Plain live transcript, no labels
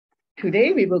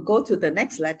Today we will go to the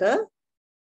next letter,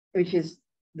 which is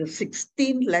the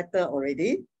 16th letter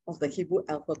already of the Hebrew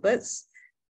alphabets.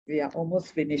 We are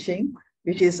almost finishing,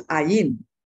 which is Ayin.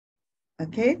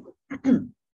 Okay.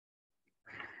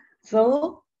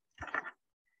 So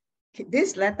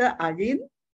this letter Ayin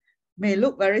may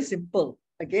look very simple.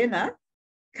 Again,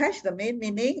 catch the main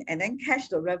meaning and then catch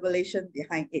the revelation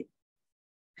behind it.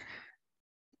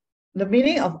 The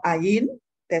meaning of Ayin,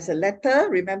 there's a letter.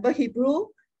 Remember Hebrew,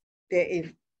 there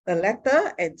is a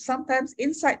letter, and sometimes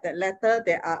inside that letter,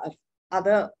 there are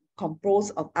other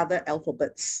composed of other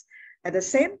alphabets. At the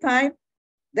same time,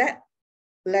 that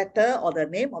letter or the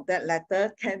name of that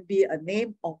letter can be a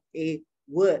name of a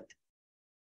word.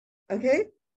 Okay,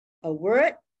 a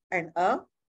word and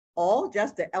or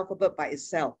just the alphabet by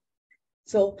itself.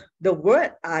 So the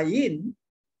word Ayin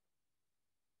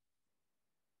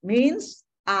means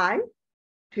eye,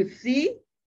 to see,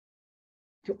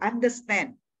 to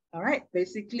understand. All right,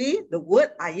 basically the word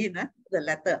Ayin, the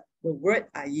letter, the word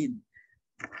Ayin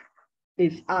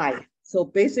is eye. So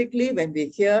basically when we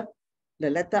hear the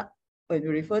letter, when we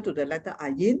refer to the letter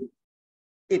Ayin,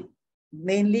 it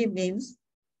mainly means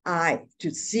eye,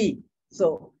 to see.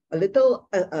 So a little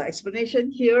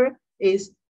explanation here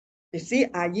is, you see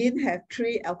Ayin have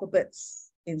 3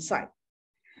 alphabets inside.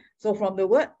 So from the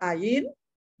word Ayin,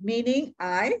 meaning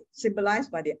eye, symbolized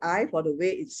by the eye for the way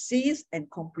it sees and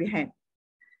comprehends.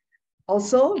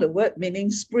 Also, the word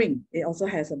meaning spring, it also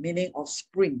has a meaning of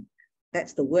spring.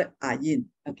 That's the word Ayin,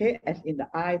 okay? As in the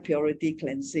eye, purity,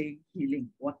 cleansing, healing,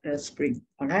 water, spring,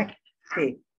 all right?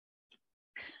 Okay.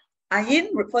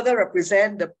 Ayin further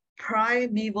represent the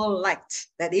primeval light,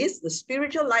 that is, the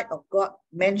spiritual light of God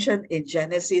mentioned in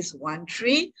Genesis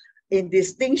 1:3, in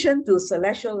distinction to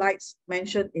celestial lights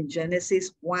mentioned in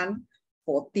Genesis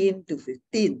 1:14 to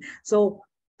 15. So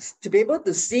to be able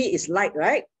to see is light,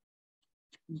 right?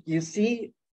 You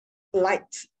see light,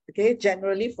 okay,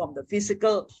 generally from the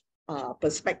physical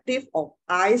perspective of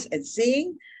eyes and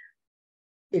seeing.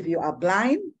 If you are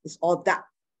blind, it's all dark,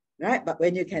 right? But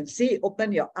when you can see,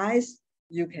 open your eyes,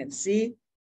 you can see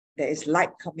there is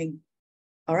light coming.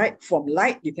 All right, from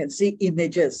light, you can see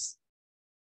images.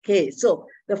 Okay, so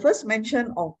the first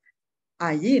mention of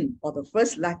Ayin, or the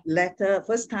first letter,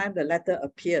 first time the letter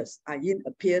appears, Ayin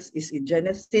appears, is in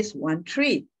Genesis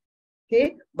 1:3.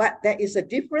 Okay, but there is a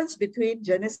difference between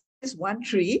Genesis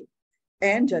 1:3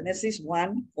 and Genesis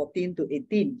 1:14 to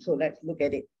 18. So let's look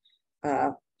at it.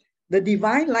 The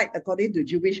divine light according to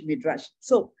Jewish Midrash.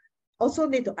 So also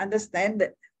need to understand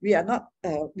that we are not,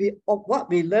 what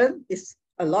we learn is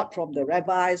a lot from the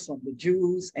rabbis, from the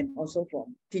Jews, and also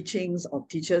from teachings of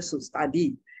teachers who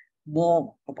study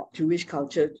more about Jewish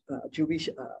culture, Jewish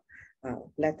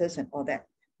letters and all that.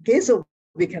 Okay, so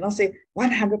we cannot say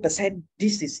 100%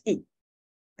 this is it.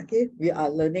 Okay, we are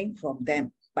learning from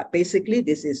them, but basically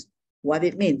this is what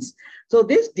it means. So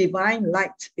this divine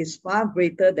light is far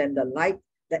greater than the light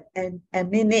that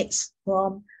emanates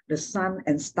from the sun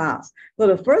and stars. So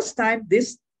the first time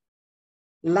this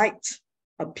light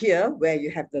appear, where you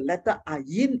have the letter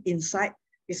Ayin inside,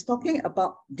 is talking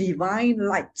about divine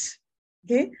light.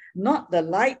 Okay, not the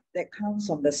light that comes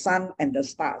from the sun and the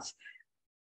stars.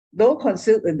 Though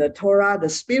concealed in the Torah, the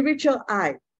spiritual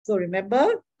eye. So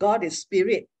remember, God is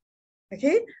spirit.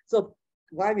 Okay, so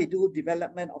why we do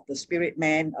development of the spirit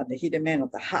man or the hidden man of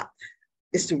the heart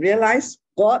is to realize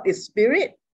God is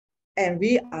spirit and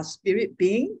we are spirit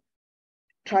being,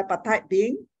 tripartite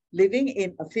being, living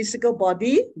in a physical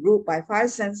body ruled by 5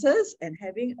 senses and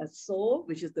having a soul,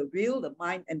 which is the will, the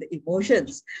mind, and the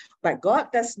emotions. But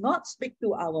God does not speak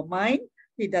to our mind.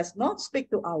 He does not speak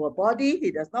to our body.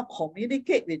 He does not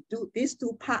communicate with these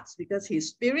 2 parts because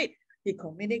He's spirit. He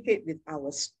communicates with our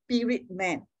spirit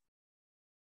man.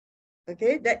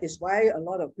 Okay, that is why a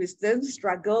lot of Christians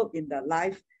struggle in their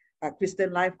life,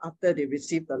 Christian life, after they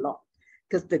receive the Lord,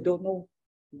 because they don't know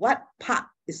what part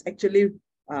is actually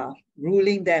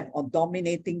ruling them or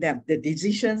dominating them, the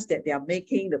decisions that they are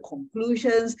making, the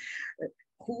conclusions,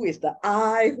 who is the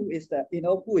I, who is the,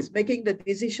 who is making the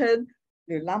decision.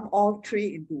 They lump all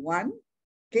 3 into one.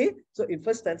 Okay, so in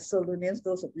 1 Thessalonians,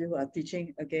 those of you who are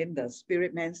teaching again the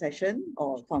Spirit Man session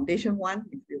or Foundation 1,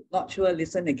 if you're not sure,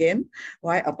 listen again,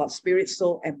 right, about spirit,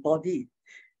 soul, and body.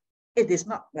 It is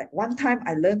not like one time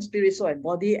I learned spirit, soul, and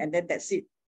body, and then that's it.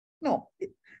 No,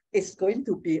 it's going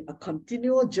to be a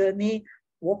continual journey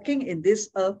walking in this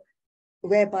earth,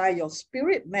 whereby your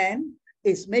spirit man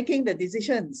is making the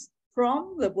decisions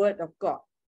from the Word of God,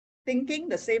 thinking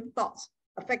the same thoughts,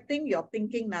 affecting your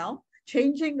thinking now,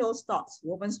 changing those thoughts,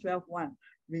 Romans 12:1,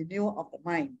 renewal of the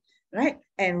mind, right?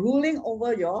 And ruling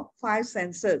over your 5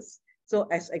 senses. So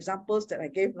as examples that I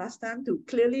gave last time to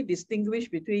clearly distinguish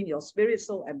between your spirit,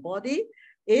 soul, and body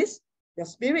is your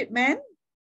spirit man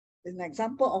is an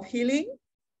example of healing.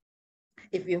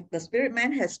 If the spirit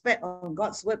man has fed on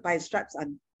God's word, by his stripes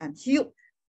I'm healed,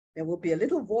 there will be a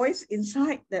little voice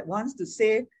inside that wants to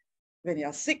say, when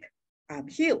you're sick, I'm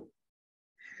healed.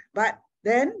 But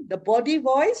then the body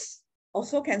voice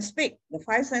also can speak. The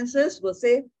five senses will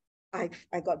say, I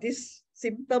got this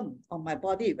symptom on my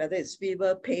body, whether it's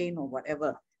fever, pain, or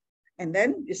whatever. And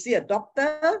then you see a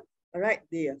doctor, all right,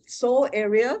 the soul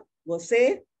area will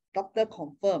say, doctor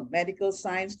confirm, medical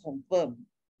science confirm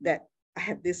that I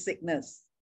have this sickness.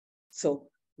 So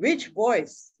which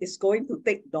voice is going to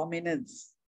take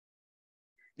dominance?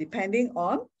 Depending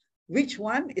on which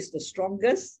one is the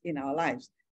strongest in our lives.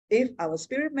 If our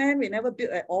spirit man, we never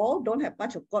build at all, don't have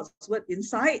much of God's word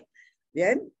inside,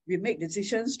 then we make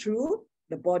decisions through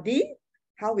the body,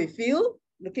 how we feel,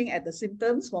 looking at the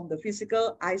symptoms from the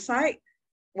physical eyesight,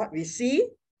 what we see,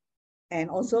 and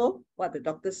also what the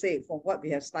doctors say from what we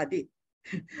have studied,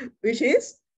 which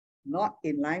is not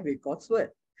in line with God's word.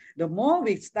 The more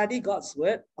we study God's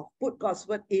word or put God's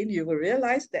word in, you will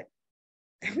realize that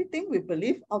everything we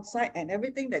believe outside and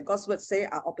everything that God's word say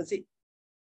are opposite.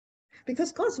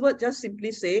 Because God's word just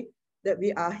simply say that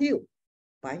we are healed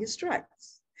by his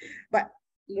stripes. But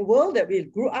the world that we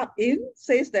grew up in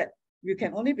says that you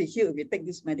can only be healed if we take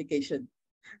this medication.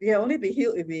 We can only be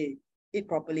healed if we eat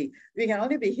properly. We can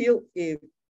only be healed if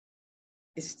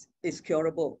it's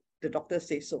curable. The doctor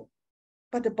says so.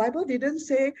 But the Bible didn't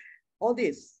say all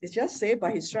this. It just said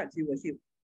by his stripes you were healed.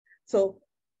 So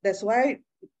that's why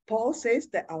Paul says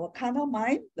that our carnal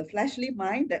mind, the fleshly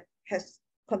mind that has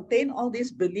contained all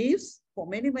these beliefs for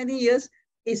many, many years,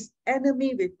 is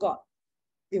enemy with God.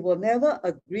 It will never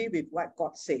agree with what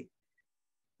God says.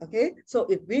 Okay, so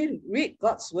if we read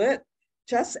God's word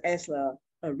just as a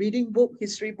reading book,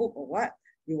 history book, or what,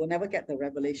 we will never get the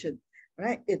revelation,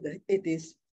 right? It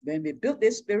is when we build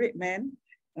this spirit man,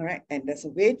 all right, and there's a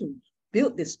way to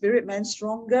build the spirit man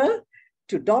stronger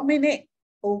to dominate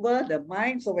over the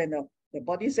mind. So when the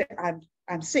body says,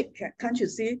 I'm sick, can't you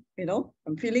see,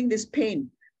 I'm feeling this pain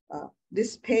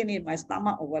in my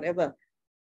stomach or whatever.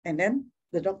 And then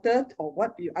the doctor, or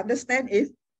what you understand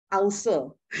is ulcer,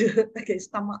 okay,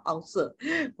 stomach ulcer,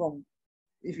 from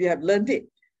if you have learned it.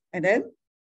 And then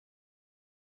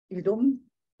you don't,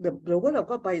 the word of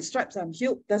God, by his stripes I'm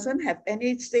healed, doesn't have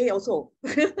any say also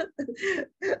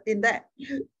in that,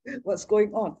 what's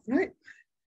going on, right?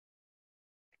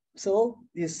 So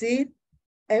you see,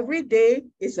 every day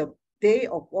is a day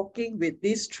of walking with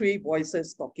these three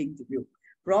voices talking to you.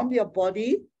 From your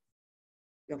body,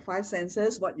 your five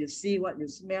senses, what you see, what you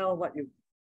smell, what you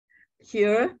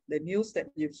hear, the news that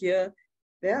you hear,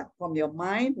 yeah, from your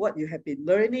mind, what you have been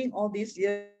learning all these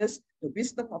years, the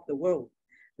wisdom of the world.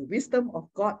 The wisdom of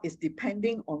God is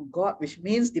depending on God, which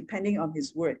means depending on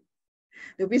his word.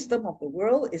 The wisdom of the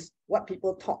world is what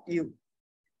people taught you,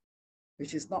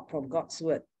 which is not from God's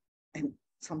word. And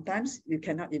sometimes you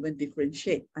cannot even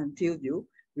differentiate until you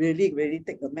really, really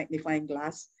take the magnifying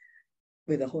glass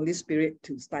with the Holy Spirit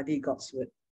to study God's word.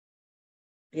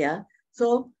 Yeah,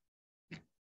 so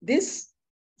this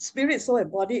spirit, soul, and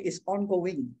body is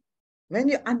ongoing. When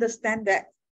you understand that,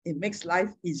 it makes life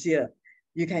easier.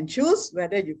 You can choose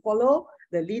whether you follow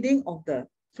the leading of the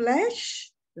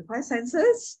flesh, the five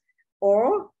senses,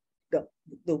 or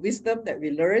the wisdom that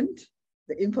we learned,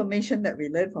 the information that we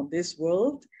learned from this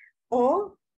world,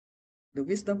 or the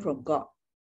wisdom from God,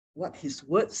 what his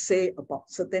words say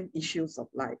about certain issues of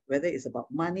life, whether it's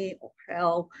about money or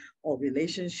health or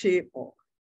relationship or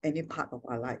any part of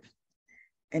our life.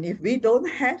 And if we don't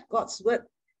have God's word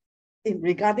in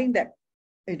regarding that,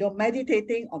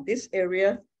 meditating on this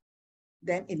area,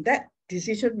 then in that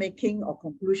decision-making or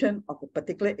conclusion of a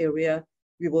particular area,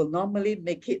 we will normally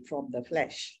make it from the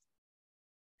flesh.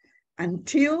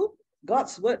 Until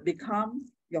God's word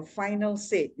becomes your final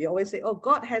say. We always say, oh,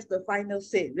 God has the final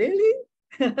say. Really?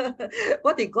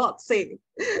 What did God say?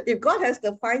 If God has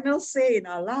the final say in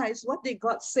our lives, what did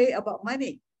God say about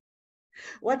money?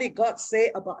 What did God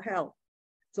say about health?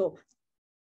 So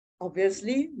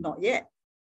obviously not yet.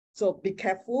 So be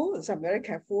careful. So I'm very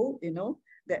careful,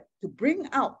 that to bring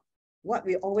out what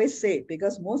we always say,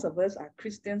 because most of us are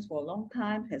Christians for a long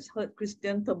time, has heard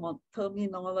Christian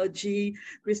terminology,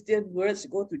 Christian words,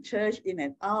 go to church in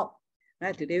and out.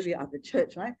 Right? Today we are the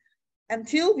church, right?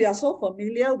 Until we are so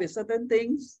familiar with certain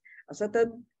things,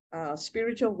 certain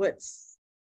spiritual words,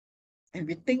 and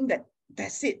we think that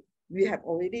that's it. We have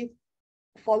already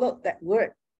followed that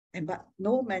word, but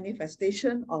no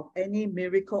manifestation of any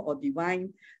miracle or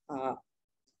divine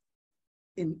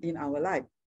in our life.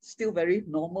 Still very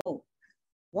normal.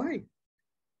 Why?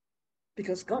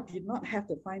 Because God did not have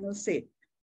the final say.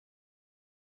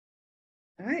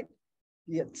 All right?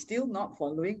 You're still not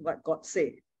following what God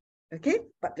said. Okay?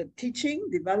 But the teaching,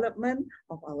 development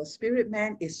of our spirit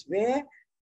man is where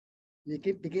we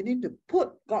keep beginning to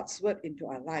put God's word into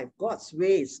our life, God's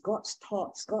ways, God's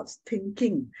thoughts, God's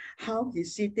thinking, how he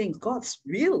sees things, God's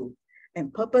will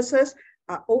and purposes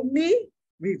are only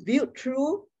revealed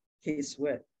through his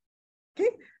word. Okay?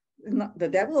 Not the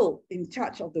devil in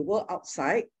charge of the world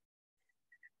outside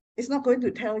is not going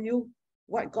to tell you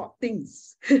what God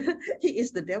thinks. He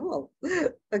is the devil.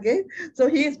 Okay? So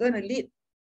he is going to lead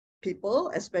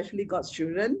people, especially God's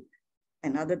children,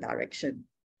 another direction.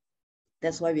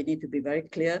 That's why we need to be very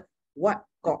clear what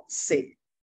God said.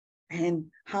 And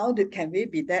how can we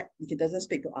be that if it doesn't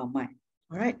speak to our mind?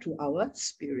 All right, to our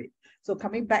spirit. So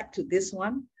coming back to this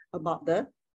one about the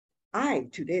I,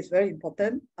 today is very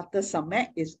important. After Samek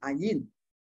is Ayin.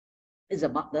 It's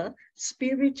about the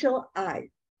spiritual I.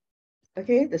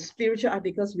 Okay, the spiritual I,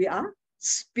 because we are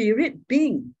spirit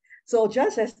being. So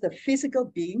just as the physical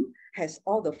being has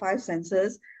all the five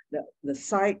senses, the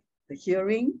sight, the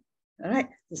hearing, all right.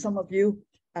 So some of you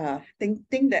think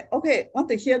that, okay, want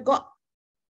to hear God,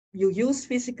 you use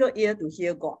physical ear to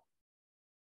hear God.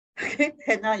 Okay,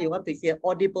 and now you want to hear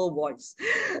audible voice.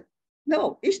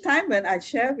 No, each time when I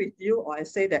share with you or I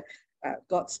say that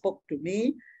God spoke to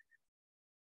me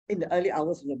in the early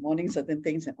hours of the morning, certain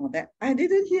things and all that, I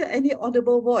didn't hear any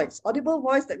audible voice. Audible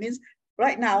voice, that means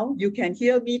right now you can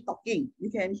hear me talking.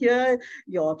 You can hear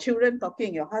your children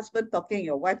talking, your husband talking,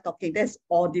 your wife talking. That's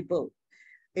audible.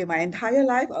 In my entire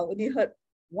life, I only heard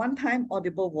one time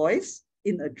audible voice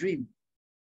in a dream.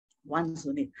 Once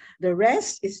only. The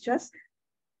rest is just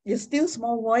your still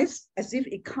small voice, as if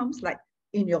it comes like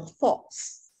in your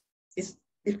thoughts. It's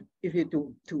if you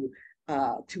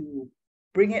to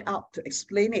bring it out, to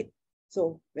explain it.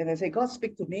 So when I say God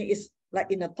speak to me, it's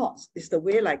like in the thoughts. It's the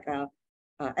way like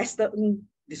Esther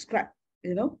described,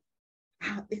 you know.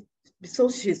 So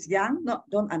she's young,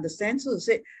 don't understand. So she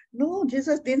said, no,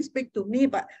 Jesus didn't speak to me,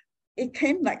 but it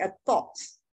came like a thought.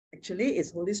 Actually,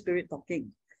 it's Holy Spirit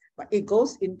talking. But it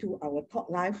goes into our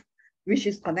thought life, which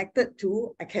is connected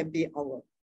to, it can be our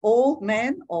old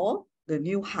man or the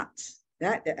new heart,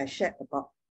 that I shared about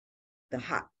the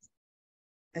heart.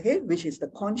 Okay, which is the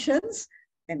conscience,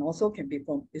 and also can be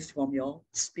from your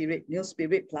spirit, new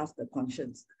spirit plus the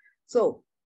conscience. So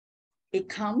it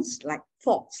comes like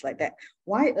thoughts like that.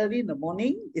 Why early in the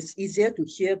morning it's easier to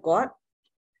hear God?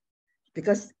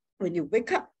 Because when you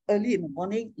wake up early in the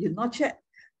morning,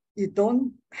 you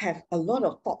don't have a lot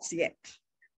of thoughts yet.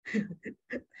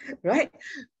 Right?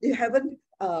 You haven't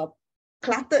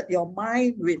cluttered your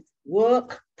mind with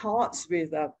work thoughts,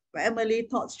 with family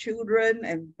thoughts, children,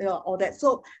 and all that.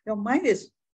 So your mind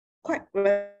is quite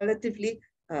relatively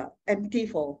empty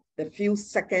for the few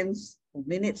seconds or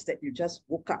minutes that you just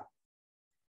woke up.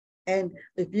 And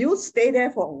if you stay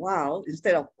there for a while,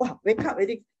 instead of, wow, wake up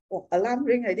already, oh, alarm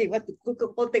ring already, want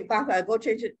to go take bath, I go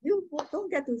change it, you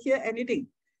don't get to hear anything.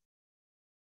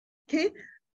 Okay,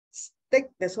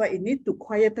 that's why you need to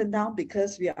quieten down,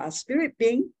 because we are a spirit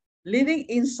being living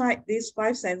inside these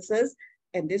five senses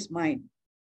and this mind.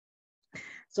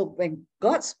 So when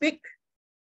God speaks,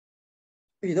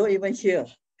 you don't even hear.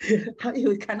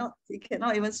 You cannot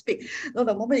even speak. No,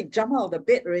 the moment you jump out of the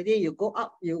bed already, you go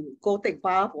up, you go take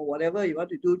bath or whatever you want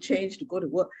to do, change to go to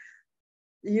work.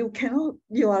 You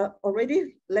are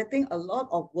already letting a lot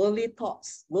of worldly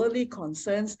thoughts, worldly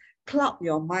concerns cloud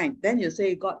your mind. Then you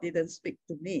say, God didn't speak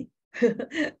to me.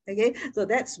 Okay, so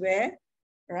that's where,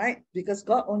 right? Because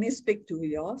God only speaks to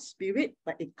your spirit,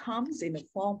 but it comes in the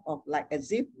form of like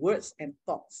as if words and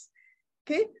thoughts.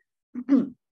 Okay.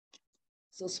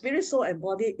 So spirit, soul, and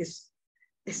body is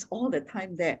all the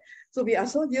time there. So we are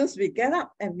so used, we get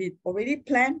up and we already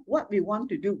plan what we want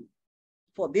to do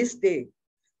for this day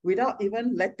without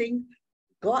even letting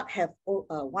God have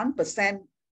 1%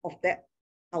 of that,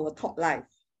 our thought life.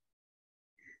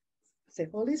 Say,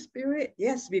 Holy Spirit,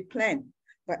 yes, we plan.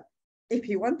 But if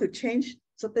He wants to change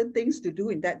certain things to do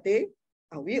in that day,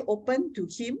 are we open to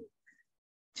Him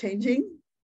changing,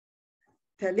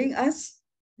 telling us,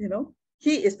 you know,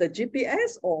 He is the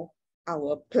GPS or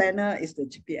our planner is the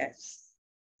GPS?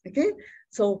 Okay,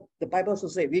 so the Bible also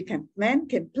says we can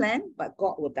plan, but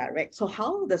God will direct. So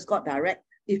how does God direct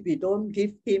if we don't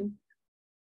give Him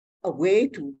a way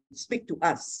to speak to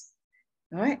us?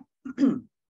 All right.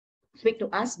 Speak to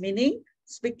us meaning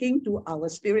speaking to our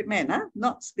spirit man,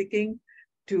 not speaking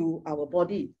to our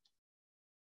body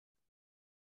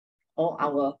or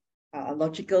our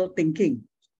logical thinking.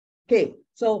 Okay,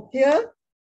 so here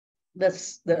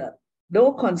the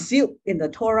Though concealed in the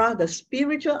Torah, the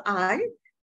spiritual eye,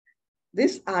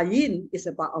 this ayin is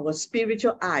about our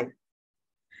spiritual eye,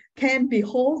 can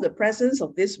behold the presence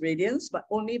of this radiance, but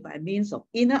only by means of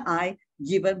inner eye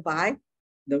given by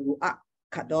the Ruach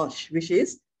Kadosh, which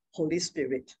is Holy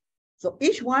Spirit. So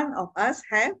each one of us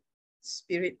have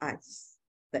spirit eyes,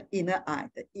 the inner eye.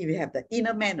 We have the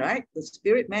inner man, right? The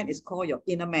spirit man is called your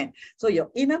inner man. So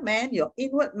your inner man, your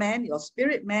inward man, your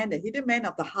spirit man, the hidden man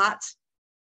of the heart,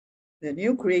 the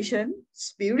new creation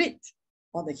spirit,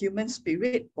 or the human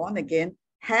spirit born again,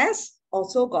 has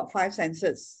also got 5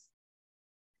 senses,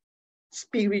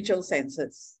 spiritual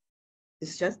senses.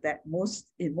 It's just that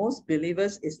in most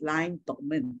believers is lying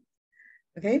dormant.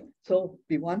 Okay, so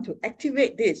we want to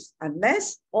activate this.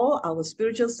 Unless all our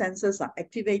spiritual senses are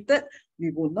activated,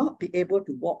 we will not be able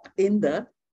to walk in the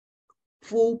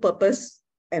full purpose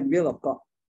and will of God.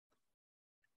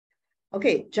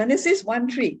 Okay, Genesis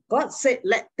 1:3, God said,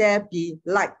 let there be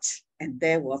light, and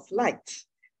there was light.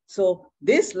 So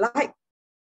this light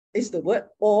is the word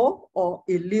or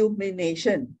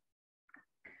illumination.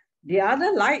 The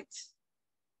other light,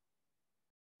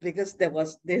 because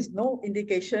there's no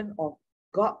indication of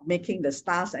God making the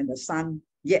stars and the sun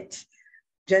yet.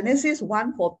 Genesis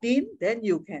 1:14, then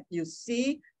you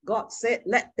see God said,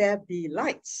 let there be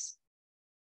lights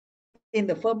in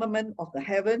the firmament of the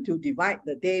heaven to divide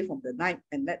the day from the night,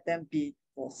 and let them be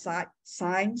for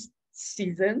signs,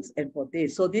 seasons, and for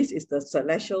days. So this is the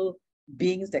celestial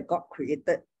beings that God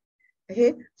created.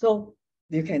 Okay, so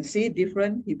you can see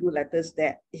different Hebrew letters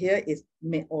there. Here is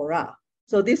Meorah.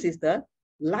 So this is the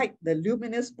light, the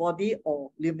luminous body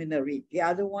or luminary. The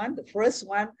other one, the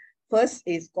first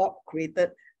is God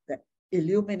created the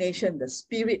illumination, the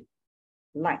spirit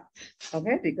light.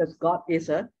 Okay, because God is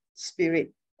a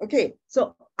spirit. Okay,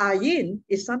 so ayin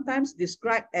is sometimes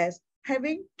described as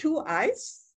having 2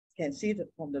 eyes. You can see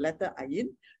from the letter ayin,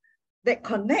 that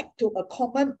connect to a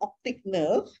common optic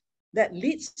nerve that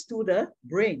leads to the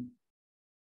brain.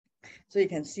 So you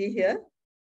can see here,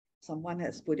 someone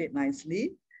has put it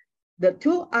nicely. The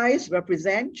 2 eyes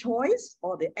represent choice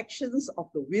or the actions of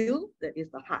the will, that is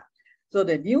the heart. So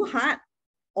the new heart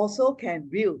also can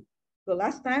will. So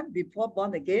last time, before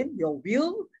born again, your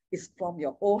will is from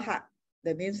your old heart.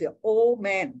 That means your old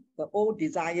man, the old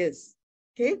desires,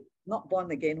 okay? Not born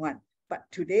again one. But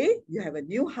today, you have a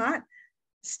new heart,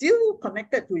 still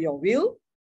connected to your will.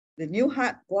 The new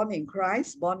heart, born in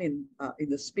Christ, born in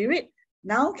the spirit,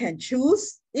 now can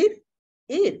choose if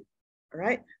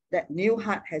right, that new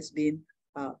heart has been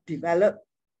developed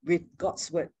with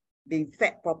God's word, being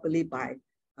fed properly by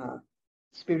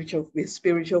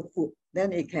spiritual food.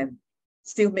 Then it can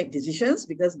still make decisions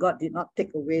because God did not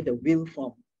take away the will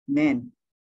from man,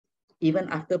 even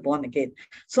after born again.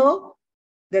 So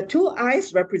the 2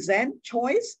 eyes represent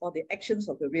choice or the actions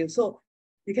of the will. So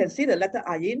you can see the letter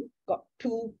ayin got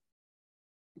 2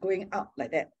 going out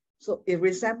like that. So it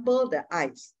resembles the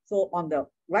eyes. So on the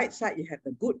right side, you have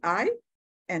the good eye,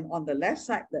 and on the left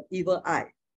side, the evil eye.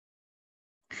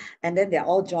 And then they're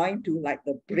all joined to like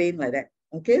the brain like that,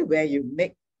 okay, where you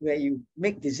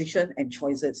make decisions and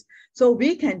choices. So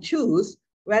we can choose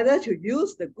whether to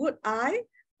use the good eye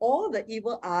or the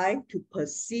evil eye to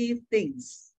perceive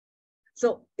things.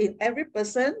 So in every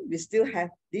person, we still have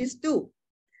these 2,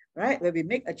 right? Where we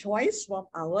make a choice from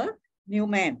our new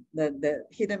man, the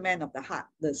hidden man of the heart,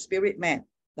 the spirit man,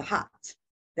 the heart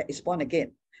that is born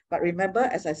again. But remember,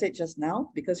 as I said just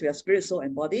now, because we are spirit, soul,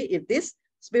 and body, if this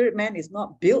spirit man is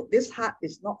not built, this heart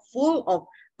is not full of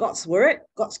God's word,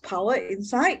 God's power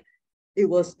inside, it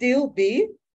will still be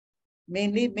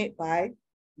mainly made by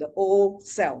the old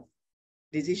self,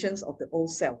 decisions of the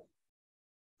old self.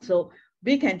 So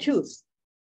we can choose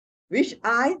which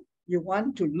eye you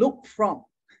want to look from,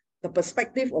 the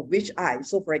perspective of which eye.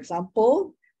 So for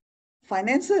example,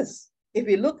 finances. If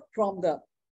we look from the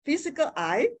physical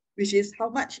eye, which is how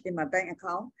much in my bank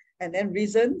account, and then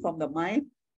reason from the mind,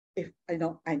 if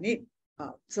I need a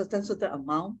certain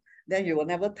amount, then you will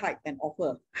never tithe and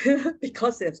offer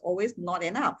because there's always not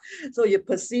enough. So you're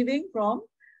perceiving from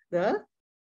the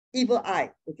evil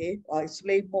eye, okay? I'll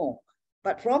explain more.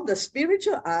 But from the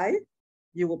spiritual eye,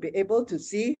 you will be able to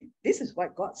see, this is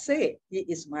what God said. He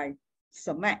is my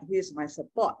samak, he is my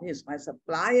support, he is my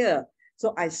supplier.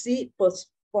 So I see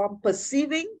from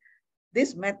perceiving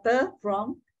this matter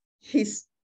from his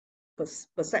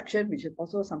perception, which is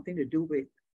also something to do with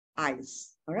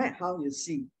eyes, all right, how you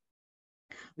see.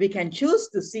 We can choose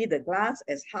to see the glass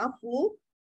as half full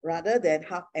rather than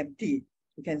half empty.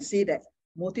 You can see that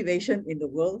motivation in the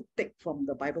world take from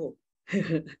the Bible,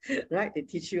 right? They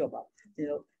teach you about,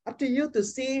 up to you to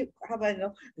see how,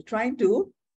 trying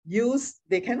to use,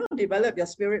 they cannot develop your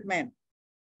spirit man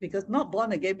because not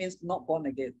born again means not born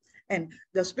again. And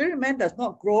the spirit man does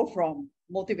not grow from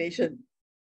motivation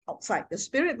outside. The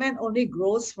spirit man only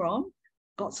grows from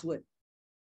God's word.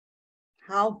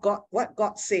 What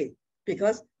God say,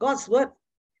 because God's word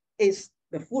is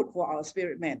the food for our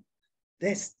spirit man.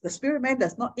 The spirit man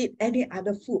does not eat any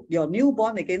other food. Your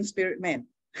newborn again spirit man,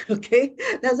 okay,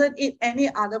 doesn't eat any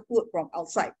other food from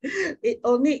outside. It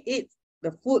only eats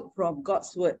the food from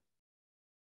God's word,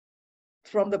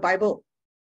 from the Bible.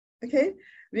 Okay,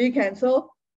 you can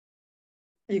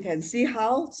see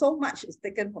how so much is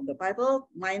taken from the Bible,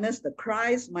 minus the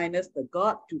Christ, minus the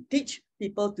God, to teach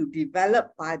people to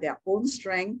develop by their own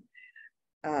strength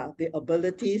the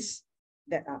abilities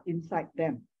that are inside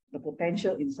them, the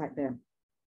potential inside them.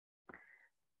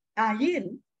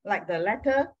 Ayin, like the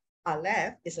letter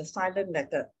Aleph, is a silent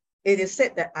letter. It is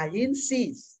said that Ayin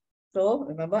sees. So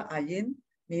remember, Ayin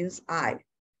means eye,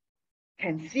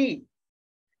 can see,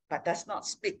 but does not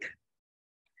speak,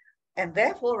 and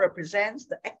therefore represents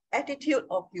the attitude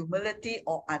of humility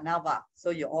or anava. So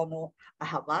you all know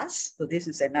ahavas. So this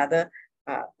is another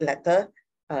letter,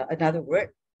 another word.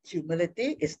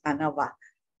 Humility is anava.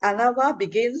 Anava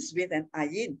begins with an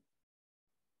ayin.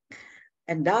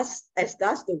 And thus, as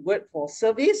does the word for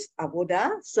service,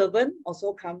 avoda, servant,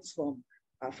 also comes from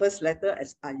first letter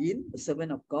as ayin, the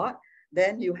servant of God.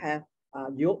 Then you have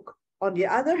yoke. On the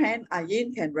other hand,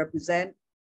 ayin can represent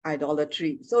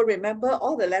idolatry. So remember,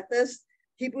 all the letters,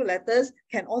 Hebrew letters,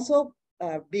 can also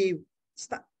be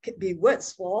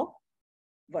words for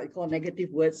what you call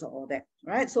negative words or all that,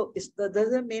 right? So that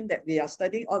doesn't mean that we are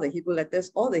studying all the Hebrew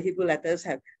letters. All the Hebrew letters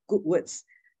have good words.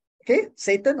 Okay,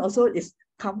 Satan also is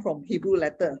come from Hebrew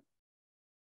letter.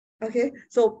 Okay,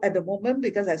 so at the moment,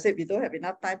 because I said we don't have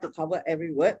enough time to cover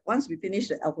every word, once we finish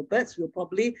the alphabets, we'll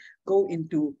probably go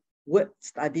into word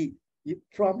study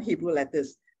from Hebrew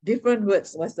letters. Different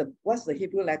words. What's the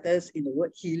Hebrew letters in the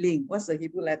word healing? What's the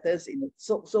Hebrew letters in the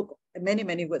so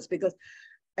many words, because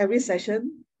every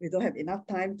session we don't have enough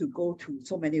time to go to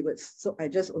so many words. So I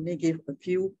just only give a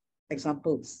few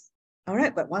examples. All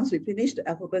right, but once we finish the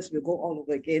alphabets, we'll go all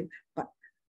over again. But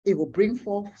it will bring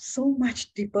forth so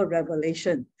much deeper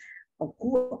revelation of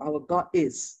who our God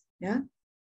is. Yeah.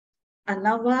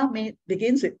 Anava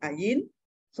begins with ayin.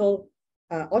 So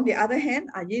on the other hand,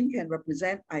 ayin can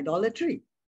represent idolatry.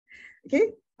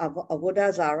 Okay,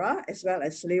 avodah zara as well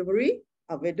as slavery,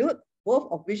 avedut,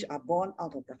 both of which are born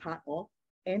out of the heart of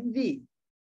envy.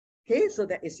 Okay, so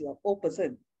that is your old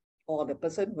person or the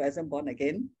person who hasn't born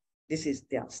again. This is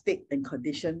their state and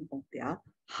condition of their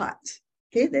heart.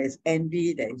 Okay, there is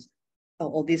envy, there is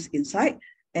all this inside,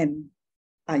 and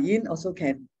ayin also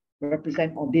can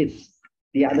represent all this,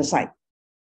 the other side.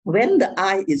 When the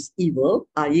eye is evil,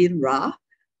 ayin ra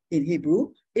in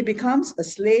Hebrew, it becomes a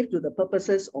slave to the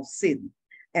purposes of sin.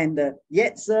 And the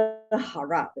yetzer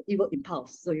hara, the evil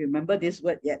impulse. So you remember this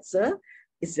word yetzer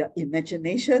is the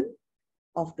imagination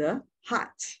of the heart.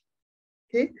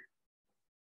 Okay,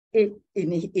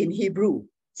 in Hebrew.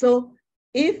 So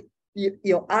if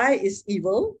your eye is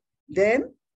evil,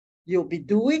 then you'll be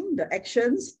doing the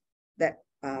actions that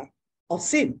are of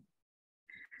sin.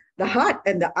 The heart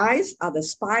and the eyes are the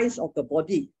spies of the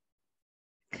body.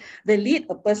 They lead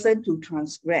a person to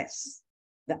transgress.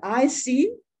 The eye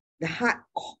see, the heart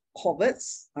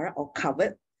covets, all right, or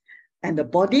covered, and the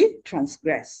body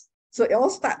transgress. So it all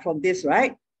starts from this,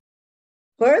 right?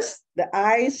 First, the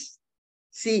eyes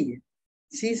see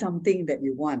something that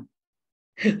you want.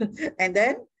 And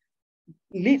then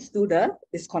leads to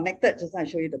it's connected, just I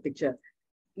show you the picture,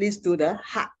 leads to the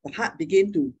heart. The heart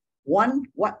begin to want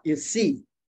what you see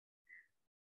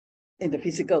in the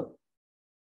physical.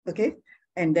 Okay,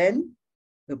 and then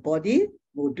the body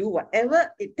will do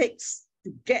whatever it takes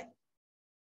to get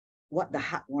what the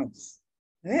heart wants.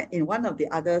 Right? In one of the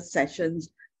other sessions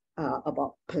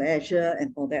about pleasure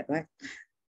and all that, right?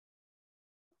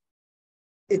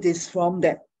 It is from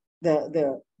that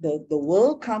the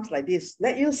world comes like this.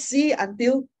 Let you see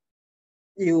until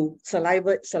you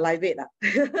salivate. I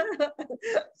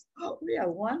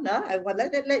want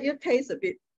let you taste a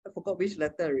bit. I forgot which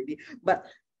letter already, but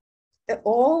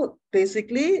all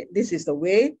basically this is the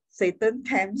way Satan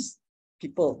tempts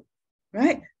people,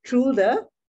 right? Through the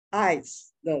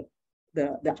eyes, the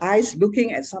eyes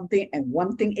looking at something and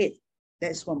wanting it.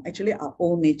 That's from actually our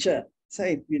own nature. So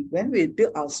when we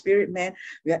build our spirit man,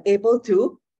 we are able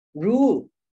to rule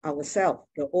ourselves,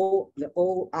 the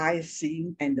old eye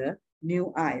seeing and the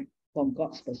new eye from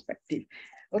God's perspective.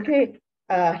 Okay,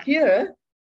 here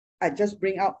I just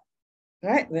bring out,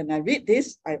 right? When I read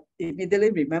this, I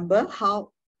immediately remember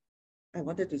how I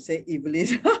wanted to say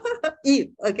Iblis.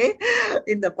 Eve, okay,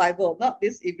 in the Bible, not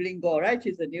this Evelyn Goh, right?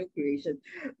 She's a new creation.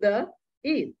 The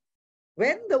Eve.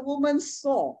 When the woman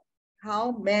saw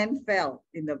how man fell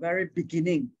in the very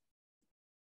beginning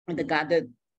in the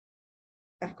garden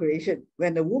of creation,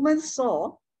 when the woman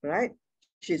saw, right,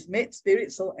 she's made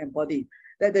spirit, soul, and body,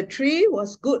 that the tree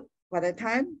was good by the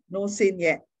time no sin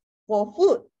yet for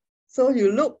food. So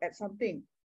you look at something,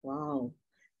 wow.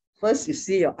 First you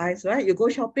see your eyes, right? You go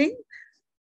shopping.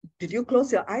 Did you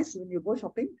close your eyes when you go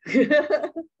shopping?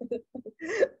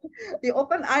 You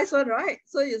open eyes one, right?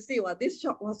 So you see, well, this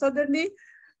shop, well, suddenly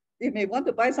you may want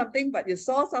to buy something, but you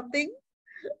saw something,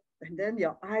 and then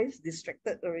your eyes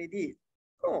distracted already.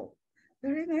 Oh,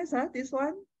 very nice, huh? This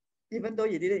one, even though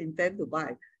you didn't intend to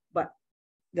buy, but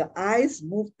the eyes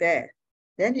moved there.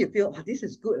 Then you feel, oh, this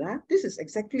is good, huh? This is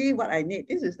exactly what I need.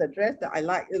 This is the dress that I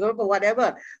like, you know, but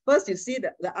whatever. First, you see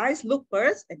the eyes look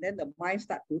first, and then the mind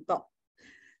start to talk.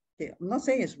 Okay, I'm not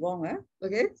saying it's wrong, huh?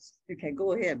 Okay, you can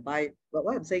go ahead and buy it. But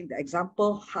what I'm saying, the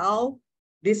example how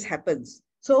this happens.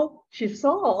 So she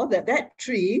saw that that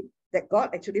tree that God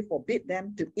actually forbid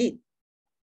them to eat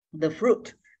the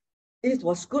fruit, it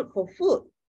was good for food,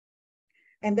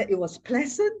 and that it was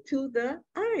pleasant to the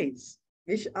eyes.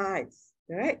 Which eyes?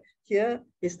 All right. Here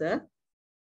is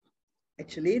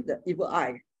actually the evil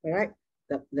eye. All right.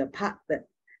 The part that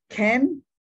can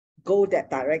go that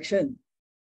direction.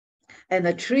 And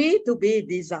a tree to be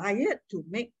desired to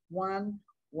make one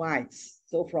wise.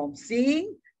 So from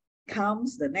seeing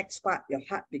comes the next part. Your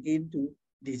heart begin to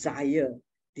desire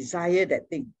that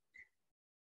thing.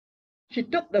 She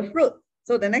took the fruit.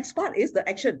 So the next part is the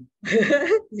action.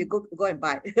 You go and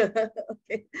buy.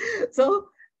 Okay. So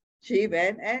she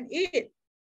went and eat,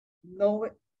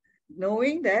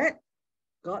 knowing that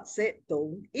God said,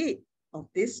 don't eat of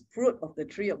this fruit of the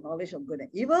tree of knowledge of good and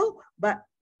evil. But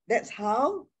that's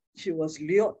how she was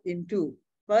lured into,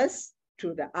 first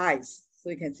through the eyes. So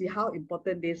you can see how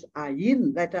important this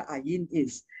ayin, letter ayin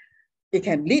is. It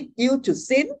can lead you to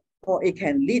sin, or it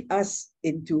can lead us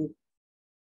into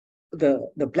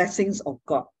the blessings of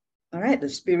God. All right, the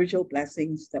spiritual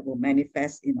blessings that will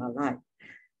manifest in our life.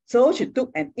 So she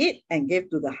took and ate and gave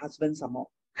to the husband some more.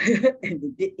 And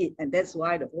he did eat. And that's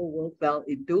why the whole world fell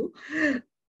into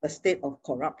a state of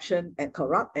corruption and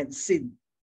corrupt and sin.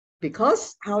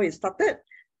 Because how it started?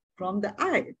 From the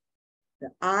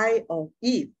eye of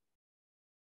Eve.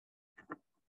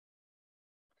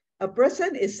 A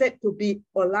person is said to be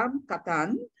olam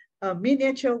katan, a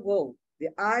miniature world. The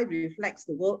eye reflects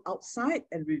the world outside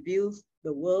and reveals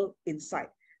the world inside.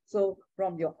 So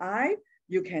from your eye,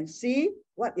 you can see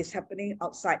what is happening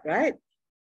outside, right?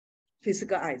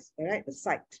 Physical eyes, all right, the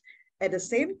sight. At the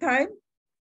same time,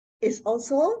 it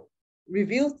also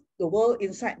reveals the world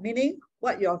inside, meaning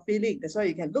what you're feeling. That's why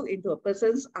you can look into a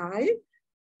person's eye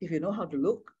if you know how to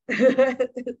look.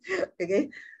 Okay,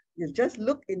 you just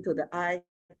look into the eye.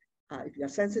 If you're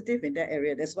sensitive in that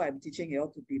area, that's why I'm teaching you all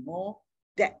to be more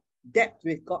depth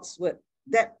with God's word,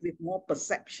 depth with more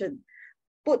perception.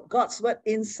 Put God's word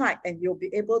inside and you'll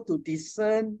be able to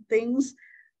discern things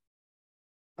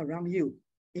around you.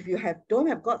 If you don't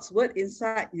have God's word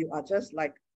inside, you are just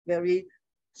like very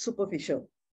superficial.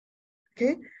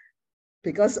 Okay?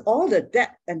 Because all the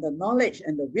depth and the knowledge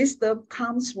and the wisdom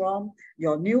comes from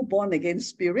your new born again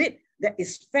spirit that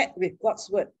is fed with God's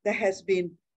word, that has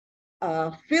been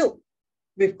filled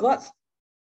with God's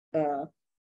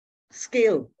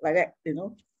scale, like that, you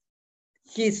know,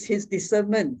 his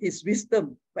discernment, his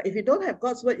wisdom. But if you don't have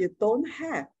God's word, you don't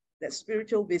have that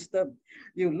spiritual wisdom.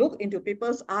 You look into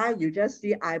people's eye, you just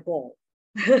see eyeball.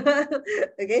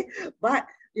 Okay, but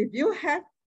if you have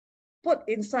put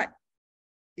inside,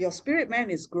 your spirit man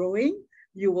is growing,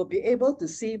 you will be able to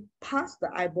see past the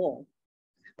eyeball,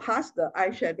 past the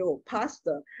eyeshadow, past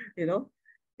the, you know,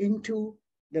 into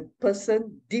the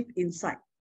person deep inside.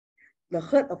 The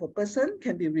hurt of a person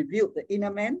can be revealed, the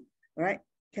inner man, right,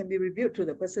 can be revealed through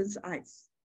the person's eyes.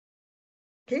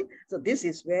 Okay, so this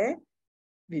is where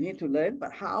we need to learn,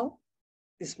 but how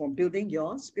is from building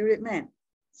your spirit man.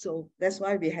 So that's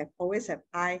why we always have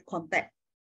eye contact.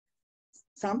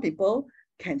 Some people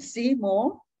can see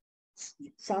more,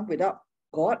 some without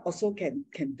God also can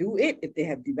do it if they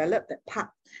have developed that part,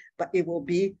 but it will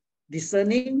be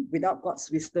discerning without God's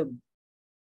wisdom.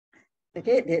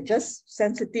 Okay, they're just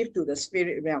sensitive to the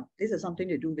spirit realm. This is something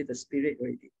to do with the spirit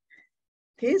already.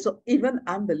 Okay, so even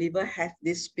unbelievers have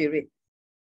this spirit,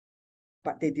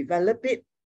 but they develop it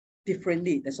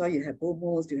differently. That's why you have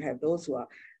homos, you have those who are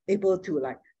able to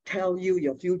like tell you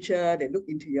your future, they look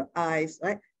into your eyes,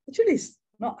 right? Actually, it's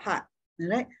not hard,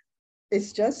 right?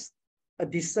 It's just a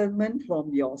discernment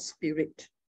from your spirit.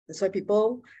 That's why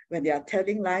people, when they are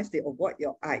telling lies, they avoid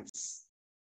your eyes.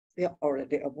 They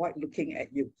avoid looking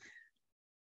at you.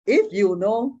 If you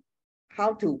know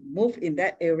how to move in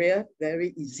that area,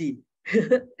 very easy.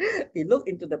 You look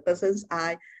into the person's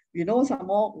eye, you know some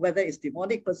more whether it's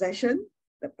demonic possession,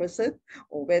 the person,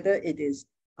 or whether it is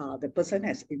the person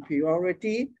has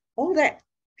inferiority. All that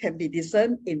can be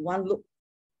discerned in one look.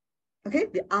 Okay,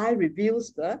 the eye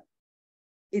reveals the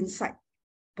inside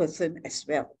person as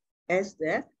well as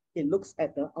it looks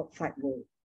at the outside world.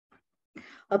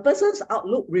 A person's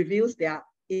outlook reveals their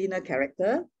inner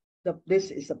character. This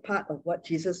is a part of what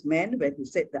Jesus meant when he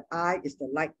said the eye is the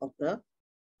light of the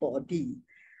body.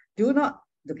 Do not,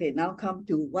 okay, now come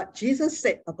to what Jesus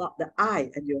said about the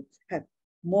eye, and you have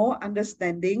more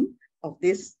understanding of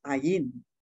this ayin.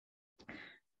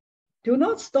 Do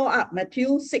not store up, Matthew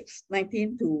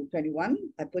 6:19-21.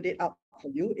 I put it up for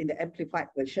you in the Amplified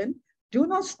Version. Do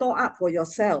not store up for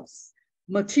yourselves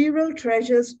material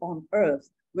treasures on earth,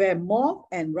 where moth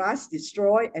and rust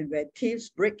destroy and where thieves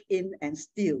break in and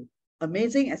steal.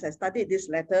 Amazing, as I studied this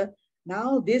letter,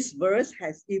 now this verse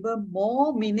has even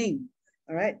more meaning,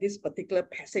 all right, this particular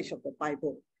passage of the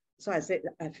Bible. So I said,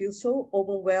 I feel so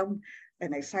overwhelmed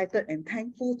and excited and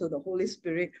thankful to the Holy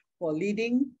Spirit for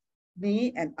leading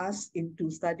me and us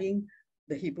into studying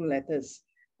the Hebrew letters.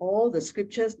 All the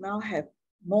scriptures now have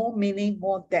more meaning,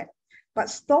 more depth. But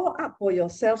store up for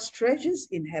yourselves treasures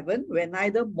in heaven, where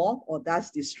neither moth or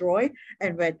dust destroy,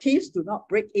 and where thieves do not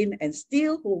break in and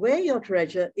steal. For where your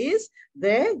treasure is,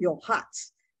 there your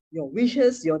hearts, your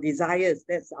wishes, your desires.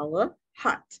 That's our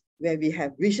heart, where we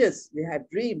have wishes, we have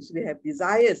dreams, we have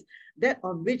desires. That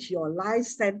on which your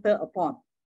lives center upon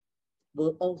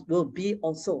will be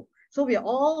also. So we are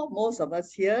all, most of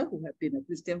us here who have been a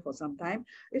Christian for some time,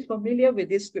 is familiar with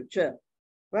this scripture.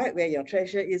 Right? Where your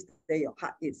treasure is, there your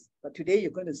heart is. But today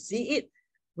you're going to see it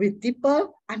with deeper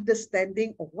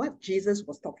understanding of what Jesus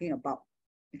was talking about.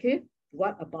 Okay?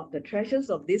 What about the treasures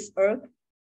of this earth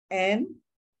and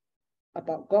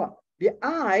about God? The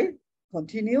eye,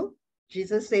 continue,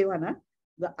 Jesus say one,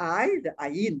 the eye, the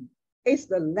ayin, is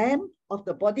the lamp of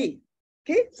the body.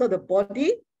 Okay? So the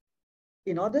body,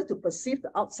 in order to perceive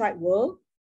the outside world,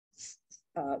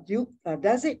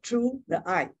 does it through the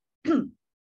eye.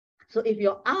 So if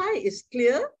your eye is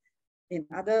clear, in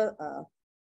other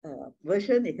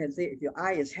version, you can say if your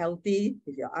eye is healthy,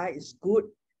 if your eye is good,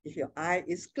 if your eye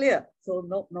is clear. So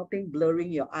nothing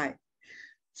blurring your eye.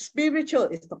 Spiritual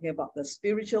is talking about the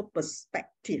spiritual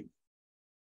perspective.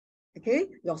 Okay,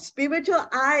 your spiritual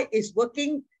eye is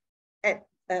working at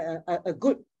a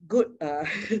good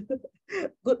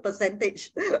good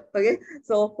percentage. Okay,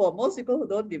 so for most people who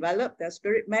don't develop their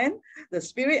spirit man, the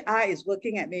spirit eye is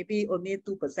working at maybe only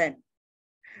 2%.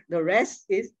 The rest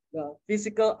is the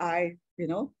physical eye, you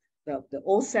know, the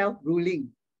old self ruling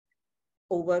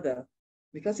over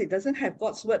because it doesn't have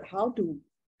God's word, how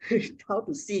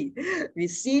to see. We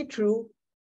see through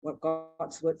what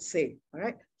God's word say. All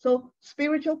right. So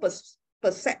spiritual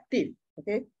perceptive.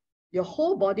 Okay. Your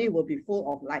whole body will be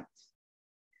full of light,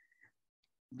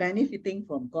 benefiting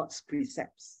from God's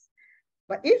precepts.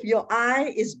 But if your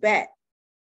eye is bad,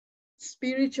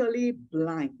 spiritually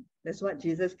blind, that's what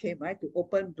Jesus came, right? To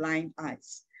open blind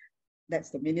eyes. That's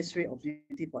the ministry of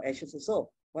Unity for Ashes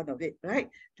also, one of it, right?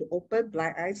 To open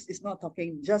blind eyes is not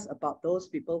talking just about those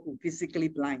people who physically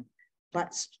blind,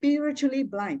 but spiritually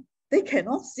blind. They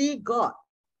cannot see God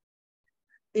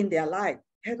in their life,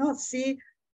 cannot see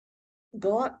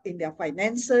God in their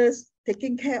finances,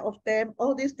 taking care of them,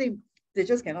 all these things. They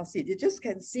just cannot see. They just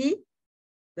can see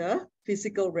the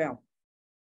physical realm.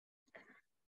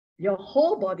 Your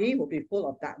whole body will be full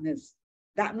of darkness.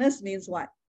 Darkness means what?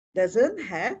 Doesn't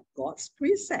have God's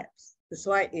precepts. That's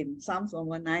why in Psalms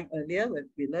 119 earlier, when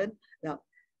we learned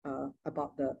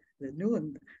about the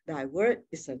noon, thy word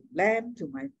is a lamp to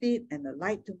my feet and a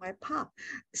light to my path.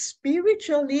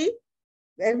 Spiritually,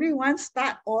 everyone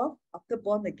start off after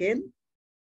born again.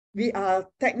 We are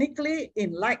technically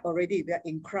in light already. We are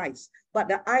in Christ, but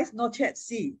the eyes not yet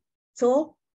see.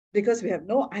 So because we have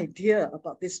no idea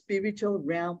about this spiritual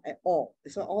realm at all.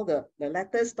 So all the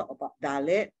letters talk about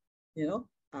Dalet, you know,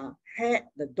 head,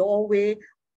 the doorway.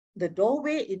 The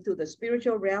doorway into the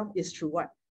spiritual realm is through what?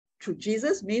 Through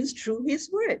Jesus, means through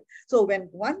his word. So when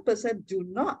one person do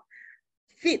not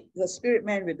feed the spirit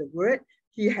man with the word,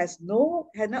 he has not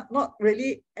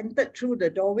really entered through the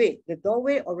doorway. The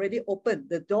doorway already opened.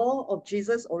 The door of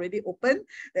Jesus already opened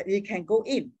that he can go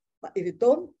in. But if you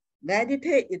don't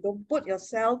meditate, you don't put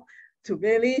yourself to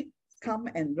really come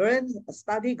and learn,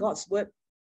 study God's word,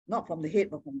 not from the head,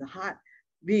 but from the heart,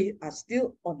 we are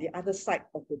still on the other side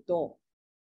of the door.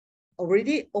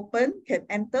 Already open, can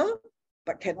enter,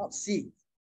 but cannot see.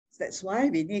 That's why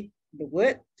we need the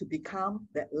word to become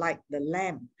that light, the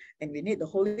lamp. And we need the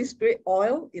Holy Spirit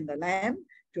oil in the lamp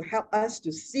to help us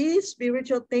to see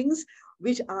spiritual things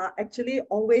which are actually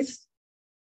always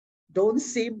don't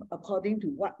seem according to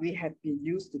what we have been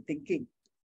used to thinking.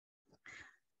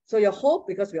 So your hope,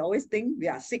 because we always think we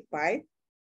are sick by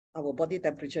our body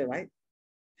temperature, right?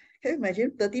 Can you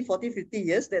imagine 30, 40, 50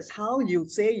 years? That's how you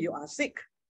say you are sick.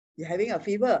 You're having a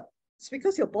fever. It's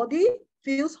because your body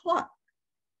feels hot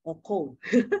or cold.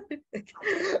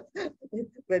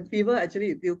 When fever, actually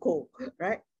you feel cold,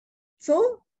 right?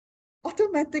 So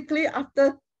automatically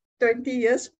after 20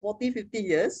 years, 40, 50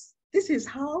 years, this is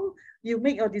how you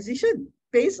make your decision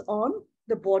based on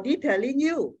the body telling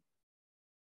you.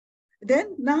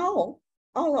 Then now,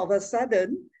 all of a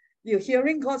sudden, you're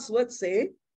hearing God's word say,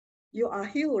 you are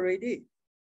healed already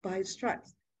by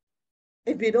stripes.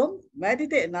 If you don't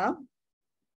meditate enough,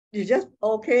 you just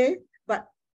okay, but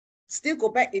still go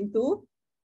back into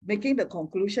making the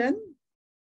conclusion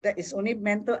that it's only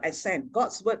mental assent.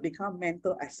 God's word become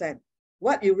mental assent.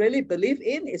 What you really believe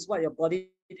in is what your body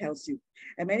tells you.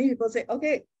 And many people say,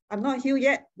 okay, I'm not healed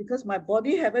yet because my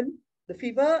body haven't, the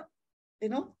fever,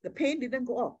 the pain didn't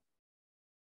go off.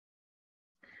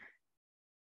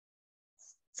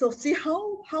 So see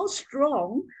how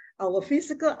strong our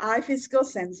physical eye, physical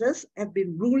senses have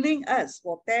been ruling us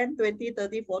for 10, 20,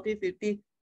 30, 40, 50,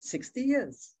 60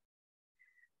 years.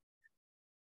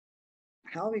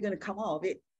 How are we going to come out of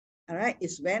it? All right,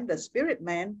 it's when the spirit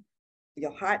man,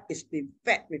 your heart is being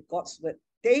fed with God's word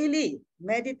daily,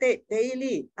 meditate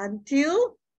daily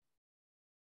until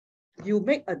you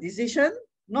make a decision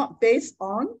not based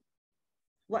on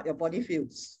what your body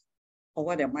feels or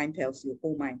what your mind tells you,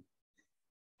 oh mind,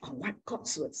 or what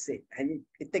God's word said. And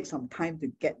it takes some time to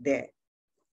get there.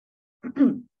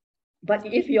 But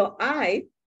if your eye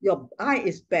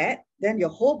is bad, then your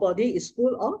whole body is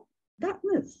full of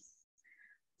darkness.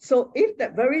 So if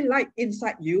that very light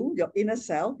inside you, your inner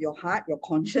self, your heart, your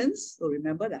conscience, so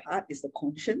remember the heart is the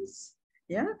conscience,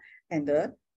 yeah, and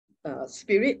the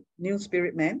spirit, new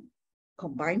spirit man,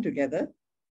 combined together,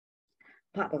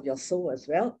 part of your soul as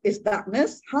well, is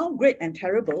darkness. How great and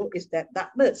terrible is that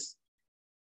darkness?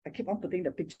 I keep on putting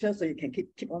the picture so you can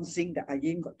keep on seeing that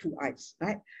Ayin got two eyes,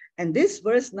 right? And this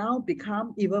verse now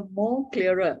become even more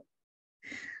clearer,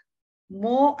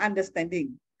 more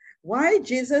understanding. Why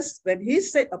Jesus, when he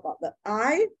said about the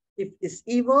eye, if it's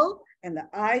evil, and the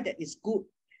eye that is good,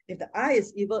 if the eye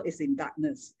is evil, it's in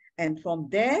darkness. And from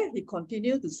there, he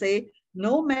continued to say,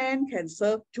 no man can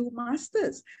serve two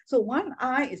masters. So one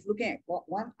eye is looking at what?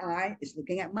 One eye is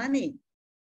looking at money.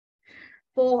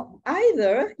 For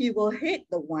either he will hate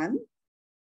the one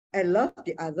and love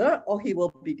the other, or he will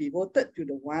be devoted to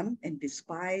the one and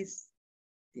despise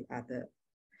the other.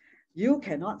 You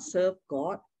cannot serve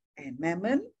God and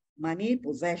mammon, money,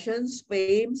 possessions,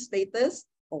 fame, status,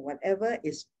 or whatever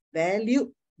is valued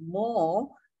more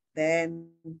than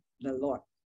the Lord.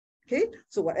 Okay,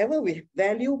 so whatever we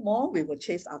value more, we will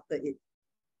chase after it.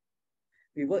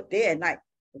 We work day and night,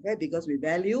 okay, because we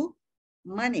value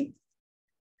money.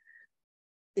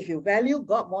 If you value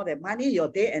God more than money, your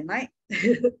day and night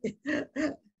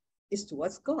is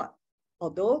towards God.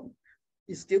 Although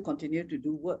you still continue to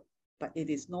do work, but it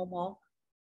is no more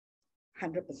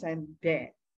 100%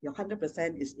 there. Your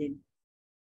 100% is in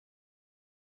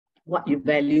what you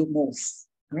value most,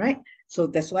 right? So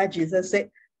that's why Jesus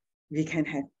said, we can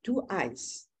have two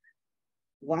eyes,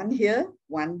 one here,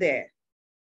 one there.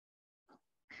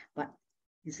 But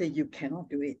he said, you cannot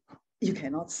do it. You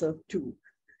cannot serve two.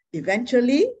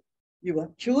 Eventually, you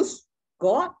will choose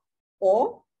God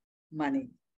or money.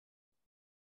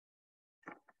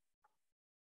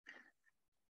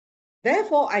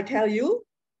 Therefore, I tell you,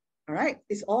 all right,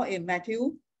 it's all in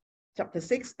Matthew chapter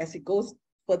 6. As it goes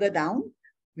further down,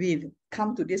 we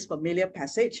come to this familiar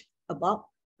passage about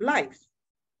life.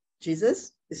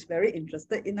 Jesus is very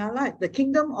interested in our life. The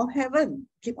kingdom of heaven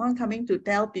keep on coming to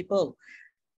tell people,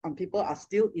 and people are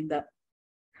still in the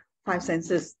five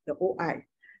senses, the OI.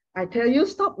 I tell you,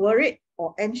 stop worried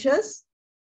or anxious,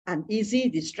 uneasy,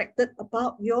 distracted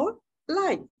about your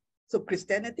life. So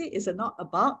Christianity is not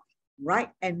about right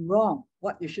and wrong,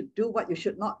 what you should do, what you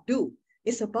should not do.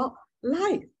 It's about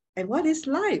life. And what is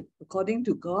life? According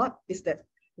to God, is that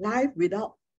life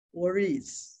without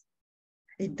worries.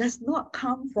 It does not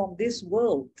come from this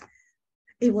world.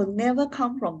 It will never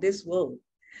come from this world,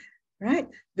 right?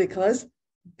 Because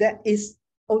that is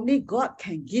only God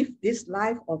can give this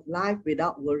life of life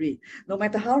without worry. No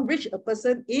matter how rich a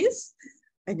person is,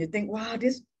 and you think, wow,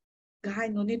 this guy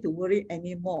no need to worry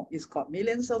anymore. He's got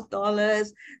millions of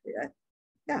dollars.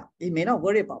 Yeah, he may not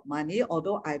worry about money,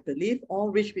 although I believe all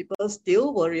rich people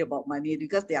still worry about money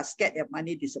because they are scared their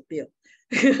money disappear.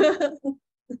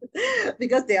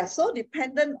 Because they are so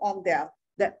dependent on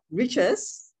that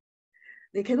riches,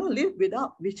 they cannot live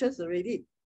without riches already.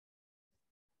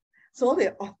 So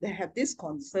they have this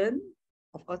concern.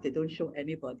 Of course, they don't show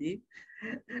anybody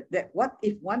that what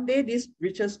if one day these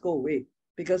riches go away?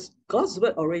 Because God's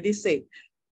word already say,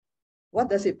 what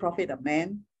does it profit a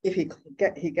man if he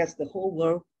gets the whole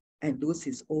world and lose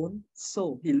his own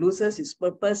soul? He loses his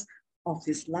purpose of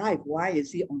his life. Why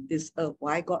is he on this earth?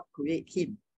 Why God create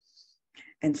him?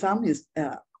 And some is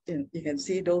you can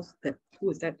see those that who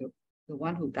is that the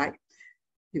one who died,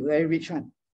 the very rich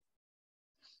one.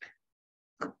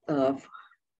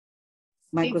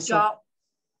 Microsoft.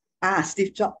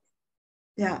 Steve Jobs.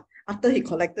 Yeah, after he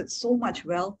collected so much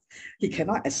wealth, he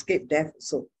cannot escape death.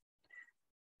 So,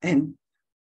 and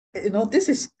this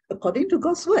is according to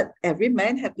God's word. Every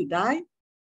man had to die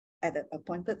at an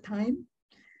appointed time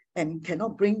and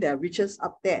cannot bring their riches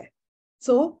up there.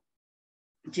 So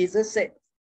Jesus said,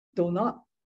 do not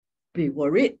be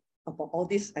worried about all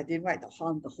this. I didn't write the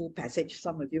whole passage.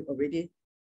 Some of you already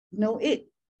know it.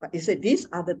 But he said, these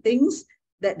are the things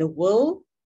that the world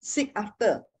seek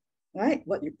after, right?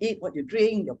 What you eat, what you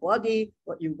drink, your body,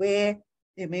 what you wear.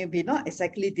 It may be not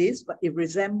exactly this, but it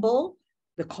resembles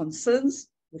the concerns,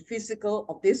 the physical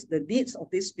of this, the needs of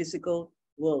this physical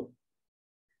world.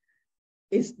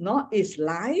 Is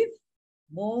life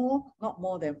not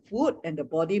more than food, and the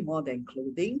body more than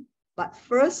clothing? But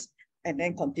first, and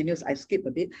then continues, I skip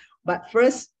a bit, but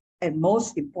first and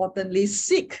most importantly,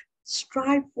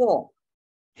 strive for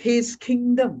his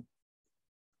kingdom.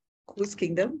 Whose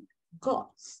kingdom?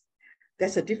 God's.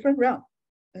 There's a different realm,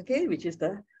 okay, which is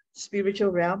the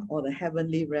spiritual realm or the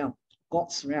heavenly realm,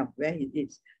 God's realm, where he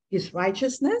is. His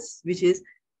righteousness, which is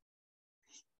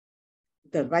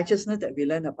the righteousness that we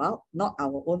learn about, not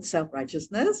our own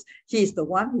self-righteousness. He is the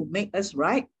one who made us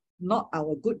right, not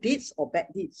our good deeds or bad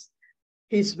deeds.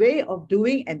 His way of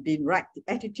doing and being right, the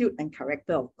attitude and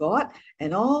character of God,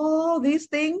 and all these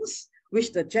things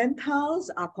which the Gentiles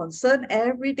are concerned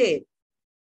every day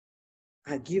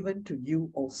are given to you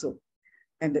also.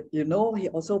 And he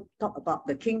also talked about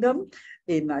the kingdom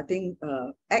in, I think,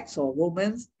 Acts or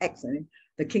Romans, Acts.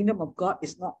 The kingdom of God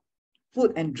is not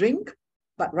food and drink,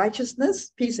 but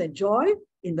righteousness, peace, and joy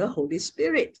in the Holy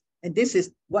Spirit. And this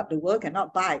is what the world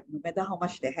cannot buy, no matter how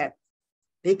much they have.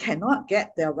 They cannot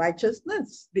get their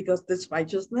righteousness because this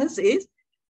righteousness is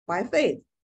by faith.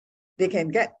 They can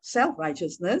get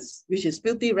self-righteousness, which is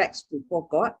filthy rags before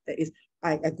God. That is,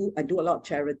 I do a lot of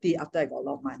charity after I got a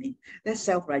lot of money. That's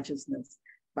self-righteousness.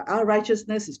 But our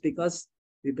righteousness is because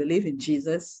we believe in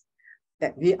Jesus,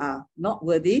 that we are not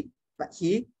worthy, but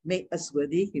he made us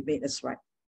worthy. He made us right.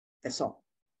 That's all.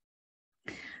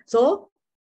 So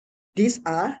this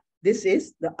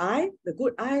is the eye, the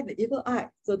good eye, the evil eye.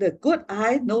 So the good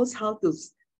eye knows how to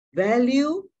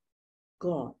value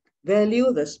God,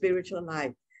 value the spiritual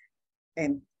life,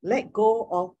 and let go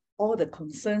of all the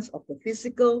concerns of the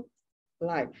physical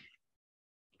life,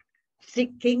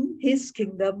 seeking his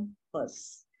kingdom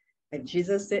first. And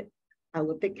Jesus said, I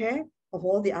will take care of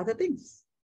all the other things.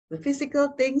 The physical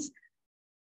things,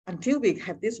 until we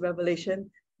have this revelation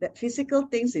that physical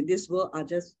things in this world are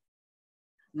just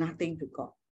nothing to God.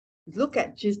 Look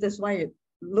at Jesus. That's why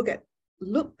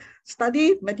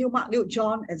study Matthew, Mark, Luke,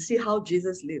 John, and see how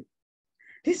Jesus lived.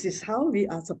 This is how we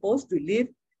are supposed to live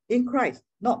in Christ,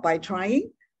 not by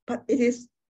trying, but it is,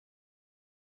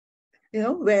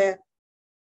 where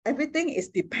everything is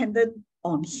dependent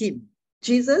on him.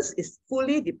 Jesus is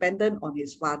fully dependent on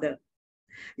his Father.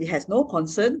 He has no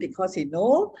concern because he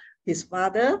knows his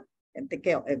Father can take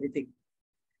care of everything.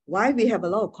 Why we have a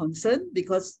lot of concern?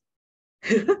 Because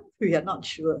we are not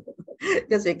sure,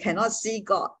 because we cannot see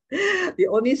God. We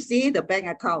only see the bank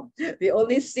account. We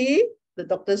only see the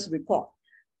doctor's report,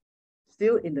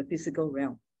 still in the physical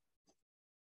realm.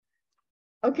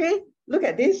 Okay, look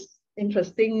at this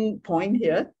interesting point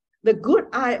here. The good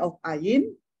eye of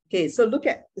Ayin. Okay, so look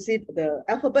at, see, the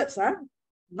alphabets are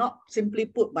not simply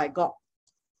put by God.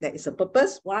 There is a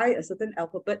purpose why a certain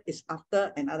alphabet is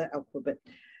after another alphabet.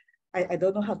 I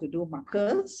don't know how to do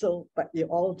markers, but you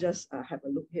all just have a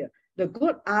look here. The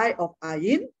good eye of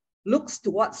Ayin looks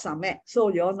towards Samek. So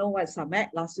you all know what Samek,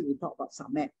 last week we talked about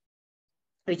Samek,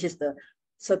 which is the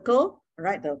circle,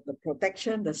 right? The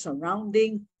protection, the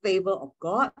surrounding favor of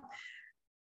God,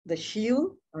 the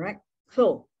shield, all right?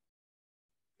 So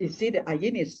you see the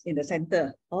Ayin is in the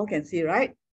center. All can see,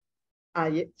 right?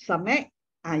 Ayin, Samek,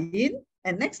 Ayin,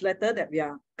 and next letter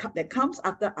that comes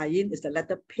after Ayin is the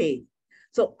letter Pei.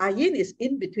 So Ayin is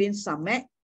in between Samek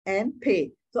and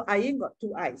pay. So ayin got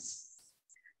two eyes.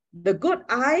 The good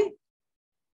eye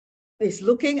is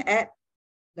looking at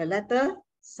the letter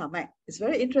samek. It's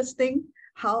very interesting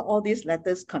how all these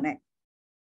letters connect.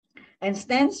 And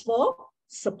stands for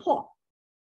support.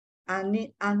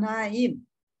 Anaim,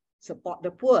 support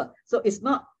the poor. So it's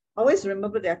not, always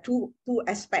remember there are two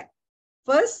aspects.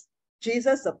 First,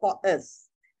 Jesus support us.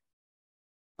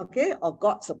 Okay, or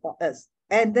God support us.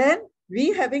 And then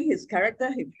we having his character,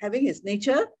 having his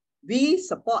nature, we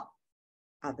support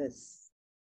others.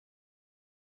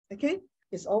 Okay,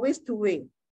 it's always two-way.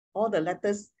 All the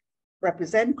letters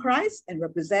represent Christ and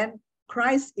represent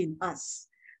Christ in us,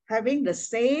 having the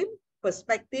same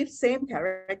perspective, same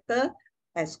character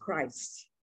as Christ.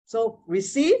 So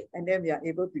receive, and then we are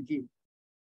able to give.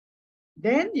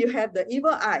 Then you have the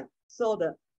evil eye. So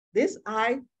this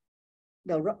eye,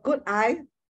 the good eye,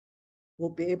 will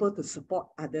be able to support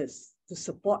others, to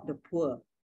support the poor.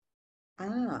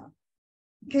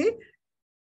 Okay.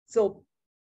 So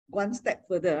one step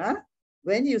further,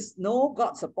 when you know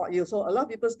God support you, so a lot of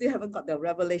people still haven't got the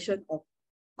revelation of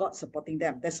God supporting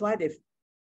them. That's why they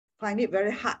find it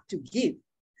very hard to give,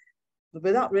 but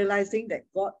without realizing that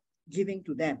God giving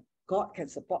to them, God can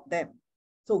support them.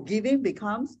 So giving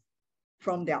becomes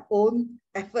from their own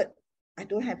effort. I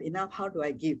don't have enough, how do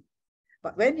I give?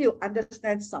 But when you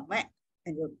understand samek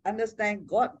and you understand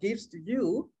God gives to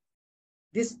you,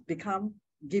 this become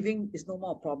giving is no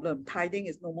more a problem. Tithing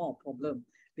is no more a problem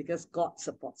because God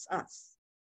supports us.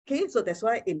 Okay, so that's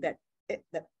why in that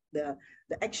the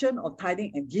action of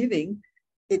tithing and giving,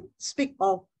 it speaks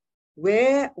of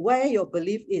where your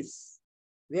belief is,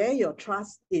 where your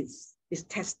trust is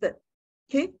tested.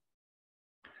 Okay,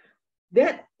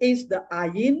 that is the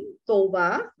ayin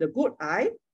tova, the good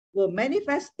eye, will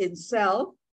manifest itself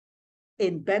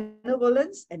in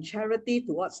benevolence and charity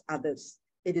towards others.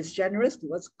 It is generous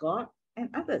towards God and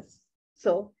others.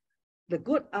 So the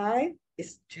good eye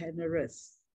is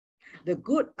generous. The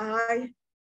good eye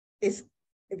is,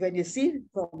 when you see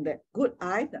from that good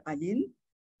eye, the ayin,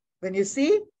 when you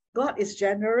see God is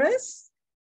generous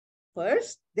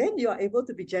first, then you are able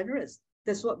to be generous.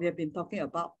 That's what we have been talking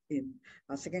about in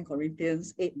 2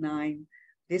 Corinthians 8:9.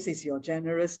 This is your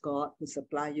generous God who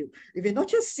supply you. If you not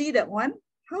just see that one,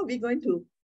 how are we going to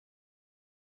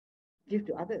give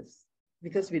to others?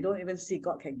 Because we don't even see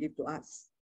God can give to us.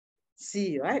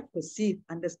 See, right? Perceive,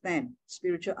 understand,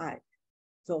 spiritual eye.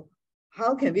 So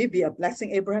how can we be a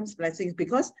blessing? Abraham's blessings,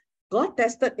 because God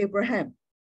tested Abraham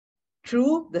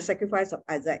through the sacrifice of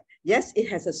Isaac. Yes, it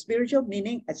has a spiritual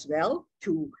meaning as well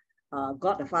to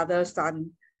God the Father, Son,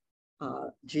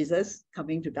 Jesus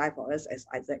coming to die for us as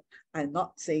Isaac. I'm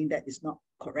not saying that is not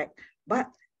correct, but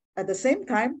at the same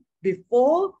time,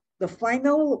 before the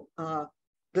final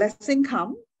blessing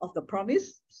come of the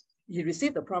promise, he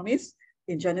received the promise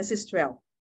in Genesis 12.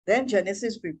 Then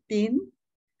Genesis 15,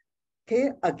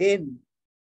 okay, again,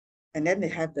 and then they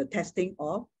have the testing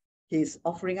of his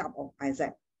offering up of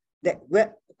Isaac. That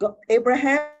where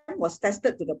Abraham was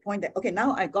tested to the point that, okay,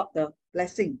 now I got the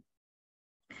blessing.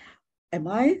 Am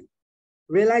I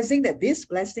realizing that this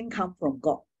blessing comes from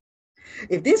God?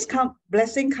 If this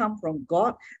blessing comes from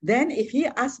God, then if he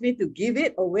asks me to give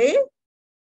it away,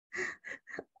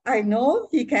 I know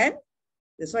he can.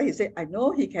 That's why he said, I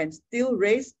know he can still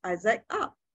raise Isaac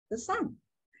up, the son.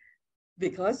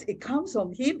 Because it comes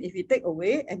from him. If he take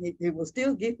away, and he will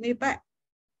still give me back.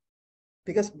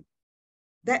 Because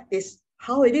that is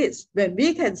how it is. When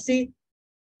we can see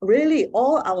really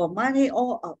all our money,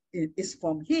 is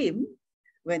from him,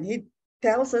 when he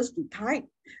tells us to tithe,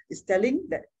 it's telling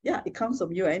that, yeah, it comes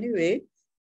from you anyway.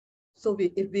 So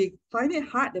if we find it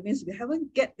hard, that means we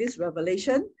haven't get this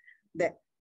revelation that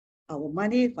our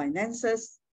money,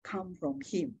 finances come from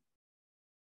him.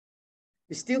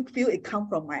 We still feel it comes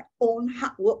from my own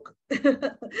hard work.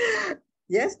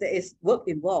 Yes, there is work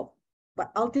involved,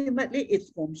 but ultimately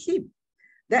it's from him.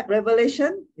 That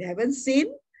revelation we haven't seen,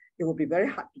 it will be very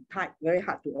hard to tithe, very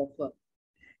hard to offer.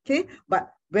 Okay,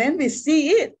 but when we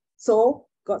see it, so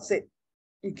God said,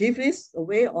 you give this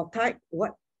away or tithe,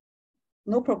 what?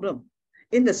 No problem.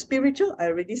 In the spiritual, I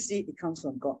already see it comes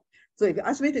from God. So if you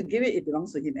ask me to give it, it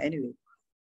belongs to him anyway.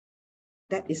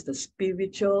 That is the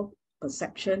spiritual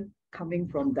perception coming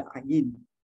from the ayin,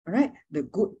 all right? The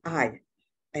good eye.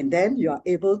 And then you are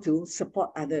able to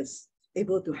support others,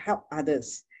 able to help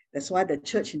others. That's why the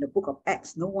church in the book of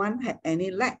Acts, no one had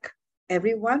any lack.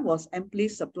 Everyone was amply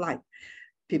supplied.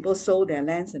 People sold their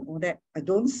lands and all that. I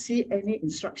don't see any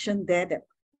instruction there that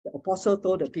the apostle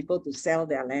told the people to sell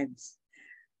their lands.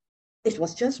 It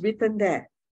was just written there,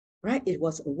 right? It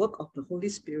was a work of the Holy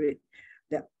Spirit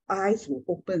that eyes will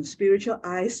open, spiritual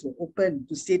eyes will open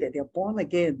to see that they're born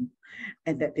again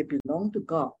and that they belong to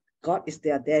God. God is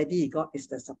their daddy, God is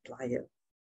their supplier.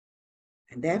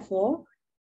 And therefore,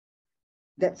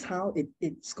 that's how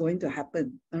it's going to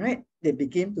happen. All right. They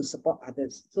begin to support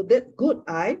others. So that good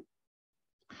eye,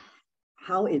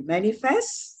 how it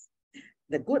manifests,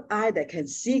 the good eye that can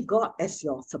see God as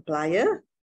your supplier,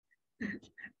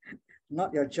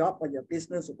 not your job or your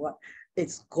business or what,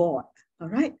 it's God. All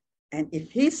right. And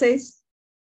if he says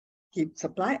he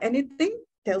supply anything,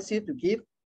 tells you to give,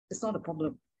 it's not a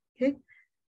problem. Okay.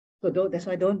 So that's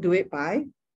why don't do it by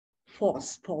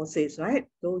force. Paul says, right?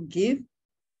 Don't give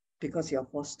because you're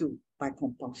forced to by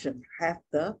compulsion. Have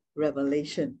the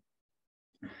revelation.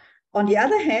 On the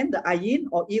other hand, the ayin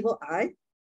or evil eye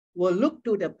will look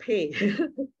to the pay.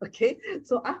 Okay,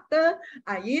 so after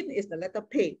ayin is the letter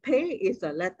pay. Pay is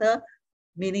the letter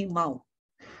meaning mouth.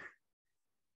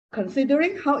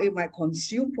 Considering how it might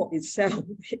consume for itself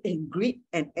in greed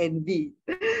and envy.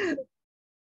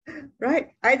 Right?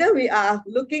 Either we are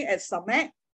looking at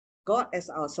Samek, God as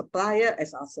our supplier,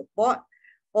 as our support,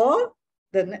 or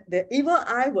the evil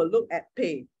eye will look at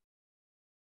pay,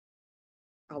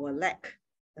 our lack.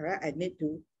 All right, I need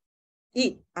to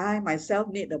eat. I myself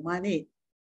need the money.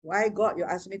 Why God you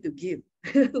ask me to give?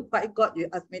 Why God you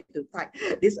ask me to tithe?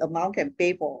 This amount can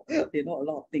pay for, a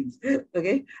lot of things.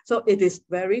 Okay, so it is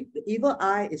the evil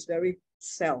eye is very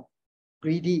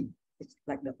greedy. It's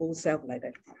like the old self like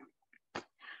that.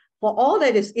 For all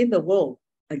that is in the world,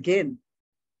 again,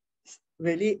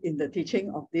 really in the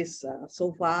teaching of this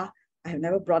so far, I have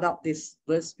never brought out this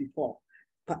verse before,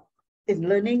 but in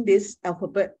learning this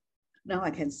alphabet, now I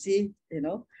can see,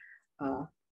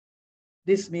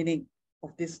 this meaning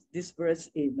of this verse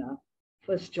in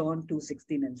 1 John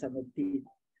 2:16 and 17.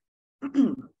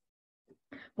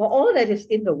 For all that is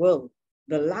in the world,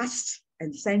 the lust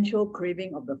and sensual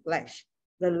craving of the flesh,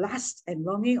 the lust and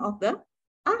longing of the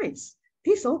eyes,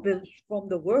 these all from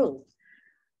the world,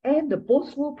 and the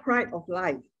boastful pride of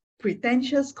life,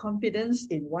 pretentious confidence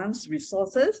in one's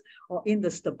resources or in the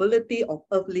stability of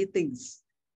earthly things.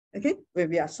 Okay, when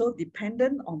we are so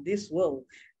dependent on this world,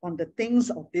 on the things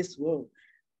of this world,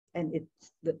 and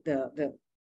it's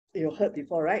you heard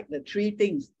before, right? The three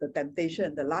things: the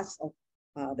temptation, the lust of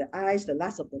the eyes, the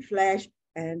lust of the flesh,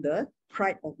 and the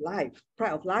pride of life.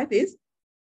 Pride of life is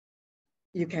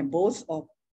you can boast of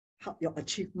your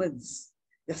achievements,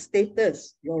 your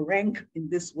status, your rank in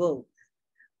this world.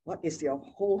 What is your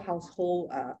whole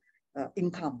household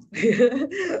income,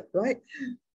 right?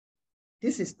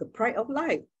 This is the pride of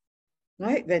life,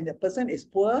 right? When the person is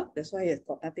poor, that's why he has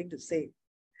got nothing to say.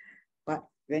 But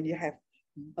when you have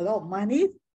a lot of money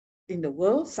in the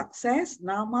world, success,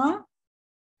 nama,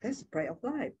 that's the pride of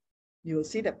life. You will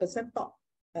see that person talk.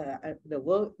 The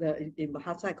world in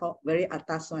Bahasa called very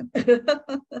atas one,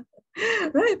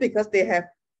 right? Because they have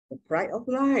the pride of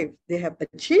life. They have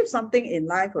achieved something in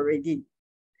life already.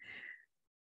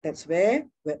 That's where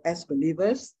as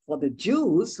believers, for the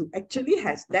Jews who actually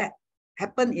has that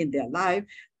happen in their life,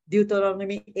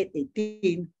 Deuteronomy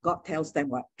 8:18, God tells them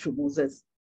what? Through Moses.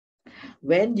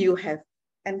 When you have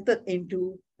entered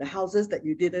into the houses that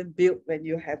you didn't build, when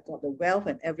you have got the wealth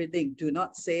and everything, do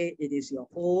not say it is your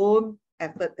own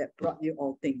effort that brought you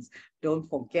all things. Don't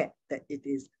forget that it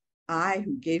is I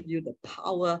who gave you the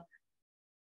power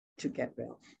to get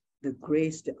wealth, the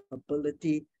grace, the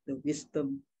ability, the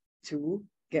wisdom to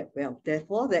get wealth.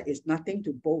 Therefore, there is nothing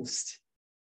to boast.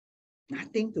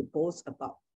 Nothing to boast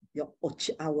about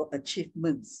our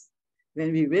achievements.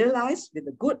 When we realize with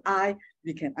a good eye,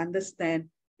 we can understand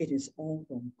it is all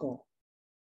from God.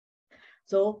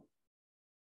 So,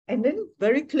 and then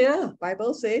very clear,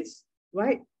 Bible says,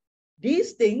 right?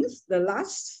 These things, the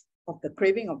lust of the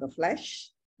craving of the flesh,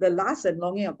 the lust and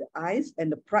longing of the eyes,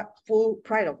 and the full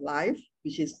pride of life,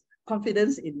 which is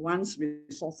confidence in one's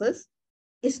resources,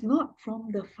 is not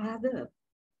from the Father.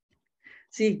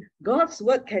 See, God's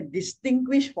word can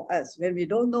distinguish for us when we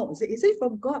don't know. Is it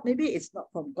from God? Maybe it's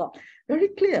not from God. Very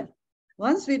clear.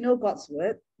 Once we know God's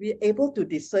word, we're able to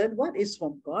discern what is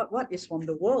from God, what is from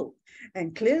the world.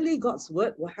 And clearly God's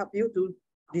word will help you to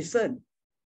discern.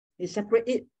 You separate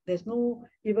it. There's no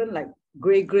even like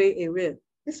gray area.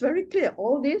 It's very clear.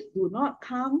 All this do not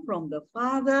come from the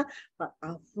Father, but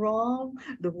are from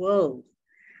the world.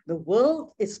 The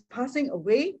world is passing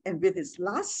away, and with its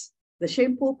lust, the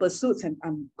shameful pursuits and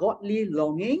ungodly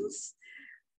longings.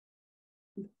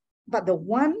 But the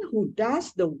one who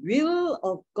does the will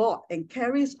of God and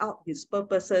carries out his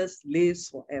purposes lives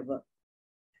forever.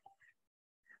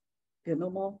 You're no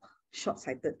more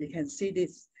short-sighted. You can see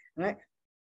this, right?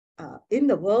 In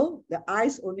the world, the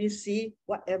eyes only see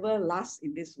whatever lasts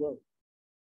in this world.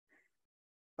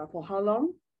 But for how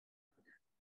long?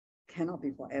 Cannot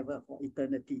be forever, for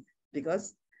eternity,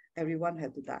 because everyone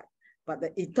had to die. But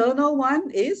the eternal one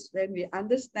is when we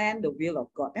understand the will of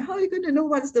God. And how are you going to know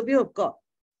what is the will of God?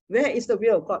 Where is the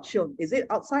will of God shown? Is it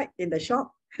outside in the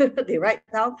shop? They write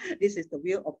down, this is the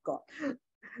will of God.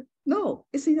 No,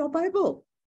 it's in your Bible.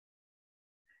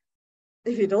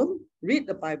 If you don't read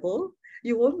the Bible,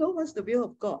 you won't know what's the will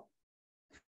of God.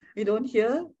 You don't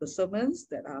hear the sermons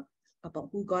that are about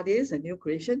who God is and new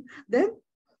creation, then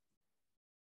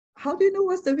how do you know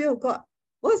what's the will of God?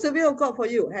 What's the will of God for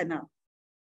you, Hannah?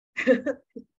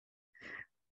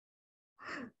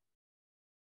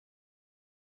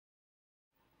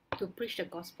 To preach the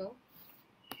gospel.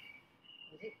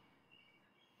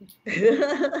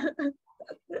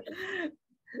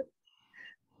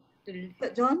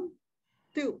 John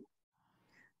 2.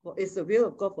 For it's the will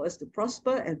of God for us to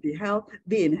prosper and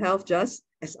be in health just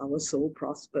as our soul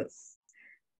prospers.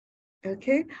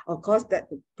 Okay, of course, that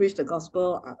to preach the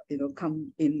gospel,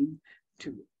 come in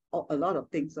to a lot of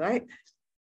things, right?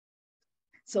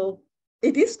 So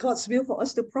it is God's will for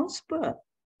us to prosper.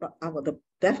 But the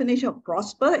definition of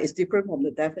prosper is different from the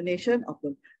definition of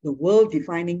the world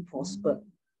defining prosper.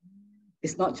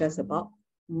 It's not just about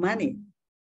money.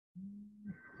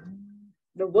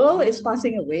 The world is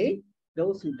passing away.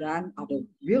 Those who done are the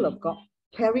will of God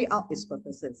carry out His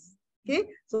purposes. Okay,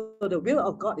 so the will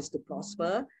of God is to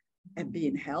prosper and be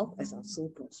in health as our soul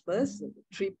prospers. So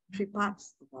the three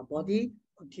parts of our body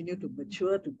continue to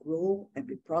mature, to grow, and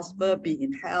be prosper, be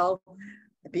in health,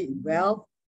 be in wealth.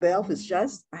 Wealth is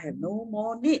just, I have no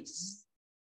more needs.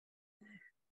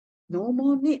 No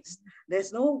more needs.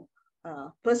 There's no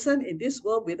person in this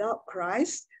world without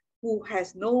Christ who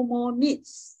has no more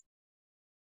needs.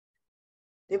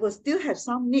 They will still have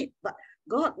some need, but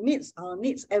God meets our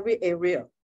needs every area.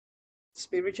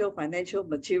 Spiritual, financial,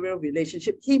 material,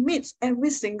 relationship. He meets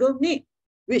every single need,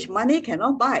 which money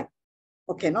cannot buy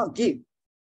or cannot give.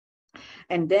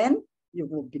 And then you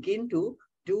will begin to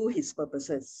do His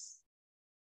purposes,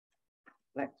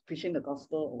 like preaching the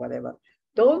gospel or whatever.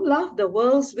 Don't love the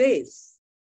world's ways.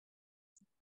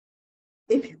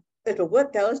 If the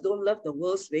word tells us don't love the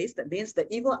world's ways, that means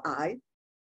the evil eye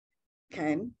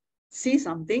can see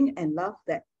something and love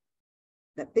that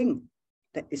thing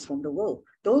that is from the world.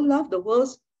 Don't love the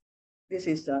world's. This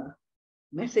is a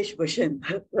Message version,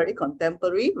 very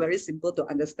contemporary, very simple to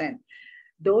understand.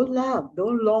 Don't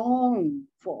long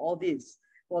for all this,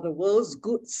 for the world's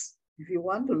goods. If you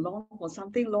want to long for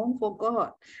something, long for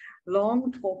God.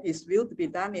 Long for His will to be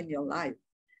done in your life.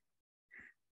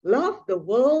 Love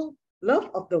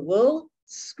of the world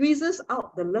squeezes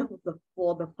out the love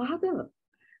for the Father.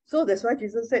 So that's why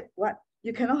Jesus said, what?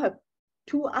 You cannot have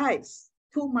two eyes,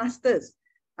 two masters,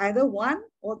 either one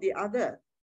or the other,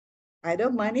 either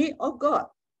money or God.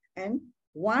 And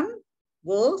one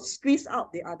will squeeze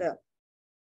out the other.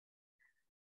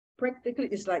 Practically,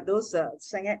 it's like those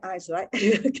Sengek eyes, right?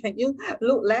 Can you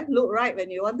look left, look right when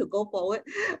you want to go forward?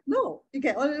 No, you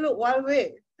can only look one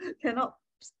way, cannot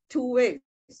two ways.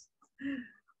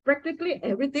 Practically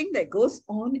everything that goes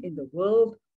on in the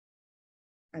world.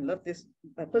 I love this.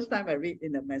 The first time I read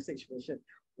in the Message version.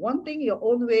 Wanting your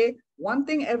own way,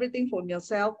 wanting everything from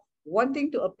yourself,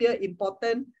 wanting to appear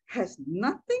important has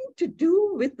nothing to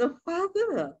do with the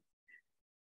Father.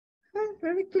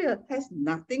 Very clear, has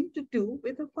nothing to do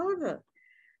with the Father.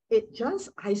 It just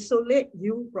isolates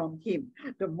you from Him.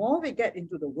 The more we get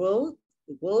into the world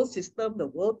system, the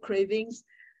world cravings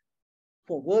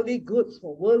for worldly goods,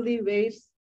 for worldly ways,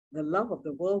 the love of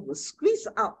the world will squeeze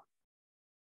out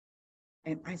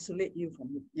and isolate you from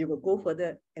Him. You will go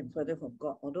further and further from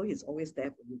God, although He's always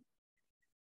there for you.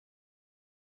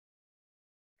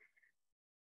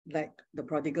 Like the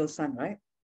prodigal son, right?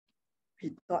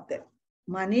 He thought that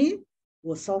money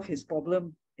will solve his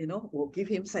problem, will give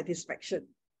him satisfaction.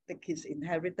 Take his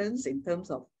inheritance in terms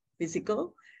of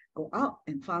physical, go out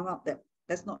and found out that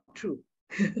that's not true.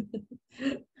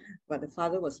 But the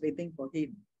father was waiting for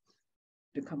him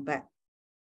to come back.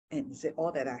 And he said,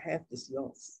 all that I have is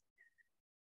yours.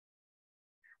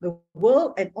 The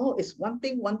world and all is one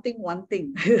thing.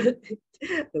 The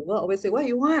world always say, what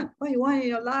you want? What you want in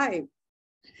your life?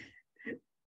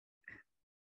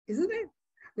 Isn't it?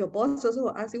 Your boss also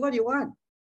will ask you, what do you want?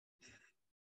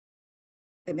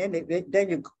 And then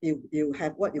you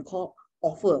have what you call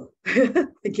offer.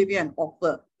 They give you an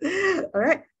offer. All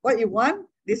right, what you want,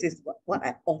 this is what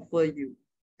I offer you.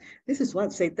 This is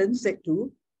what Satan said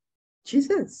to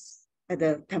Jesus at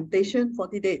the temptation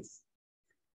 40 days.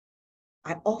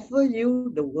 I offer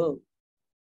you the world.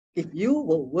 If you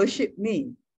will worship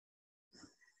me,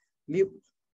 Luke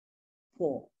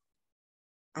 4.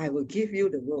 I will give you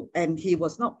the world. And he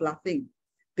was not bluffing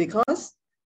because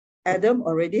Adam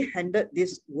already handed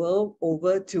this world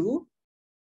over to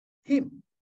him.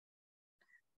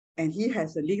 And he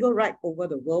has a legal right over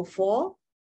the world for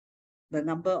the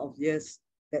number of years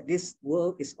that this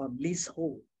world is on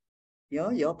leasehold.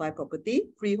 You buy property,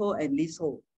 freehold and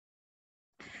leasehold.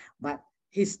 But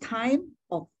his time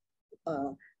of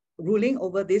ruling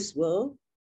over this world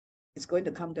is going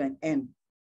to come to an end.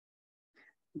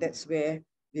 That's where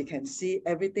we can see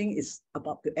everything is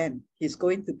about to end. He's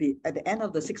going to be, at the end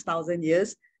of the 6,000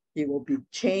 years, he will be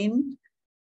chained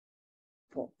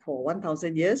for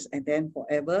 1,000 years and then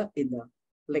forever in the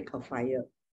lake of fire.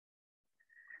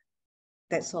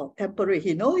 That's all, temporary.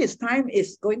 He knows his time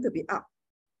is going to be up.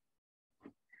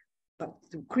 But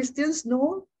do Christians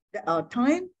know that our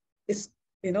time is,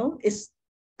 is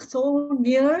so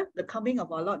near the coming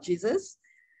of our Lord Jesus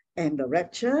and the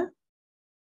rapture?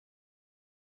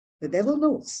 The devil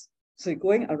knows. So he's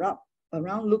going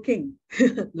around looking,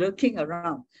 lurking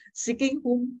around, seeking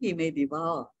whom he may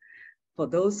devour, for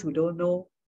those who don't know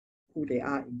who they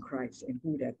are in Christ and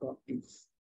who their God is.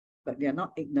 But they are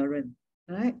not ignorant,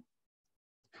 right?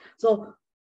 So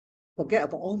forget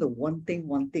about all the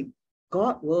wanting.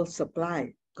 God will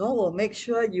supply. God will make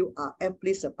sure you are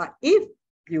amply supplied if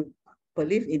you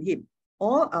believe in him.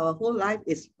 All our whole life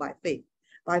is by faith.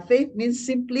 By faith means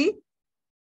simply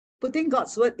putting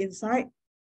God's word inside,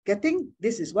 getting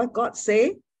this is what God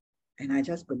say, and I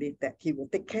just believe that he will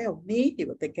take care of me, he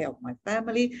will take care of my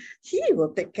family, he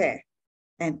will take care.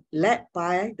 And led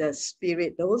by the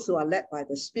Spirit, those who are led by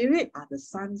the Spirit are the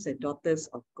sons and daughters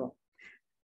of God.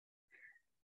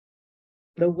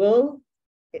 The world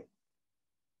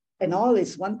and all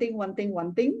is wanting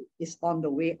is on the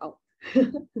way out.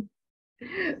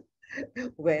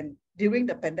 When during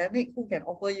the pandemic, who can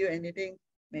offer you anything?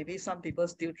 Maybe some people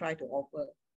still try to offer.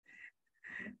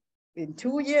 In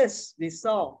 2 years, we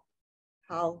saw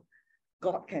how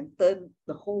God can turn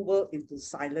the whole world into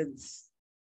silence.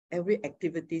 Every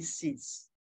activity ceased,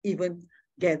 even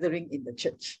gathering in the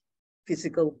church,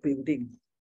 physical building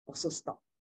also stopped.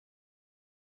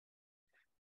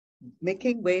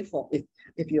 Making way for,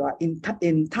 if you are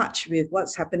in touch with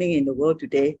what's happening in the world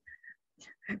today,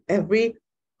 every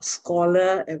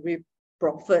scholar, every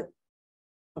prophet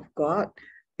of God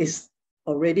is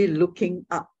already looking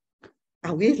up.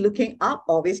 Are we looking up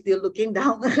or are we still looking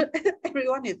down?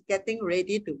 Everyone is getting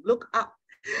ready to look up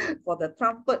for the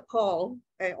trumpet call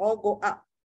and all go up.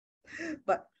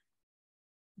 But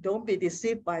don't be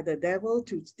deceived by the devil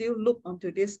to still look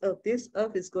onto this earth. This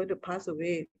earth is going to pass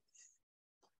away.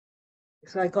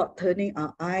 So God turning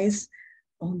our eyes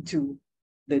onto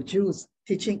the Jews,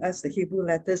 teaching us the Hebrew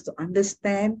letters to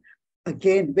understand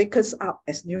again, wake us up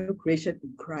as new creation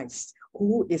in Christ,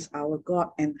 who is our God,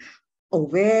 and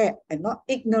aware and not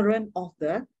ignorant of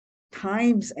the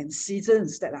times and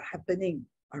seasons that are happening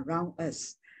around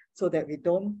us, so that we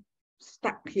don't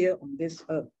stuck here on this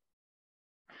earth.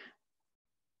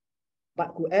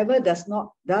 But whoever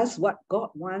does what God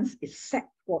wants is set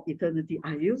for eternity.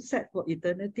 Are you set for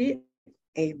eternity?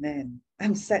 Amen.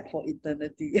 I'm set for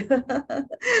eternity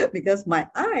because my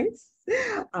eyes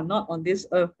are not on this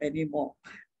earth anymore.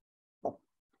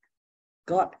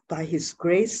 God, by his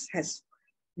grace, has,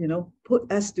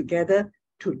 put us together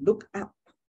to look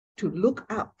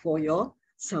up for your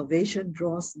salvation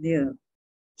draws near.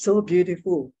 So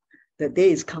beautiful. The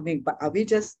day is coming, but are we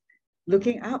just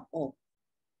looking up? Or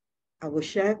I will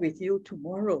share with you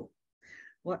tomorrow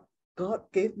what God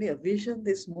gave me a vision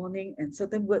this morning, and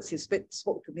certain words he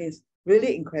spoke to me is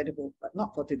really incredible, but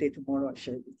not for today. Tomorrow I'll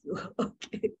share with you.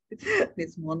 Okay,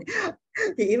 this morning.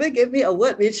 He even gave me a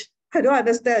word which I don't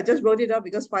understand. I just wrote it down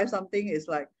because 5 something is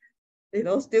like,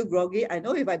 still groggy. I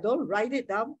know if I don't write it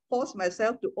down, force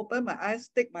myself to open my eyes,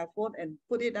 take my phone and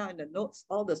put it down in the notes,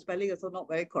 all the spelling is also not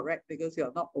very correct because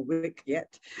you're not awake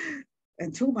yet.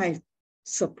 And to my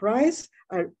surprise,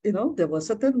 there were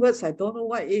certain words I don't know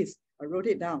what it is. I wrote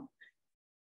it down.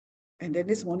 And then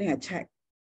this morning I checked.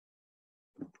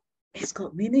 It's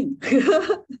got meaning.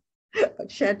 I'll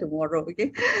share tomorrow,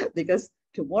 okay? Because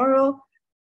tomorrow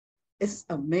is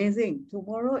amazing.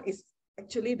 Tomorrow is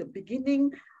actually the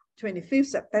beginning, 25th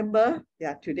September.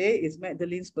 Yeah, today is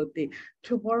Magdalene's birthday.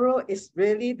 Tomorrow is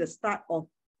really the start of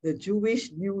the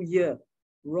Jewish New Year,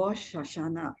 Rosh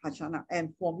Hashanah.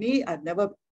 And for me, I've never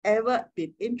ever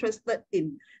been interested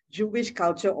in Jewish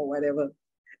culture or whatever.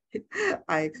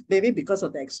 Maybe because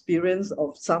of the experience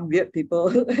of some weird people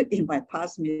in my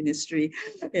past ministry,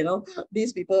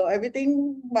 these people,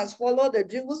 everything must follow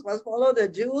the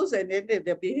Jews, and then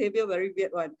their behavior very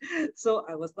weird one. So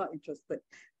I was not interested.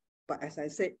 But as I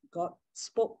said, God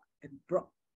spoke and brought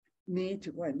me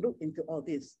to go and look into all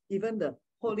this. Even the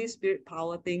Holy Spirit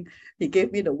power thing, he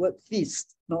gave me the word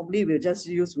feast. Normally we'll just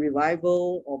use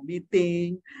revival or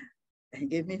meeting. He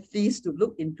gave me feast to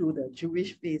look into the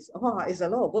Jewish feast. Oh, it's a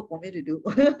lot of work for me to do.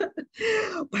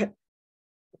 But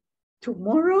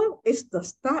tomorrow is the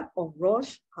start of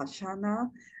Rosh Hashanah,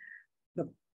 the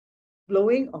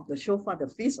blowing of the shofar, the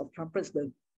Feast of Trumpets,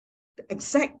 the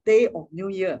exact day of New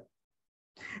Year.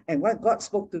 And what God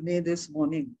spoke to me this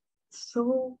morning,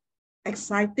 so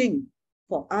exciting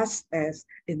for us as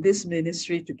in this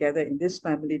ministry together, in this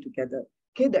family together.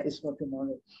 Okay, that is for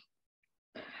tomorrow.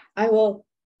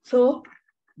 So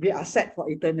we are set for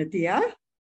eternity.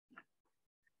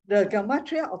 The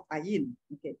gematria of Ayin.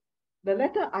 Okay, the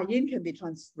letter Ayin can be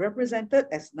represented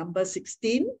as number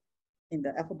 16 in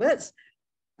the alphabets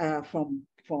from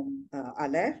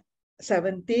Aleph.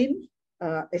 17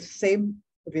 is same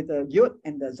with the Yod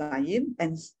and the Zayin,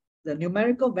 and the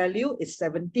numerical value is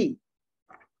 70.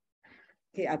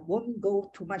 Okay, I won't go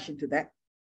too much into that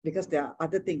because there are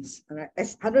other things. All right,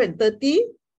 as 130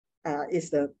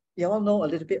 is the, you all know a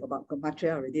little bit about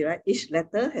gematria already, right? Each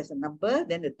letter has a number,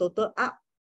 then the total up,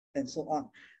 and so on.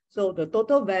 So the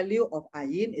total value of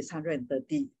Ayin is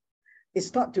 130. It's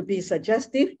thought to be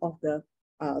suggestive of the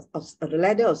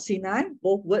ladder of Sinai.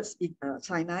 Both words,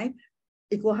 Sinai,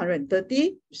 equal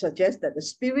 130, suggests that the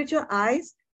spiritual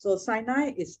eyes. So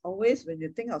Sinai is always, when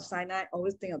you think of Sinai,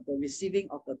 always think of the receiving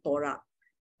of the Torah.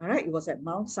 All right, it was at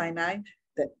Mount Sinai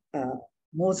that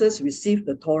Moses received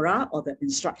the Torah or the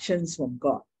instructions from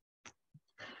God,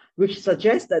 which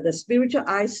suggests that the spiritual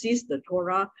eye sees the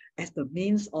Torah as the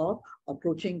means of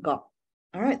approaching God.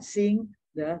 All right,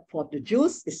 for the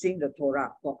Jews, is seeing the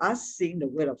Torah. For us, seeing the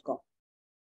word of God.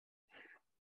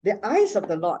 The eyes of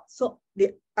the Lord. So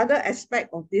the other aspect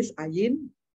of this ayin,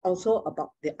 also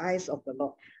about the eyes of the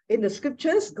Lord. In the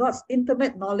scriptures, God's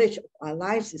intimate knowledge of our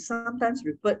lives is sometimes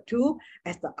referred to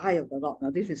as the eye of the Lord. Now,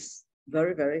 this is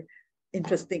very, very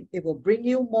interesting. It will bring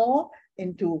you more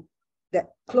into that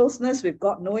closeness with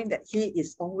God, knowing that He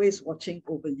is always watching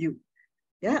over you.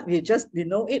 Yeah, we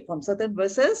know it from certain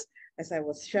verses, as I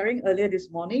was sharing earlier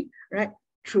this morning, right?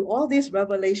 Through all these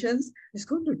revelations, it's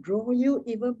going to draw you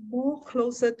even more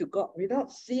closer to God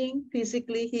without seeing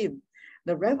physically Him.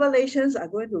 The revelations are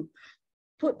going to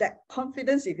put that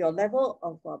confidence. If your level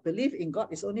of belief in God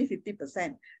is only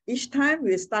 50%, each time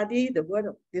we study the word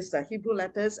of these Hebrew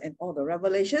letters and all the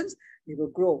revelations, it will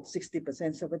grow 60%,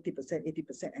 70%,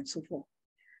 80%, and so forth.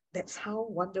 That's how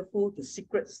wonderful the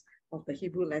secrets of the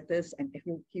Hebrew letters and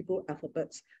Hebrew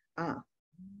alphabets are.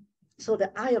 So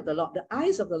the eye of the Lord, the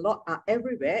eyes of the Lord are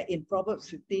everywhere in Proverbs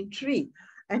 15:3,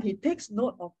 and He takes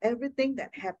note of everything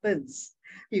that happens.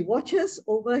 He watches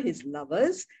over His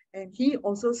lovers, and He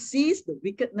also sees the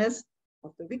wickedness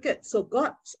of the wicked. So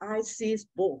God's eye sees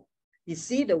both. He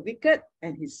sees the wicked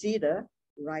and He sees the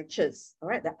righteous. All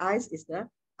right, the eyes is the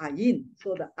ayin.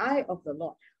 So the eye of the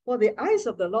Lord. For the eyes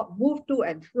of the Lord move to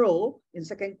and fro in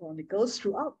 2 Chronicles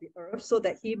throughout the earth so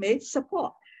that He may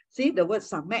support. See the word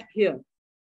samek here.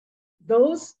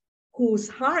 Those whose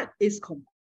heart is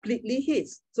completely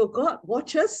His. So God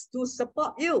watches to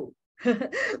support you. So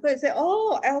you say,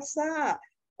 oh, Elsa,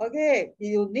 okay,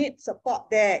 you need support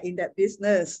there in that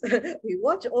business. We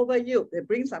watch over you. They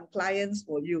bring some clients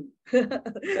for you.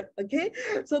 Okay,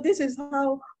 so this is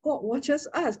how God watches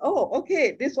us. Oh,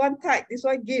 okay, this one tithe, this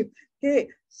one give. Okay,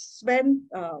 spend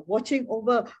watching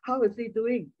over how is he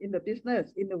doing in the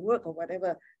business, in the work or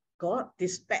whatever. God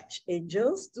dispatch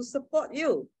angels to support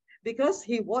you. Because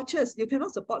He watches. You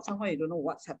cannot support someone you don't know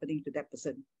what's happening to that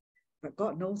person. But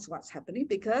God knows what's happening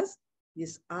because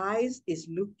His eyes is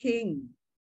looking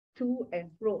to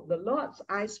and fro. The Lord's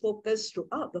eyes focus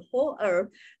throughout the whole earth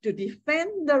to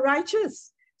defend the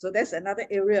righteous. So that's another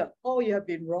area. Oh, you have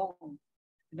been wrong,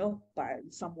 by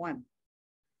someone.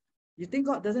 You think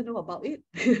God doesn't know about it?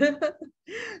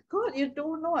 God, you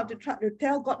don't know. I have to try to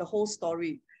tell God the whole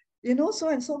story. So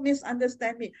and so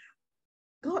misunderstand me.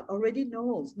 God already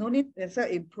knows. No need, so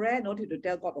in prayer, no need to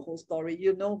tell God the whole story.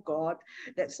 You know God,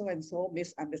 that so and so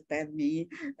misunderstand me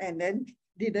and then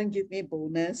didn't give me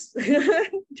bonus.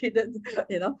 Didn't,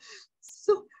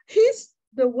 So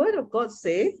the word of God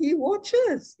say He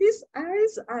watches. His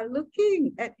eyes are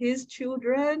looking at His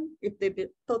children, if they be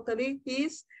totally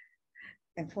His,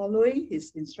 and following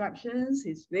His instructions,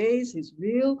 His ways, His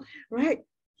will, right?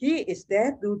 He is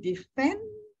there to defend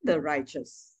the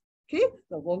righteous. Okay,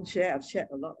 I won't share. I've shared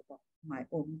a lot about my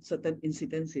own certain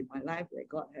incidents in my life where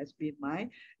God has been my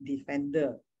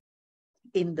defender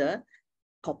in the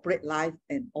corporate life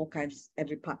and all kinds,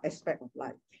 every aspect of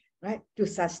life, right? To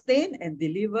sustain and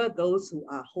deliver those who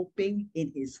are hoping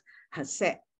in His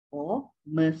Hesed. or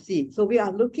mercy. So we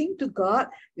are looking to God,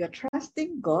 we are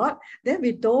trusting God, then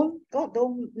God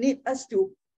don't need us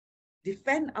to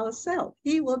defend ourselves.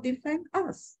 He will defend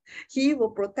us. He will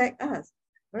protect us,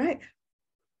 right?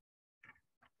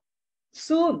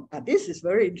 Soon, this is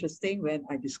very interesting when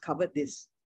I discovered this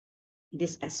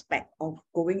aspect of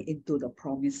going into the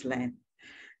promised land,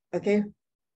 okay,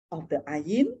 of the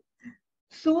Ayin.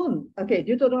 Soon, okay,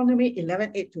 Deuteronomy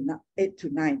 11, 8 to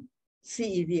 9.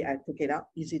 CEV, I took it out,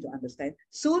 easy to understand.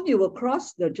 Soon you will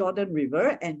cross the Jordan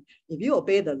River, and if you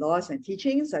obey the laws and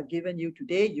teachings I've given you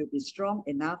today, you'll be strong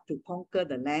enough to conquer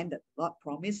the land that God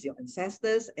promised your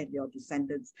ancestors and your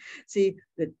descendants. See,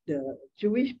 the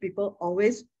Jewish people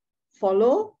always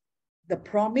follow the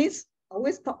promise,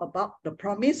 always talk about the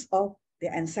promise of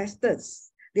their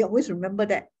ancestors. They always remember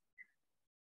that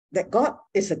God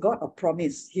is a God of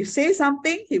promise. He says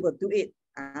something, he will do it.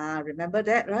 Remember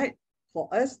that, right? For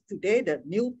us today, the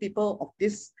new people of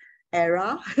this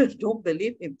era don't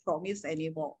believe in promise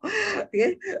anymore,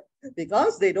 okay?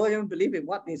 Because they don't even believe in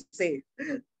what they say.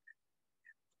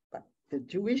 But the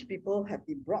Jewish people have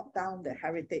been brought down the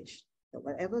heritage that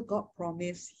whatever God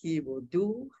promised, he will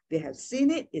do. They have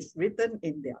seen it, it's written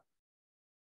in their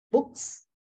books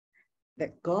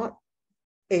that God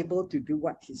able to do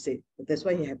what he said. That's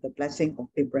why he had the blessing of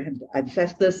Abraham, the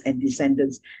ancestors and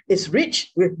descendants. It's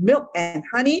rich with milk and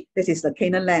honey. This is the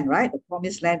Canaan land, right? The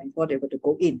promised land before they were to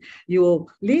go in. You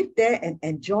will live there and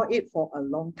enjoy it for a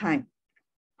long time.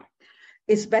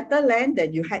 It's better land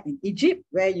than you had in Egypt,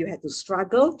 where you had to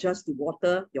struggle just to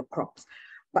water your crops.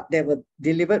 But they were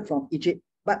delivered from Egypt.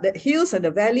 But the hills and the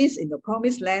valleys in the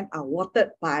promised land are watered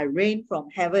by rain from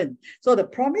heaven. So the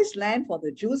promised land for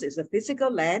the Jews is a physical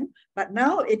land, but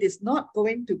now it is not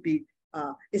going to be,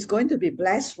 it's going to be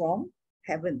blessed from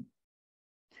heaven.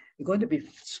 It's going to be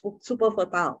super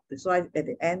fertile. That's why at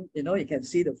the end, you know, you can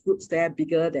see the fruits there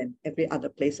bigger than every other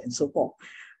place and so forth.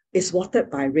 It's watered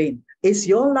by rain. Is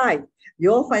your life,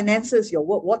 your finances, your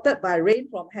work watered by rain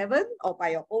from heaven or by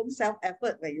your own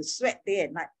self-effort where you sweat day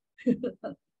and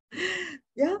night?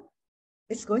 Yeah,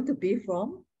 it's going to be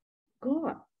from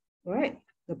God, right?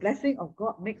 The blessing of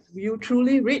God makes you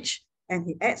truly rich, and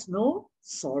he adds no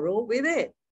sorrow with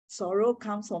it. Sorrow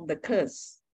comes from the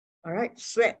curse, all right?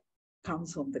 Sweat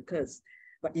comes from the curse.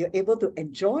 But you're able to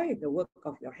enjoy the work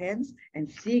of your hands and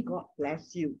see God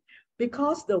bless you.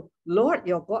 Because the Lord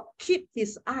your God keep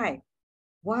his eye.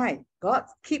 Why? God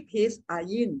keep his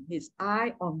ayin, his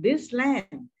eye on this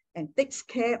land and takes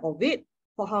care of it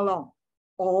for how long?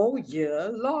 All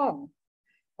year long.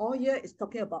 All year is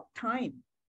talking about time.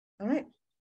 All right.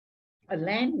 A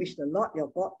land which the Lord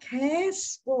your God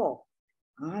cares for.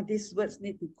 These words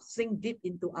need to sink deep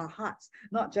into our hearts.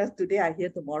 Not just today I hear,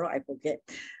 tomorrow I forget.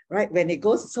 Right? When it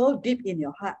goes so deep in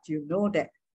your heart, you know that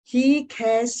he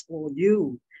cares for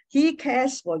you. He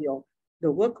cares for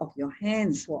the work of your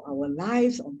hands, for our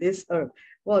lives on this earth.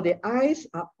 Well, the eyes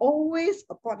are always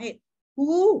upon it.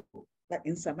 Who? Like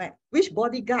in Samak, which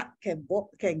bodyguard can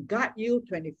guard you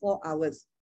 24 hours?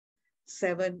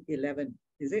 7-Eleven,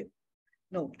 is it?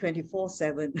 No,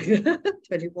 24/7.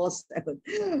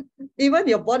 24/7. Even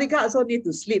your bodyguard also need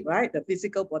to sleep, right? The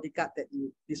physical bodyguard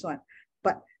this one.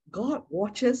 But God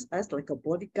watches us like a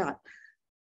bodyguard.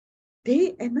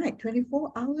 Day and night,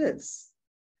 24 hours.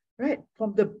 Right?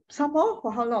 Some more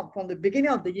for how long? From the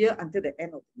beginning of the year until the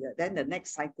end of the year. Then the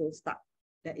next cycle starts.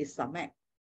 That is Samak.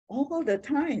 All the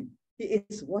time. He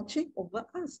is watching over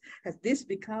us. Has this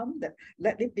become that?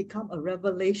 Let it become a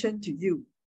revelation to you.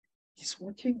 He's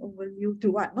watching over you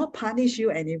to what? Not punish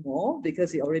you anymore,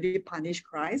 because he already punished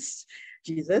Christ,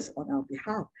 Jesus, on our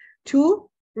behalf. To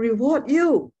reward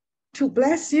you, to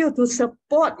bless you, to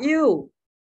support you,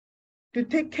 to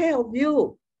take care of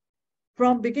you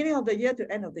from beginning of the year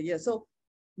to end of the year. So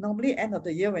normally end of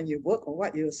the year when you work or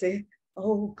what, you say,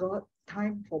 oh God,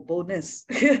 time for bonus.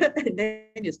 And then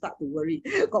you start to worry.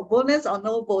 Got bonus or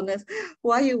no bonus?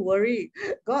 Why you worry?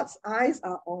 God's eyes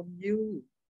are on you.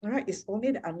 All right, it's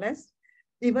only unless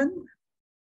even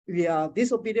we are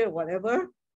disobedient or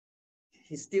whatever,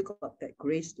 he still got that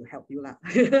grace to help you.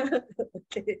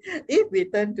 Okay, if we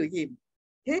turn to him.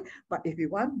 Okay, but if you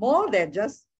want more than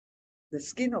just the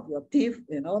skin of your teeth,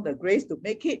 you know, the grace to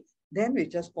make it, then we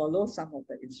just follow some of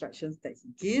the instructions that he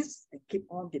gives and keep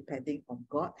on depending on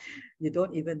God. You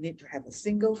don't even need to have a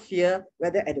single fear,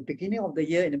 whether at the beginning of the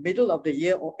year, in the middle of the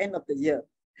year, or end of the year.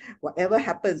 Whatever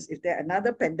happens, if there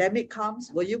another pandemic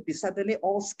comes, will you be suddenly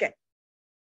all scared?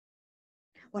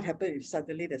 What happens if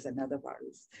suddenly there's another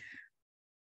virus?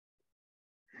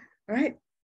 Right?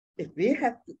 If we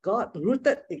have God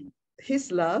rooted in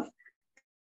his love,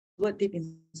 word deep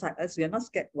inside us, we are not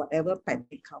scared whatever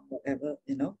pandemic comes, whatever,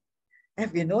 you know.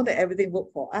 And we know that everything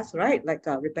worked for us, right? Like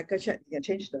Rebecca said, you can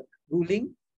change the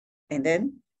ruling, and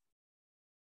then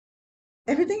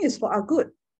everything is for our good.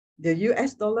 The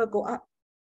US dollar go up.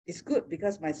 It's good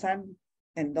because my son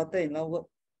and daughter-in-law work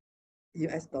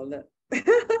US dollar.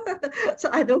 So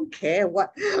I don't care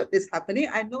what is happening.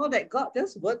 I know that God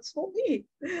just works for me.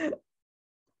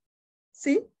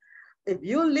 See, if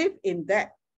you live in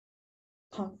that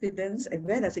confidence, and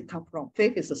where does it come from?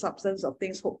 Faith is the substance of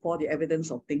things hoped for, the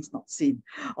evidence of things not seen.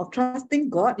 Of trusting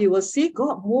God, you will see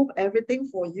God move everything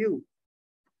for you.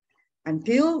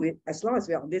 As long as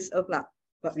we're on this earth,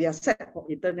 but we are set for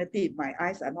eternity. My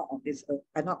eyes are not on this earth.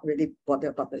 I'm not really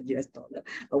bothered about the US dollar.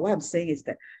 But what I'm saying is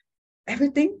that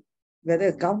everything,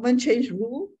 whether government change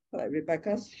rule, like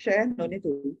Rebecca shared, no need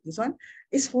to this one,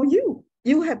 is for you.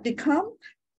 You have become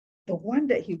the one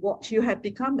that he watched. You have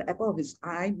become the apple of his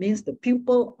eye, means the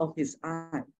pupil of his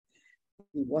eye.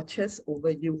 He watches over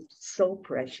you, so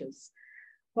precious.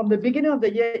 From the beginning of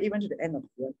the year, even to the end of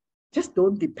the year, just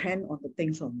don't depend on the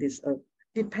things on this earth.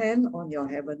 Depend on your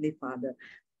Heavenly Father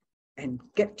and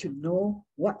get to know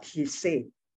what he said.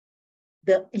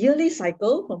 The yearly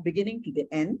cycle from beginning to the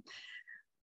end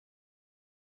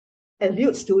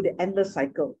alludes to the endless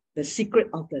cycle, the secret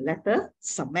of the letter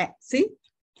Samek. See,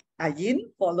 Ayin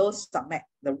follows Samek.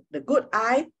 The good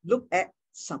eye look at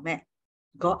Samek,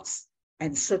 God's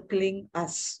encircling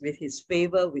us with his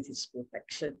favor, with his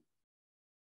protection.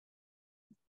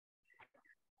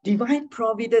 Divine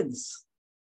providence.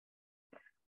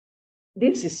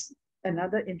 This is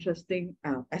another interesting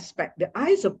aspect. The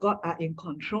eyes of God are in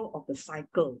control of the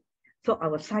cycle. So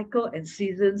our cycle and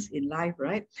seasons in life,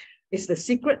 right? It's the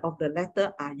secret of the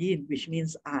letter Ayin, which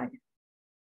means eye.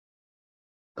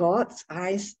 God's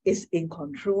eyes is in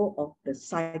control of the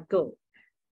cycle,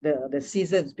 the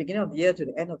seasons, beginning of the year to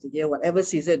the end of the year, whatever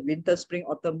season, winter, spring,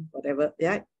 autumn, whatever,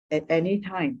 yeah, at any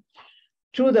time.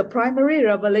 Through the primary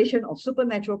revelation of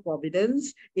supernatural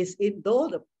providence though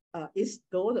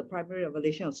the primary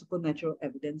revelation of supernatural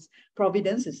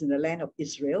providence is in the land of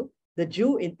Israel, the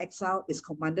Jew in exile is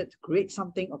commanded to create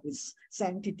something of his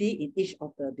sanctity in each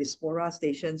of the diaspora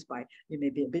stations by, it may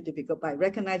be a bit difficult, by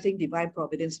recognizing divine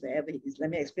providence wherever it is.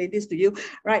 Let me explain this to you.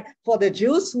 Right, for the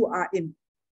Jews who are in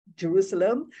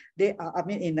Jerusalem,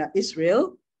 in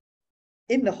Israel,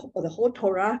 in the whole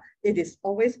Torah, it is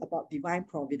always about divine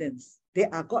providence. They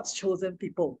are God's chosen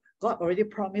people. God already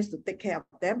promised to take care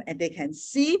of them, and they can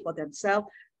see for themselves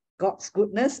God's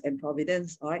goodness and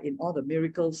providence, right, in all the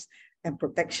miracles and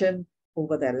protection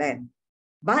over their land.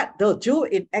 But the Jew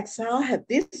in exile have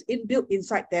this inbuilt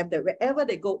inside them that wherever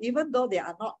they go, even though they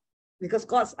are not, because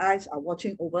God's eyes are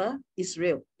watching over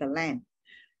Israel, the land.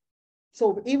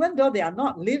 So even though they are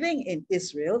not living in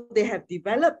Israel, they have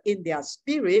developed in their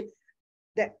spirit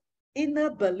that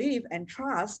inner belief and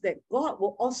trust that God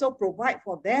will also provide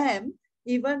for them,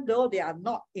 even though they are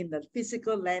not in the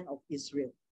physical land of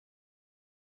Israel.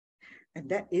 And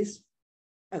that is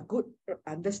a good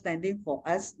understanding for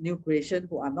us, new creation,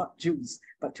 who are not Jews,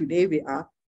 but today we are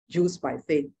Jews by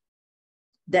faith.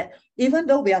 That even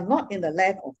though we are not in the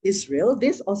land of Israel,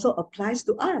 this also applies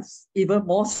to us, even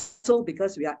more so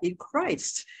because we are in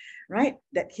Christ, right?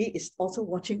 That he is also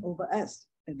watching over us.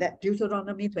 And that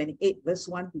Deuteronomy 28, verse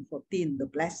 1 to 14, the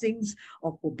blessings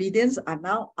of obedience are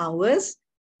now ours,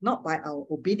 not by our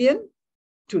obedience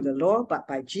to the law, but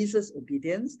by Jesus'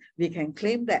 obedience. We can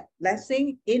claim that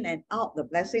blessing in and out, the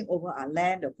blessing over our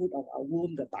land, the food of our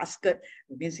womb, the basket,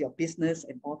 it means your business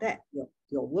and all that,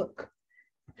 your work.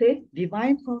 Okay,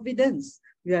 divine providence.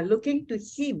 We are looking to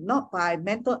him, not by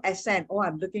mental assent. Oh,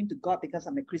 I'm looking to God because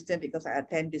I'm a Christian, because I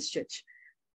attend this church.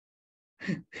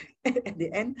 At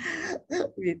the end,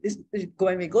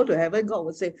 when we go to heaven, God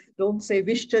will say, don't say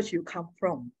which church you come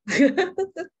from.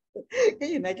 Can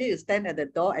you imagine you stand at the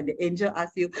door and the angel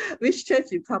asks you, which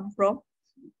church you come from?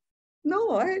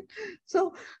 No, right?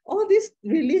 So all these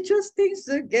religious things,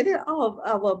 get it out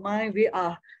of our mind. We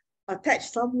are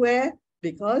attached somewhere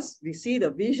because we see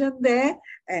the vision there,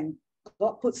 and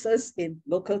God puts us in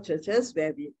local churches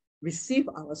where we receive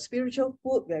our spiritual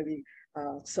food, where we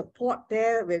support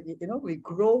there, where we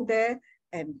grow there,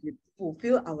 and we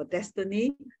fulfill our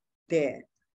destiny there.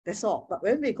 That's all. But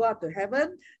when we go up to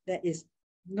heaven, there is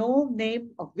no name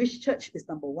of which church is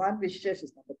number one, which church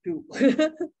is number two.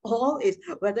 All is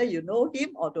whether you know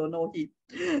him or don't know him,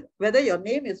 whether your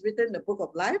name is written in the book of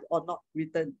life or not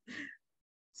written.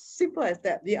 Simple as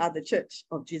that. We are the church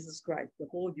of Jesus Christ, the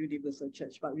whole universal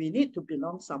church. But we need to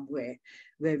belong somewhere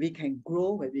where we can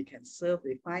grow, where we can serve,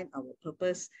 we find our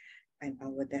purpose and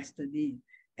our destiny.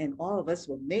 And all of us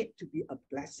were made to be a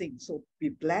blessing. So we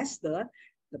bless the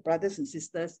brothers and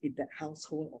sisters in that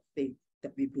household of faith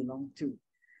that we belong to.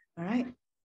 All right.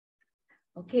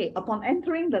 Okay, upon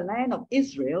entering the land of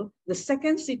Israel, the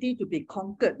second city to be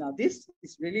conquered. Now, this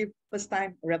is really first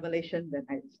time revelation when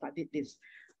I studied this.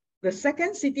 The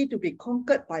second city to be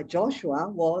conquered by Joshua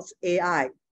was Ai.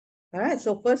 All right,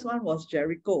 so first one was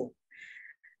Jericho.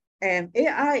 And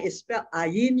Ai is spelled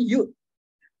Ayin Yud,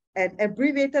 an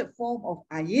abbreviated form of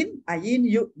Ayin, Ayin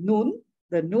Yud Nun.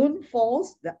 The Nun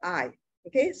falls the I.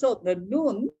 Okay, so the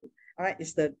Nun, all right,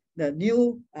 is the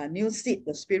new seed,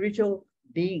 the spiritual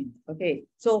being. Okay,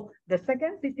 so the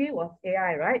second city was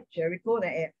Ai, right? Jericho.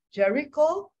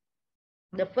 Jericho,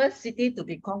 the first city to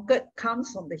be conquered,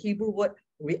 comes from the Hebrew word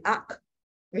Ri'ak,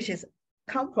 which is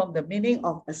come from the meaning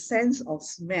of a sense of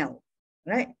smell,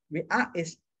 right? Ri'ak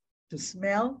is to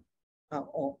smell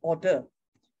or odor.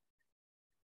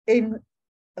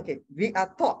 We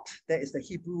are taught, that is the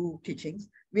Hebrew teachings,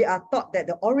 we are taught that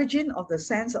the origin of the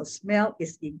sense of smell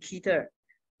is in Keter,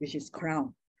 which is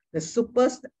crown. The super,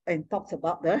 and talks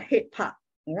about the head part,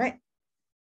 all right?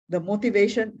 The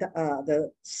motivation,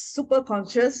 the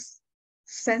superconscious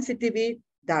sensitivity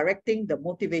directing the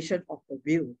motivation of the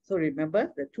will. So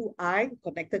remember, the two I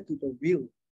connected to the will.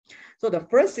 So the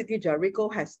first city, Jericho,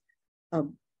 has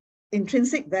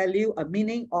intrinsic value, a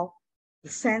meaning of the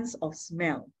sense of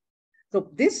smell. So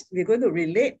this, we're going to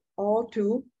relate all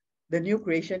to the new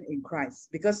creation in Christ,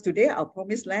 because today our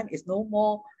promised land is no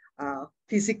more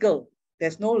physical.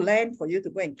 There's no land for you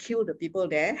to go and kill the people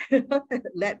there,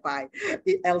 led by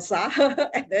Elsa,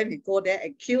 and then we go there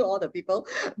and kill all the people.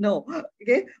 No,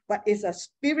 okay, but it's a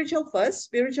spiritual first,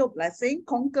 spiritual blessing,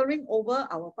 conquering over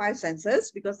our five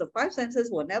senses, because the five senses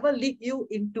will never lead you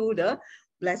into the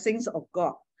blessings of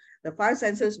God. The five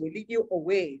senses will lead you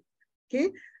away, okay?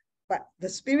 But the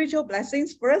spiritual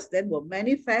blessings first, then will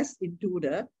manifest into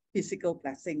the physical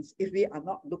blessings if we are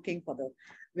not looking for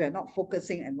we are not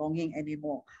focusing and longing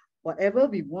anymore. Whatever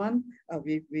we want,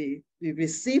 we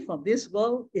receive from this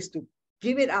world is to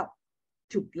give it out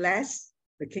to bless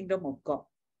the kingdom of God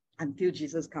until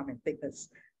Jesus come and take us.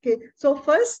 Okay, so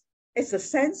first, it's a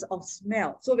sense of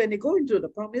smell. So when they go into the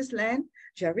promised land,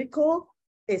 Jericho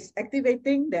is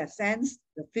activating their sense,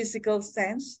 the physical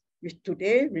sense, which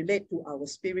today relate to our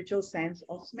spiritual sense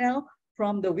of smell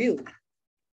from the will.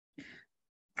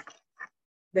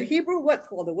 The Hebrew word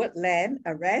for the word land,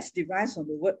 ares, derives from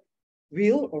the word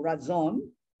will or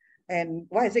razon. And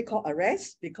why is it called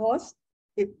ares? Because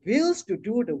it wills to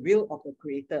do the will of the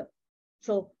Creator.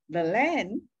 So the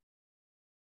land,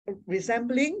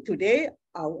 resembling today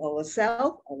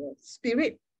ourself, our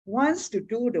spirit, wants to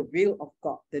do the will of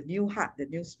God, the new heart, the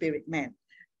new spirit man.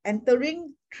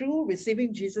 Entering through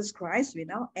receiving Jesus Christ, we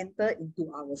now enter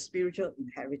into our spiritual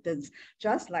inheritance,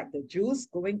 just like the Jews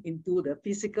going into the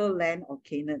physical land of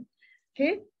Canaan.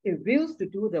 Okay, it wills to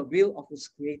do the will of his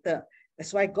Creator.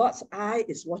 That's why God's eye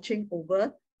is watching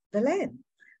over the land.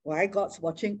 Why God's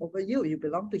watching over you? You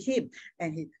belong to him,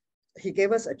 and he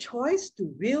gave us a choice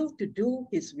to will to do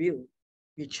his will.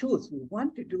 We choose, we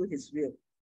want to do his will.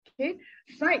 Okay,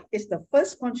 sight is the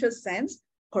first conscious sense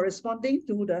corresponding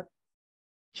to the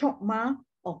chokmah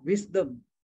of wisdom.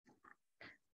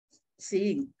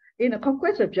 Seeing. In the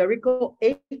conquest of Jericho,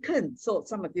 Achan, so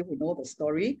some of you who know the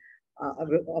story, I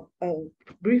will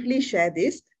briefly share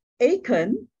this.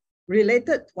 Achan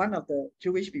related, one of the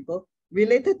Jewish people,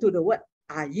 related to the word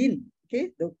ayin,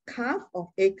 okay, the calf of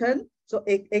Achan. So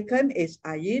Achan is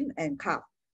ayin and calf,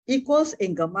 equals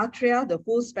in Gematria the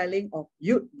full spelling of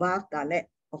Yud Vav Dalet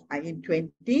of ayin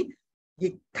 20.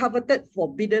 He coveted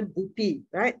forbidden booty,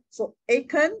 right? So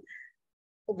Achan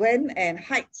went and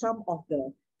hid some of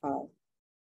the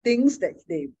things that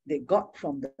they got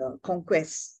from the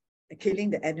conquest,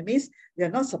 killing the enemies. They're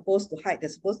not supposed to hide. They're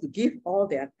supposed to give all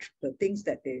the things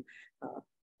that they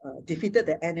defeated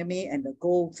the enemy, and the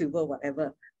gold, silver,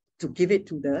 whatever, to give it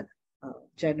to the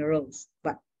generals.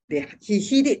 But he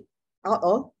hid it out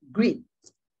of greed.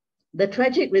 The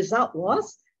tragic result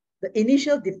was the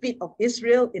initial defeat of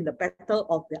Israel in the battle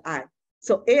of the eye.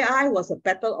 So Ai was a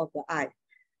battle of the eye,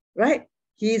 right?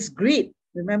 His greed,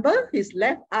 remember his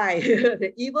left eye,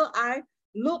 the evil eye,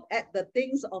 look at the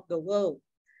things of the world,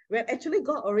 where actually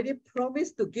God already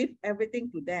promised to give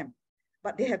everything to them,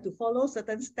 but they have to follow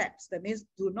certain steps. That means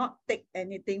do not take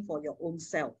anything for your own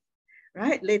self,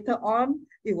 right? Later on,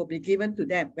 it will be given to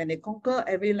them. When they conquer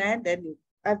every land, then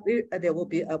there will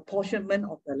be apportionment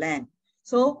of the land.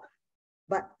 So,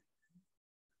 but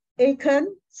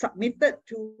Achan submitted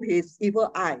to his evil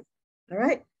eye, all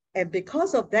right? And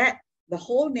because of that, the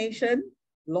whole nation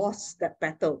lost that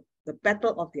battle, the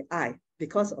battle of the eye,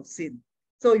 because of sin.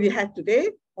 So we have today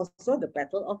also the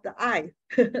battle of the eye,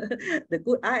 the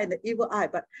good eye and the evil eye.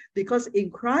 But because in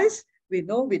Christ, we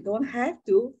know we don't have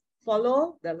to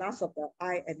follow the lust of the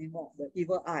eye anymore, the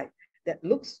evil eye that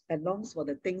looks and longs for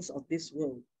the things of this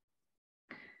world.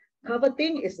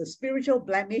 Coveting is the spiritual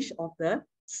blemish of the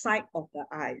sight of the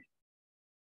eye.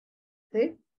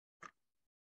 See?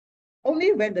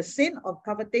 Only when the sin of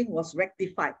coveting was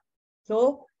rectified.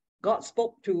 So God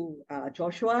spoke to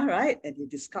Joshua, right? And he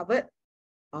discovered,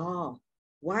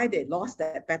 why they lost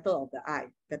that battle of the eye,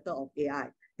 battle of Ai.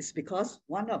 It's because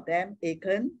one of them,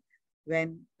 Achan,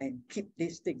 went and kept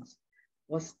these things,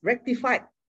 was rectified.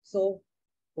 So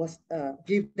was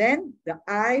then the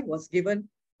eye was given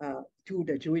to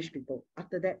the Jewish people.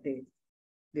 After that,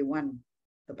 they won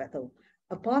the battle.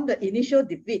 Upon the initial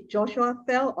defeat, Joshua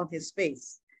fell on his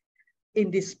face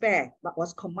in despair, but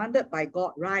was commanded by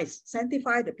God, rise,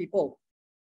 sanctify the people,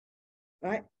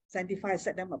 right? Sanctify,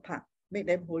 set them apart, make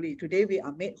them holy. Today we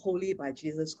are made holy by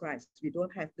Jesus Christ. We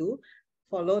don't have to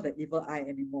follow the evil eye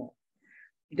anymore.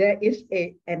 There is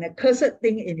an accursed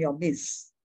thing in your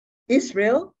midst.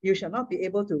 Israel, you shall not be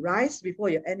able to rise before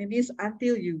your enemies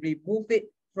until you remove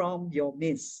it from your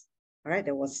midst. All right,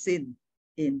 there was sin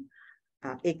in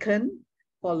Achan,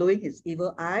 following his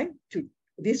evil eye to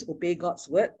disobey God's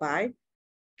word by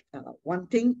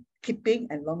wanting, keeping,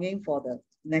 and longing for the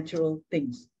natural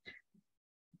things.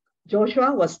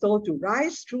 Joshua was told to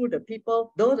rise through the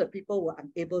people, though the people were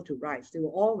unable to rise. They were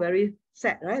all very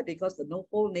sad, right? Because the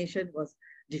whole nation was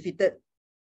defeated.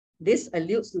 This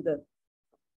alludes to the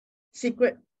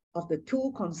secret of the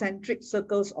two concentric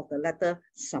circles of the letter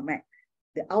Samek.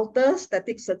 The outer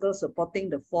static circle supporting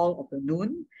the fall of the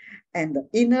noon, and the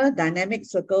inner dynamic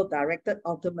circle directed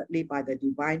ultimately by the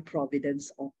divine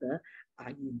providence of the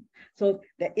Ayin. So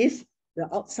there is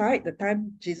the outside, the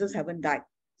time Jesus haven't died.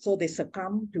 So they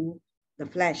succumb to the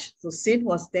flesh. So sin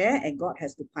was there and God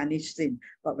has to punish sin.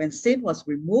 But when sin was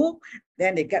removed,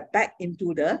 then they get back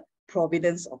into the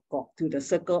providence of God, to the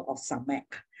circle of Samek.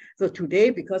 So today,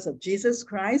 because of Jesus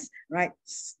Christ, right,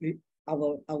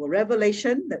 our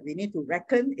revelation that we need to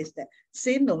reckon is that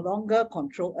sin no longer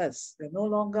controls us. We're no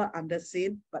longer under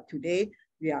sin, but today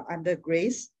we are under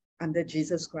grace, under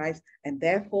Jesus Christ, and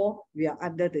therefore we are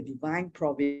under the divine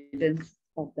providence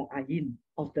of the Ayin,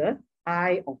 of the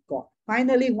eye of God.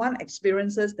 Finally, one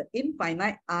experiences the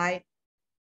infinite eye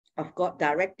of God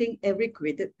directing every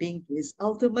created being to his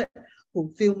ultimate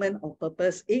fulfillment of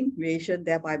purpose in creation,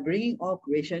 thereby bringing all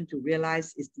creation to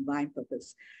realize its divine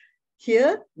purpose.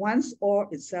 Here, once all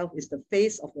itself is the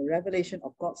face of the revelation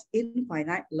of God's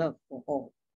infinite love for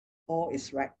all. All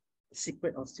is right,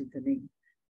 secret of sweetening.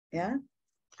 Yeah.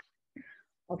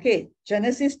 Okay,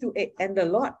 Genesis 2:8, and the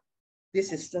Lord,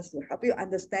 this is just to help you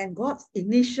understand God's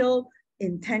initial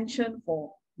intention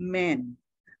for man.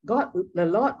 The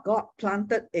Lord God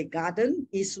planted a garden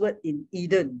eastward in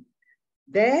Eden.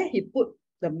 There he put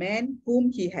the man whom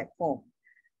he had formed.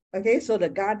 Okay, so the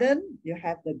garden, you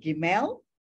have the Gimel.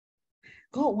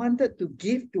 God wanted to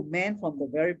give to man from the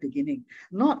very beginning,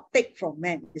 not take from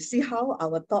man. You see how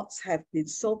our thoughts have been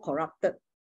so corrupted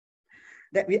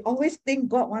that we always think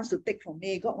God wants to take from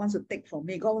me, God wants to take from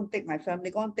me, God wants to take my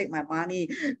family, God wants to take my money.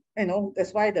 You know,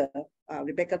 that's why the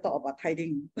Rebecca talked about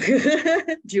tithing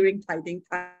during tithing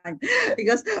time,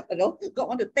 because you know, God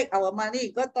wants to take our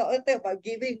money, God talk about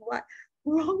giving. What?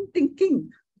 Wrong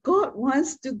thinking. God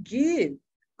wants to give.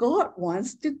 God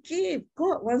wants to give.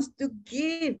 God wants to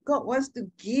give. God wants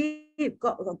to give.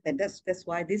 God, and that's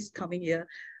why this coming year,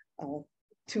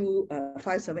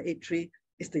 5783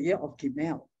 is the year of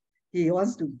Gimel. He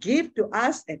wants to give to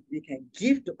us, and we can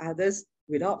give to others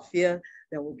without fear.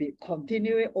 There will be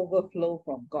continuing overflow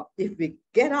from God. If we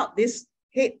get out this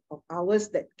head of ours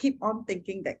that keep on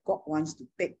thinking that God wants to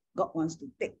take, God wants to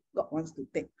take, God wants to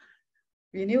take.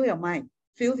 Renew your mind,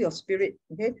 fill your spirit.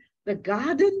 Okay, the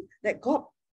garden that God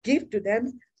gave to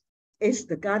them is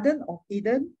the Garden of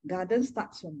Eden. Garden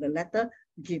starts from the letter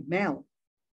Gimel.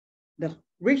 The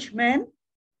rich man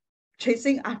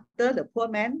chasing after the poor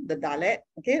man, the Dalet.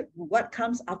 Okay, what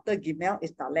comes after Gimel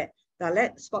is Dalet.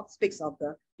 Dalet speaks of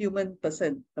the human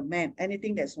person, the man,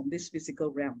 anything that's from this physical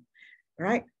realm,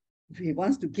 right? If he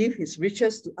wants to give his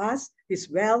riches to us, his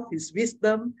wealth, his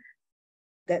wisdom,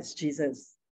 that's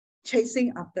Jesus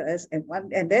chasing after us, and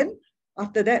then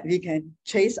after that we can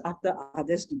chase after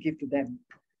others to give to them.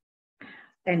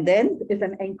 And then it's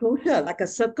an enclosure, like a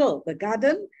circle. The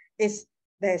garden is,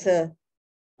 there's a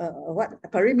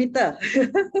perimeter.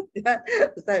 So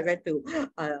I went to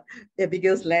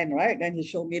Abigail's land, right? Then he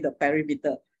showed me the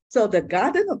perimeter. So the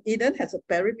Garden of Eden has a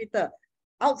perimeter.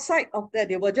 Outside of that,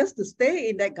 they were just to stay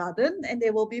in that garden and they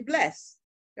will be blessed,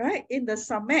 right? In the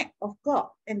Samek of God,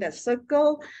 in that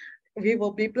circle, we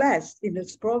will be blessed in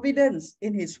his providence,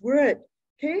 in his word,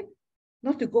 okay?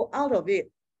 Not to go out of it.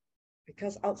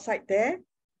 Because outside there,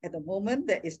 at the moment,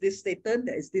 there is this Satan,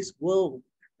 there is this world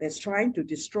that's trying to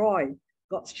destroy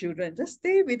God's children. Just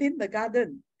stay within the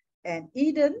garden. And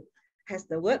Eden has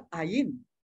the word ayin,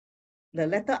 the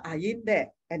letter ayin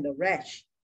there, and the resh,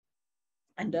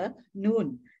 and the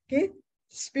noon. Okay,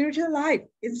 spiritual life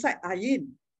inside ayin.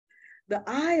 The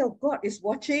eye of God is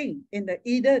watching in the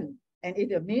Eden, and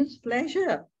it means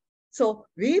pleasure. So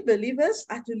we believers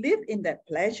are to live in that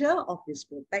pleasure of his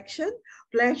protection,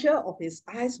 pleasure of his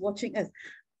eyes watching us.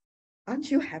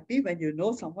 Aren't you happy when you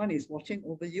know someone is watching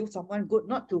over you, someone good,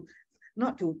 not to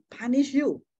punish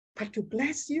you, but to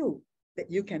bless you,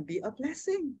 that you can be a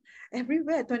blessing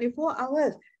everywhere, 24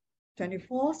 hours,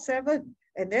 24/7,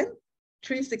 and then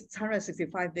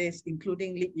 365 days,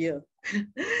 including leap year.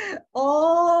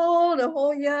 All the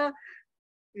whole year,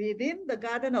 within the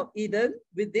Garden of Eden,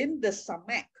 within the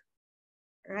Samek,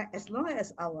 right? As long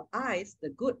as our eyes, the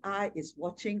good eye is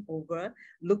watching over,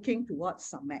 looking towards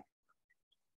Samek,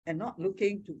 and not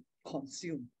looking to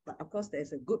consume. But of course,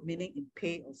 there's a good meaning in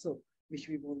pay also, which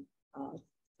we will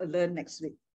learn next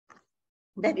week.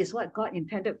 That is what God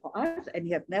intended for us, and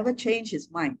he has never changed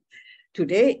his mind.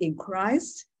 Today in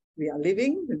Christ, we are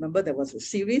living, remember there was a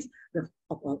series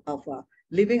of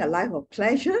living a life of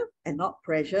pleasure and not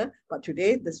pressure, but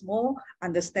today there's more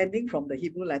understanding from the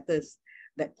Hebrew letters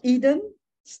that Eden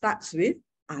starts with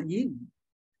ayin.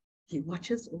 He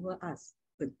watches over us,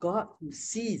 the God who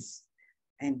sees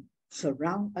and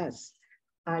surround us.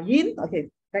 Ayin, okay,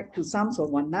 back to Psalms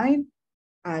 119.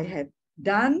 I have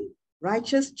done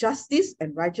righteous justice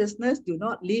and righteousness. Do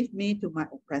not leave me to my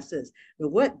oppressors. The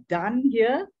word done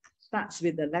here starts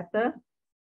with the letter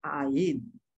ayin.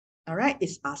 All right,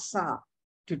 it's asa,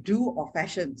 to do or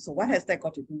fashion. So what has that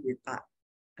got to do with art?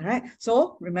 All right,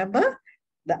 so remember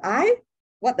the eye,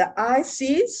 what the eye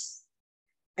sees,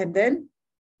 and then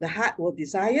the heart will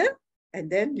desire, and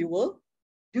then you will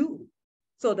do.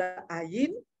 So the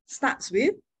ayin starts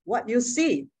with what you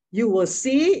see. You will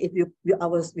see,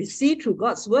 if we see through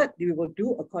God's word, we will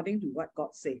do according to what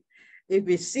God says. If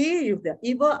we see with the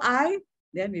evil eye,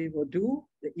 then we will do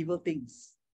the evil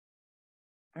things.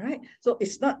 All right. So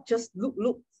it's not just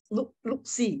look,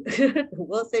 see. The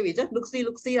world say we just look, see.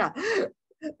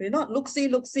 We're not look,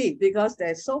 see, because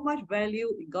there's so much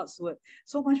value in God's word,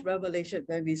 so much revelation.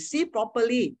 When we see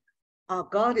properly, our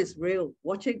God is real,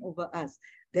 watching over us,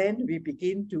 then we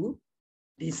begin to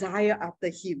desire after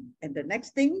him. And the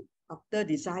next thing after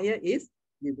desire is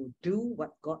we will do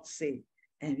what God says,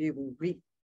 and we will reap.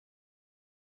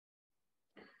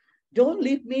 Don't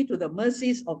leave me to the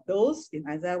mercies of those in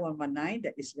Isaiah 119.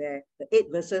 That is where the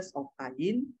 8 verses of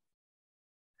ayin.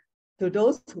 To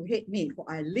those who hate me, for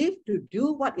I live to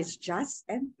do what is just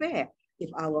and fair. If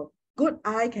our good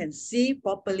eye can see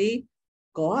properly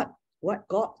God, what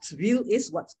God's will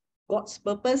is, what God's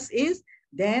purpose is,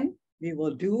 then we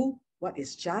will do what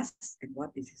is just and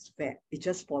what is fair. It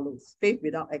just follows. Faith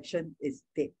without action is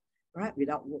dead, right?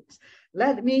 Without works.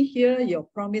 Let me hear your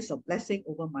promise of blessing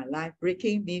over my life,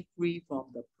 breaking me free from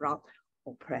the proud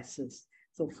oppressors.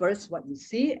 So first what you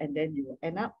see, and then you will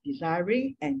end up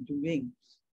desiring and doing.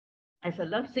 As a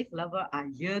lovesick lover, I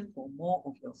yearn for more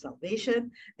of your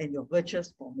salvation and your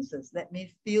virtuous promises. Let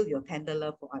me feel your tender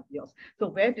love for yours. So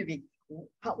where do we,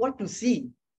 what to see?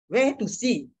 Where to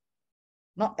see?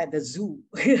 Not at the zoo.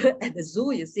 At the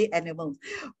zoo, you see animals.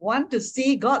 Want to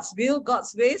see God's will,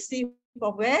 God's way, see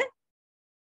from where?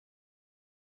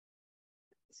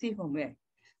 See from where?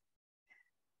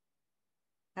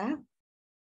 Huh?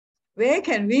 Where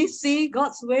can we see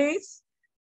God's ways,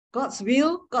 God's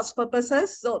will, God's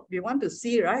purposes? So we want to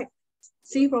see, right?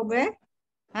 See from where?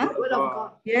 Huh? Word of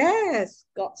God. Yes,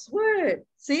 God's word.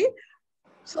 See?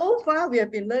 So far, we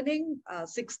have been learning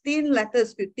 16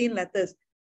 letters, 15 letters.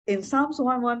 In Psalms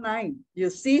 119, you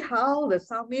see how the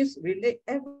psalmist relate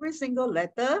every single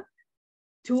letter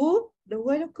to the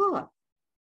word of God.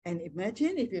 And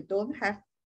imagine if you don't have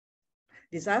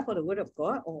desire for the word of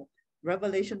God or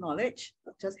revelation knowledge,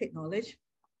 just hate knowledge,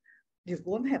 you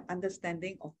won't have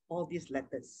understanding of all these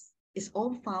letters. It's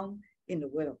all found in the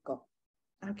word of God.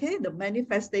 Okay, the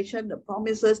manifestation, the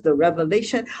promises, the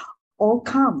revelation, all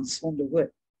comes from the word.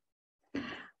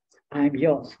 I'm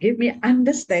yours. Give me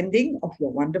understanding of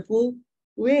your wonderful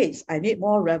ways. I need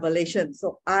more revelation.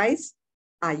 So eyes,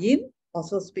 ayin,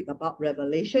 also speak about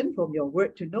revelation from your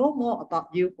word to know more about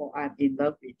you, for I'm in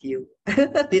love with you.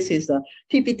 This is a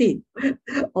TPT.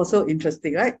 Also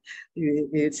interesting, right?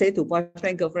 You say to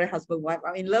boyfriend, girlfriend, husband, wife,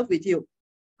 I'm in love with you.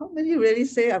 How many really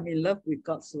say I'm in love with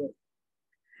God's word?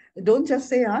 Don't just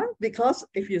say, because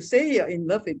if you say you're in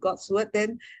love with God's word,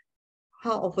 then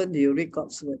how often do you read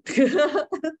God's word?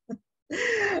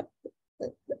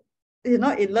 you're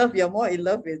not in love, you're more in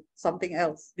love with something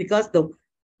else, because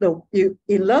you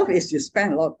in love is you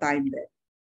spend a lot of time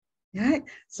there, right?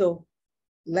 So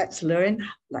let's learn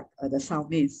like the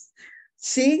psalmist,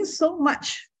 seeing so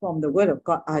much from the word of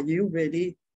God. Are you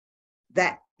really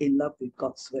that in love with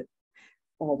God's word,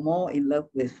 or more in love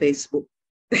with Facebook?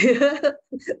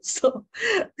 So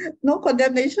no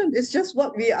condemnation. It's just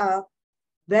what we are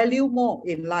value more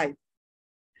in life.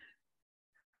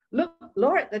 Look,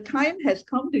 Lord, the time has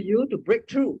come to you to break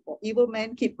through, for evil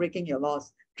men keep breaking your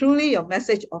laws. Truly, your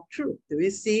message of truth. Do we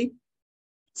see?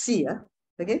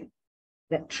 Okay?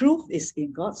 That truth is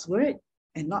in God's word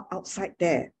and not outside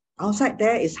there. Outside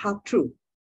there is half truth,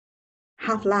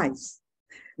 half lies.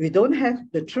 We don't have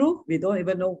the truth. We don't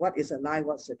even know what is a lie,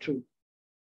 what's the truth.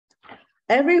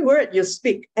 Every word you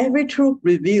speak, every truth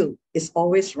revealed is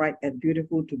always right and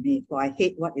beautiful to me, for I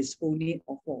hate what is phony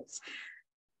or false.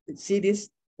 You see this?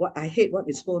 What I hate what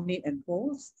is phony and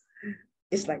false.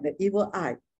 It's like the evil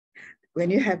eye. When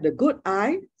you have the good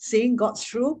eye, seeing God's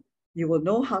truth, you will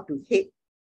know how to hate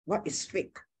what is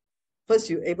fake. First,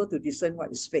 you're able to discern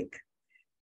what is fake.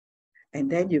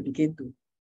 And then you begin to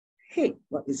hate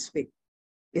what is fake.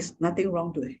 It's nothing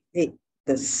wrong to hate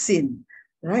the sin,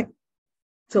 right?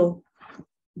 So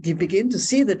you begin to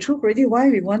see the truth already, why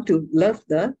we want to love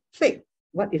the fake.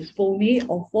 What is phony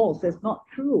or false? That's not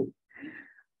true.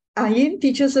 Ayin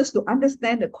teaches us to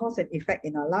understand the cause and effect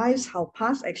in our lives, how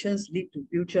past actions lead to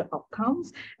future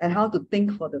outcomes, and how to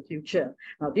think for the future.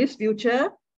 Now, this future,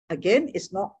 again,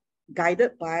 is not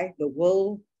guided by the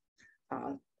world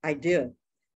idea.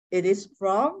 It is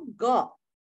from God.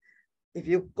 If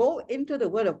you go into the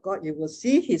word of God, you will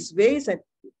see his ways, and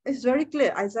it's very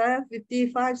clear. Isaiah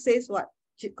 55 says what?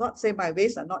 God said, my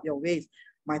ways are not your ways.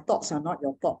 My thoughts are not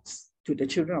your thoughts, to the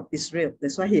children of Israel.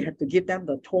 That's why he had to give them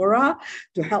the Torah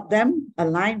to help them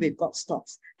align with God's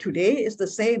thoughts. Today is the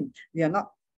same. We are not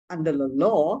under the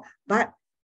law, but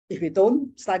if we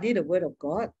don't study the word of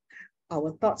God,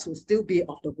 our thoughts will still be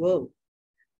of the world.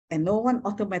 And no one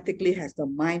automatically has the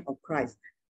mind of Christ.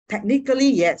 Technically,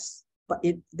 yes, but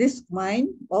in this mind,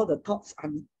 all the thoughts,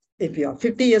 if you're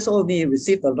 50 years old, you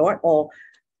receive the Lord, or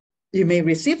you may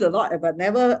receive the Lord but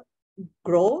never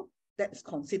grow, that's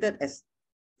considered as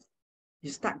you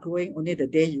start growing only the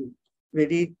day you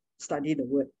really study the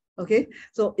word. Okay,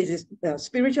 so it is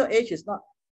spiritual age is not,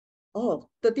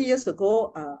 30 years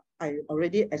ago, I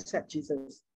already accept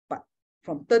Jesus. But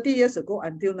from 30 years ago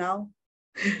until now,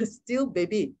 still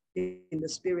baby in the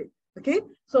spirit. Okay,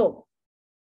 so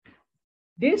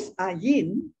this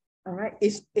Ayin, all right,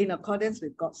 is in accordance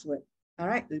with God's word. All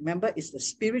right, remember, it's the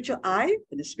spiritual eye,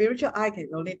 and the spiritual eye can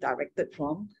only direct it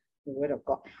from the word of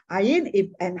God.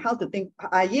 Ayin, and how to think.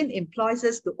 Ayin employs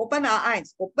us to open our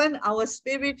eyes, open our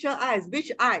spiritual eyes.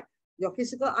 Which eye? Your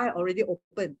physical eye already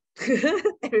open.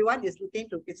 Everyone is looking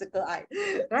to physical eye,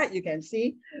 right? You can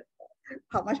see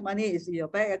how much money is in your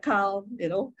bank account, you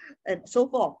know, and so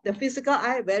forth. The physical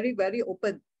eye very, very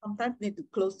open. Sometimes need to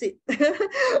close it.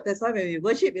 That's why when we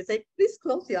worship, we say, please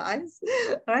close your eyes,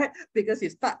 right? Because you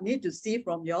need to see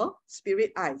from your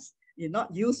spirit eyes. You're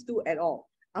not used to at all.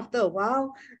 After a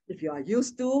while, if you are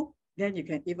used to, then you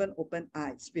can even open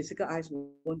eyes. Physical eyes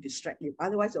won't distract you.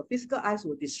 Otherwise, your physical eyes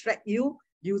will distract you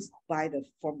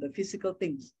from the physical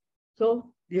things.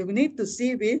 So you need to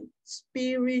see with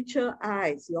spiritual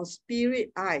eyes, your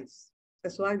spirit eyes.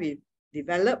 That's why we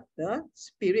develop the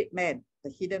spirit man,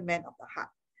 the hidden man of the heart.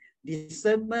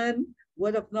 Discernment,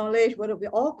 word of knowledge,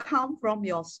 all come from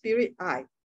your spirit eye.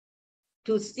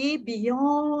 To see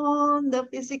beyond the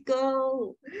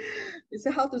physical. You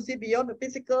say, how to see beyond the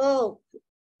physical?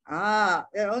 I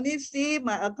only see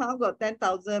my account got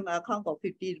 10,000, my account got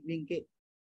 50 ringgit.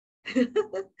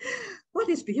 What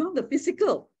is beyond the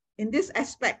physical in this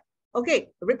aspect? Okay,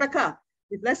 Rebecca,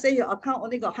 if let's say your account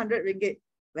only got 100 ringgit,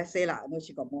 let's say, I know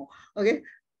she got more. Okay,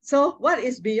 so what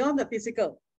is beyond the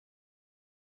physical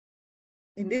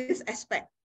in this aspect?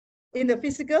 In the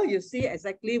physical, you see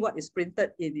exactly what is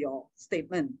printed in your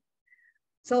statement.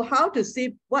 So how to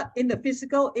see what in the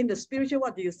physical, in the spiritual,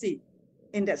 what do you see?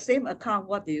 In that same account,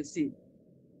 what do you see?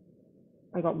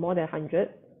 I got more than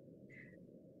 100.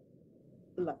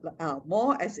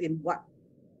 More as in what?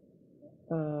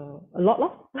 A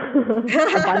lot.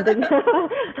 Abundant.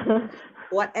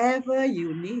 Whatever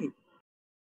you need.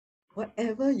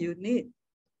 Whatever you need.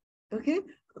 Okay?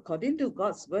 According to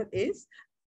God's word is,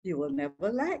 you will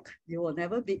never lack. You will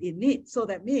never be in need. So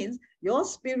that means your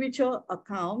spiritual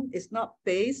account is not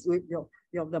based with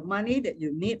the money that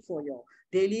you need for your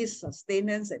daily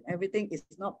sustenance and everything is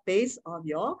not based on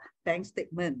your bank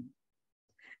statement.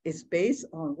 is based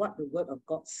on what the word of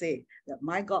God say, that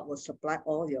my God will supply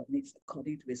all your needs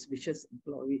according to his riches and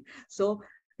glory. So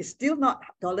it's still not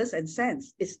dollars and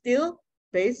cents. It's still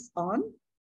based on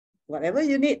whatever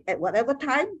you need at whatever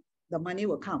time, the money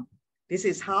will come. This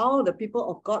is how the people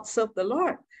of God serve the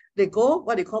Lord. They go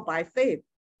what they call by faith.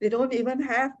 They don't even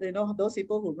have, those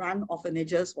people who run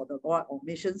orphanages for the Lord or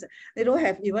missions. They don't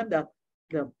have even the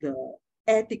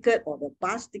air ticket or the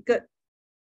bus ticket,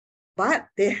 but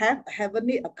they have a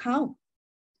heavenly account.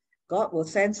 God will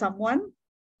send someone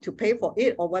to pay for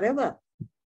it or whatever.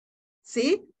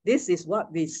 See, this is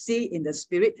what we see in the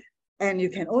spirit, and you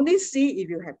can only see if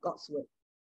you have God's word.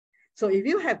 So if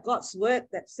you have God's word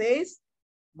that says,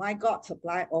 my God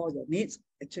supply all your needs,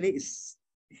 actually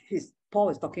Paul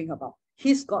is talking about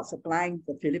his God supplying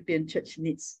the Philippian church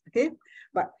needs. Okay,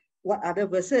 but what other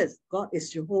verses? God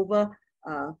is Jehovah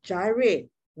Jireh,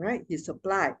 right? He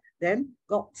supplied. Then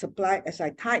God supplied, as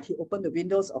I tithe, he opened the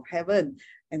windows of heaven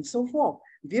and so forth.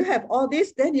 If you have all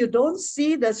this, then you don't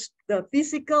see the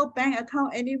physical bank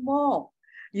account anymore.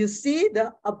 You see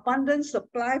the abundant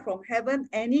supply from heaven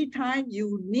anytime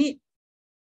you need.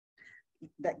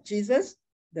 That Jesus,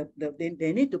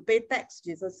 they need to pay tax.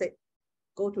 Jesus said,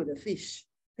 go to the fish.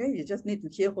 Okay, you just need to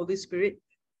hear Holy Spirit.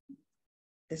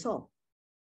 That's all.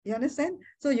 You understand?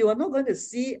 So you are not going to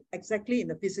see exactly in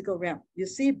the physical realm. You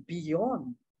see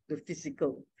beyond the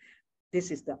physical.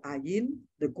 This is the ayin,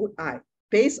 the good eye,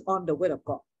 based on the word of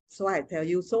God. So I tell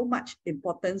you so much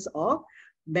importance of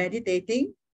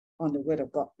meditating on the word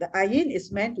of God. The ayin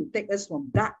is meant to take us from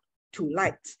dark to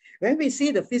light. When we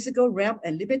see the physical realm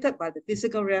and limited by the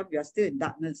physical realm, we are still in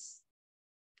darkness.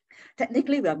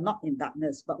 Technically, we are not in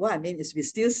darkness, but what I mean is we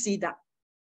still see that.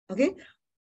 Okay?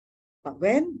 But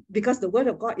because the word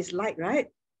of God is light, right?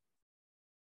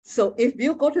 So if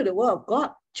you go to the word of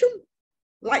God,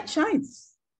 light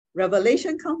shines.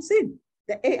 Revelation comes in.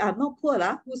 Hey, I'm not poor.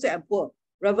 Who said I'm poor?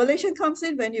 Revelation comes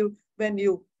in when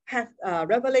you have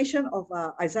revelation of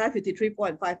Isaiah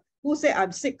 53:4-5. Who said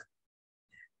I'm sick?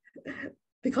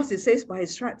 Because it says by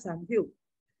his stripes I'm healed.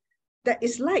 That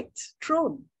is light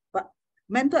thrown, but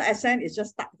mental assent is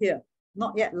just stuck here,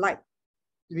 not yet light.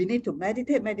 We need to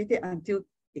meditate until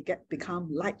it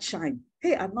become light shine.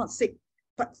 Hey, I'm not sick,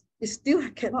 but we still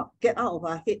cannot get out of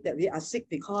our head that we are sick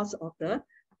because of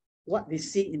what we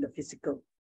see in the physical.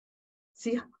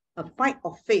 See, a fight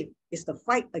of faith is the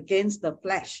fight against the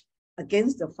flesh,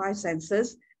 against the five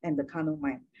senses and the carnal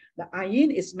mind. The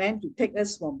ayin is meant to take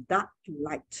us from dark to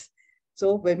light.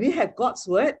 So when we have God's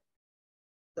word,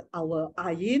 our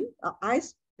ayin, our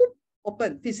eyes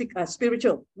open, physical,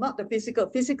 spiritual, not the physical.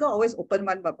 Physical always open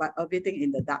one, but everything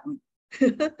in the dark.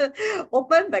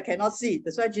 Open but cannot see.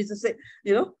 That's why Jesus said,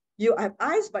 you have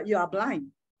eyes, but you are blind.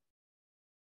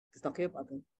 He's talking about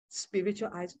the spiritual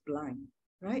eyes blind,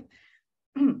 right?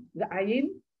 The ayin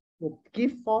will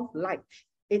give forth light.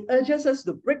 It urges us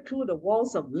to break through the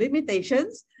walls of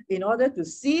limitations in order to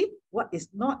see what is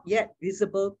not yet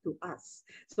visible to us.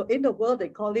 So in the world, they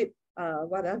call it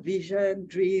vision,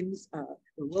 dreams,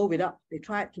 the world without. They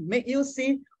try to make you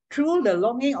see through the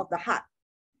longing of the heart,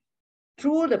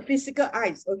 through the physical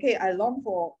eyes. Okay, I long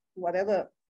for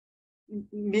whatever, $1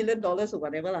 million or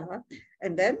whatever.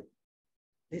 And then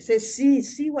they say,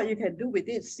 see what you can do with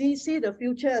it. See the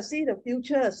future, see the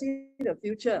future, see the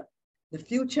future. The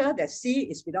future that see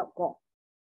is without God,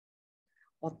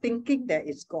 or thinking that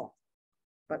it's God.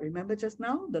 But remember just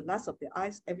now, the lust of the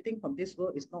eyes, everything from this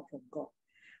world is not from God.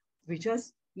 We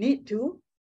just need to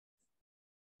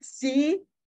see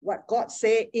what God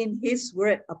said in his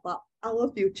word about our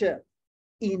future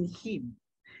in him.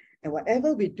 And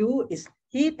whatever we do is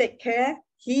he take care,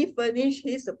 he furnish,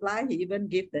 he supply, he even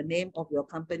give the name of your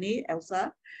company,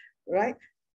 Elsa, right?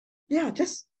 Yeah,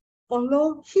 just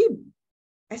follow him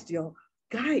as your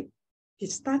guide. He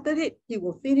started it, he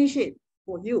will finish it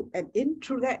for you. And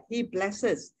through that, he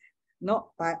blesses, not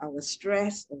by our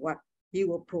stress or what, he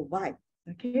will provide.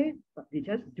 Okay, but we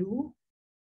just do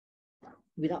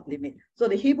without limit. So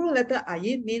the Hebrew letter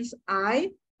ayin means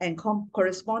eye, and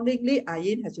correspondingly,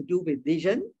 ayin has to do with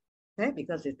vision, okay,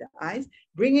 because it's the eyes,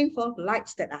 bringing forth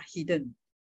lights that are hidden,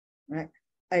 right?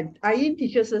 And ayin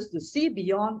teaches us to see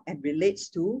beyond and relates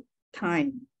to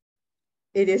time.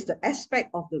 It is the aspect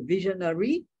of the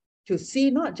visionary to see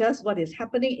not just what is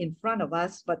happening in front of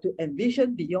us, but to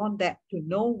envision beyond that, to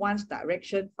know one's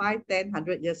direction 5, 10,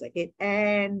 100 years ahead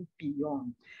and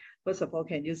beyond. First of all,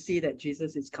 can you see that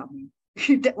Jesus is coming?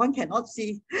 That one cannot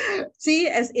see. See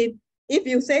as in, if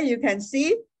you say you can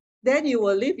see, then you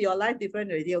will live your life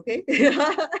different already, okay?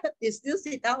 You still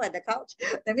sit down at the couch.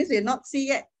 That means you're not see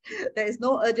yet. There is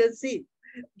no urgency.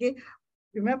 Okay.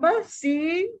 Remember,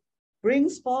 seeing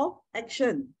brings forth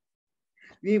action.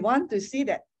 We want to see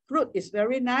that fruit is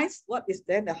very nice. What is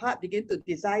then the heart begin to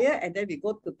desire, and then we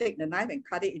go to take the knife and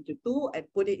cut it into two and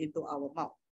put it into our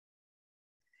mouth.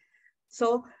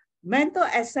 So mental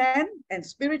assent and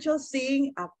spiritual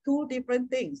seeing are two different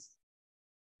things.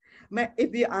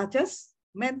 If we are just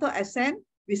mental assent,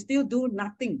 we still do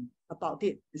nothing about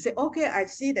it. You say, okay, I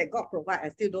see that God provides, I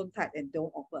still don't tithe and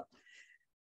don't offer.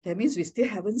 That means we still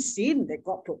haven't seen that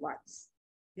God provides.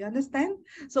 You understand?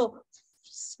 So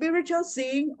spiritual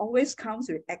seeing always comes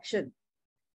with action.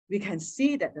 We can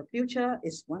see that the future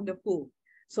is wonderful.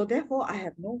 So therefore, I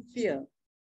have no fear.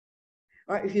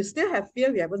 All right, if you still have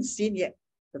fear, we haven't seen yet.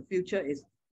 The future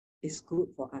is good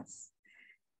for us.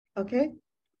 Okay?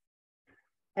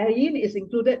 Ayin is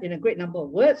included in a great number of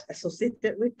words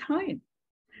associated with time.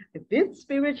 If this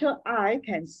spiritual eye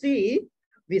can see,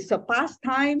 we surpass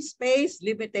time, space,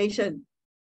 limitation,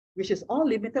 which is all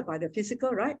limited by the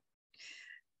physical, right?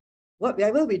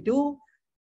 Whatever we do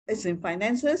is in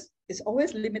finances, it's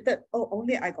always limited. Oh,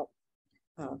 only I got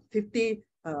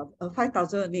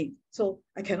 5,000 only, so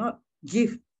I cannot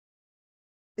give.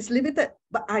 It's limited.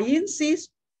 But Ayin sees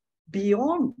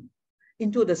beyond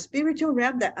into the spiritual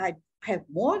realm that I have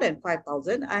more than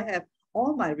 5,000. I have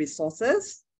all my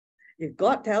resources. If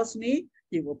God tells me,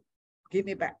 He will give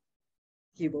me back.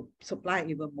 He will supply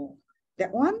even more.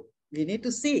 That one, we need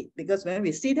to see, because when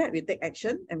we see that, we take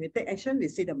action, and we take action, we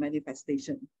see the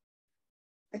manifestation.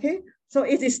 Okay, so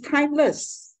it is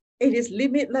timeless. It is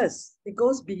limitless. It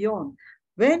goes beyond.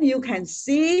 When you can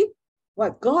see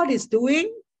what God is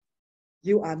doing,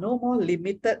 you are no more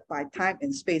limited by time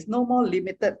and space, no more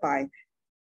limited by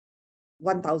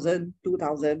 1,000,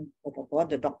 2,000, or what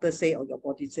the doctor say or your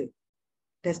body say.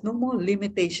 There's no more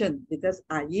limitation because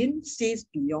Ayin sees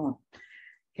beyond.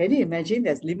 Can you imagine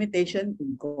there's limitation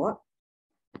in God,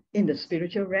 in the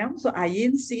spiritual realm? So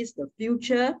Ayin sees the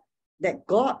future that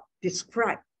God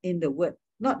described in the word,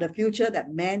 not the future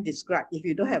that man described. If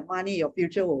you don't have money, your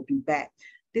future will be bad.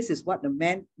 This is what the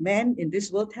man in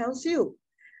this world tells you.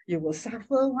 You will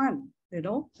suffer one,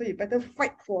 so you better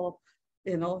fight for,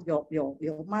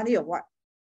 your money or what.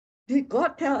 Did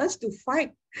God tell us to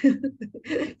fight?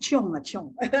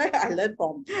 Chiong. I learned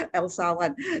from Elsa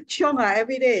one. Chiong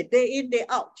every day in, day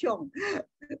out, chiong.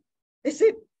 Is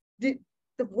it, did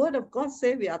the word of God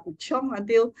say we are to chiong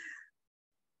until?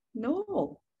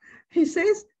 No. He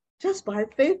says, just by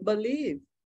faith, believe,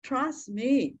 trust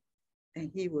me, and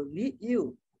He will lead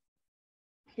you.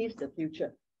 He's the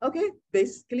future. Okay,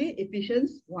 basically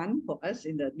Ephesians 1 for us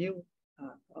in the new,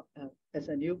 as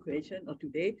a new creation of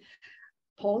today.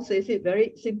 Paul says it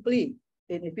very simply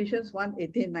in Ephesians 1,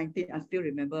 18, 19. I still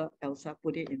remember Elsa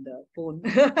put it in the phone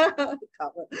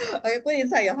cover. Okay, put it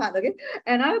inside your heart, okay?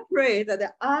 And I pray that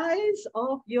the eyes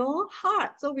of your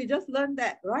heart. So we just learned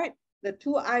that, right? The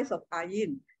two eyes of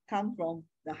Ayin come from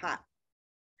the heart.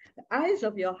 The eyes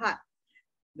of your heart,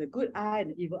 the good eye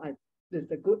and the evil eye.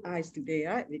 The good eyes today,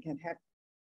 right? We can have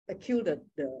kill the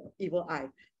evil eye.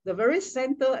 The very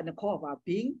center and the core of our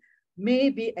being may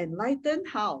be enlightened.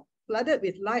 How? Flooded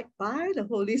with light by the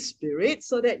Holy Spirit,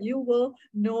 so that you will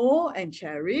know and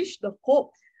cherish the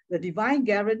hope, the divine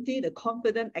guarantee, the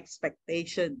confident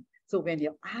expectation. So when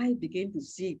your eye begin to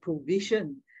see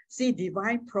provision, see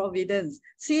divine providence,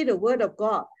 see the word of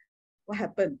God, what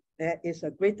happened? There is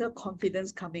a greater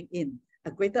confidence coming in,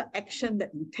 a greater action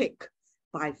that you take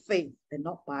by faith and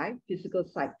not by physical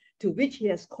sight, to which He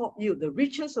has called you, the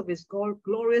riches of His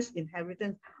glorious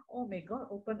inheritance. Oh, may God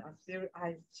open our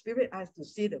spirit eyes to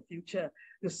see the future,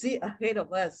 to see ahead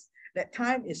of us. That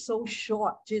time is so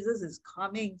short. Jesus is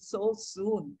coming so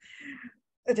soon.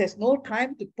 There's no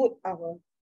time to put our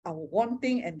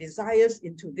wanting and desires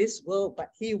into this world,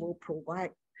 but He will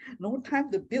provide. No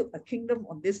time to build a kingdom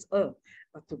on this earth,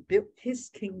 but to build His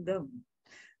kingdom.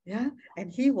 Yeah,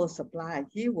 and He will supply.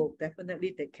 He will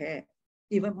definitely take care,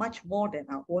 even much more than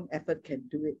our own effort can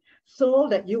do it, so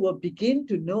that you will begin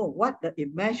to know what the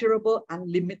immeasurable,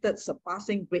 unlimited,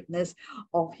 surpassing greatness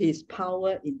of His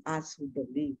power in us who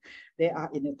believe. They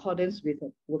are in accordance with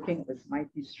the working of His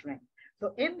mighty strength.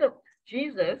 So in the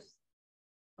Jesus,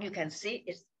 you can see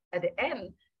it's at the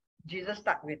end, Jesus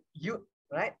starts with you,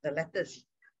 right? The letters.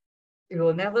 It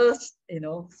will never,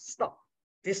 stop.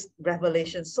 This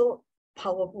revelation so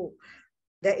powerful.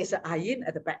 There is an Ayin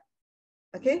at the back,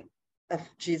 okay, of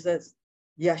Jesus,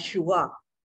 Yeshua.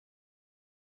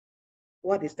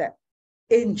 What is that?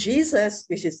 In Jesus,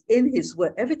 which is in His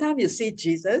word. Every time you see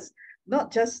Jesus,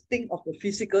 not just think of the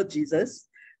physical Jesus.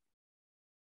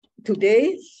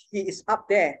 Today, He is up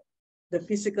there. The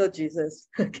physical Jesus,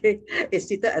 okay, is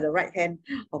seated at the right hand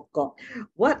of God.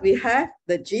 What we have,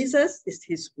 the Jesus is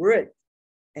His word.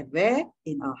 And where?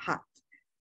 In our heart.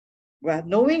 Well,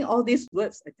 knowing all these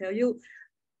words, I tell you,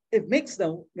 it makes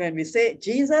when we say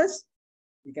Jesus,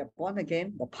 we get born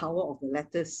again, the power of the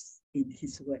letters in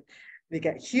his word. We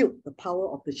get healed, the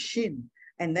power of the shin.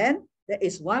 And then there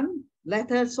is one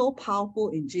letter so powerful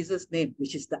in Jesus' name,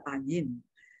 which is the ayin.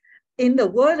 In the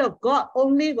word of God,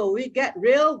 only will we get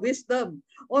real wisdom.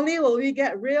 Only will we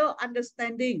get real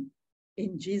understanding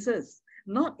in Jesus,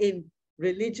 not in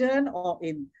religion or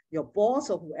in your boss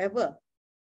or whoever.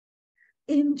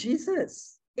 In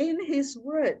Jesus, in his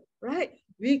word, right?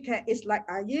 We can, it's like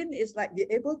ayin, it's like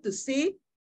we're able to see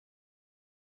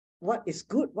what is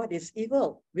good, what is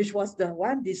evil, which was the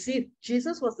one deceived.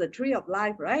 Jesus was the tree of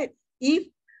life, right? Eve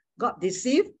got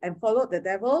deceived and followed the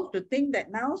devil to think that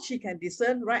now she can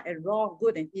discern right and wrong,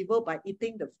 good and evil by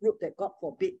eating the fruit that God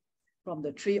forbid from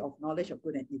the tree of knowledge of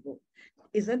good and evil.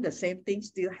 Isn't the same thing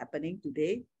still happening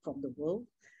today from the world?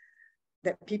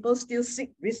 That people still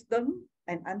seek wisdom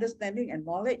and understanding and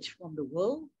knowledge from the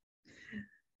world?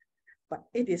 But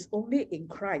it is only in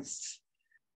Christ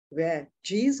where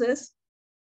Jesus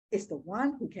is the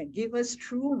one who can give us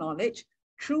true knowledge,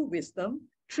 true wisdom,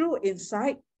 true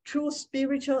insight, true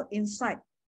spiritual insight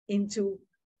into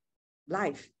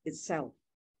life itself.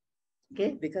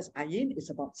 Okay, because ayin is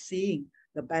about seeing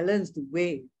the balanced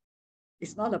way.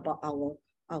 It's not about our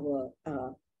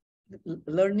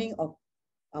learning of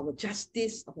our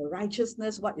justice, our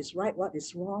righteousness, what is right, what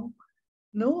is wrong.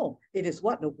 No, it is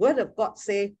what the word of God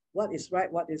say, what is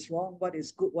right, what is wrong, what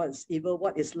is good, what is evil,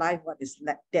 what is life, what is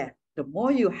death. The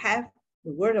more you have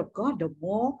the word of God, the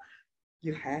more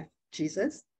you have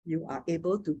Jesus, you are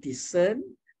able to discern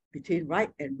between right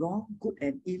and wrong, good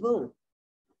and evil.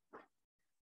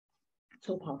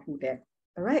 So powerful there.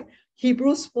 All right.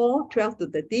 Hebrews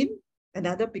 4:12-13.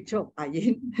 Another picture of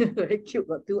ayin. Very cute,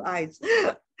 got two eyes,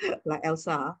 like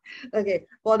Elsa. Okay.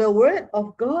 For the word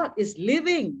of God is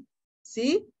living,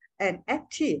 see, and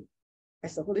active,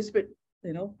 as the Holy Spirit,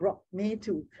 brought me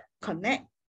to connect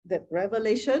that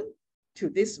revelation to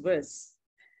this verse.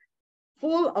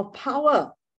 Full of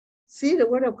power. See the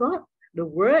word of God? The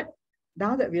word,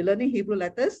 now that we're learning Hebrew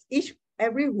letters,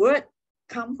 every word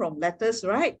come from letters,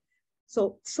 right?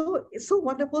 So it's so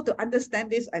wonderful to understand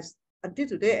this. Until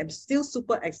today, I'm still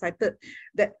super excited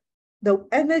that the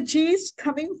energies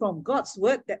coming from God's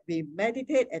word that we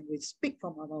meditate and we speak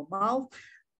from our mouth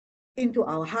into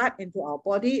our heart, into our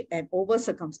body, and over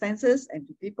circumstances and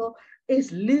to people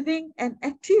is living and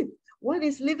active. What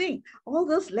is living? All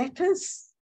those letters.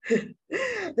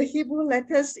 The Hebrew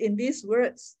letters in these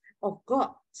words of God.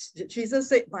 Jesus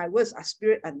said, my words are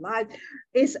spirit and life.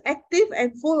 Is active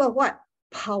and full of what?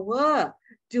 Power.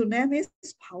 Dunamis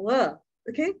power.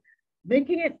 Okay?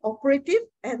 Making it operative,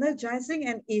 energizing,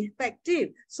 and effective.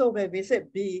 So when we say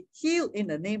be healed in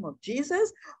the name of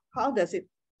Jesus, how does it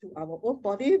to our own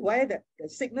body, where the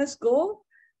sickness go?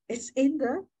 It's in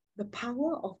the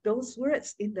power of those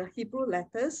words in the Hebrew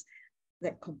letters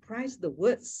that comprise the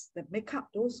words, that make up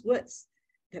those words,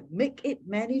 that make it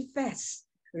manifest.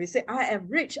 We say, I am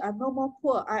rich, I'm no more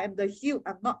poor, I am the healed,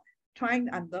 I'm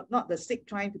not the sick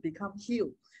trying to become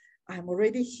healed. I'm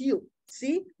already healed.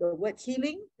 See, the word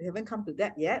healing, we haven't come to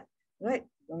that yet, right?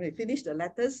 When we finish the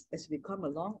letters, as we come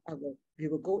along, we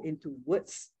will go into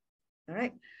words, all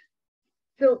right?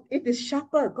 So it is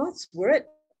sharper. God's word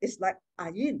is like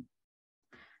ayin.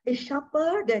 It's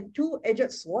sharper than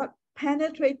two-edged sword,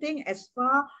 penetrating as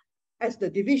far as the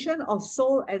division of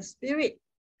soul and spirit,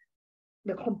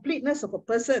 the completeness of a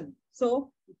person.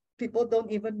 So people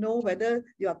don't even know whether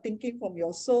you are thinking from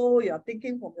your soul, you are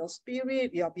thinking from your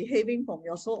spirit, you are behaving from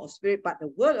your soul or spirit, but the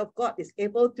word of God is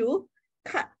able to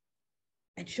cut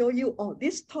and show you, oh,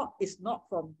 this thought is not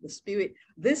from the spirit.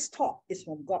 This thought is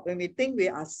from God. When we think we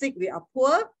are sick, we are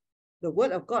poor, the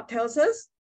word of God tells us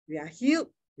we are healed,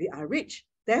 we are rich.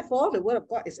 Therefore, the word of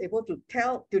God is able to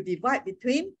divide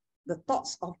between the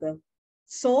thoughts of the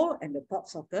soul and the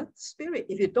thoughts of the spirit.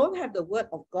 If you don't have the word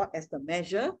of God as the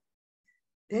measure,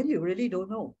 then you really don't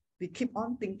know. We keep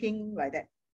on thinking like that.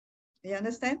 You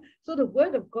understand? So the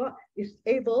word of God is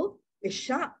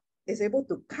sharp, is able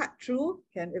to cut through,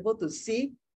 can able to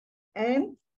see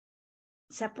and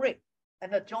separate.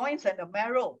 And the joints and the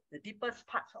marrow, the deepest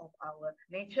parts of our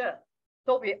nature.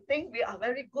 So we think we are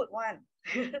very good one.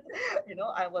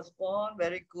 I was born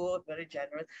very good, very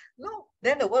generous. No,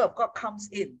 then the word of God comes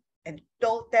in and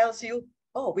tells you,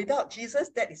 oh, without Jesus,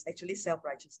 that is actually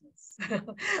self-righteousness.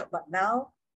 But now,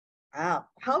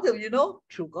 how do you know?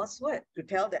 Through God's word, to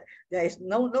tell that there is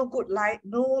no good life,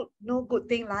 no good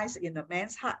thing lies in a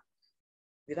man's heart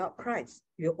without Christ.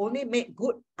 You only make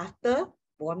good after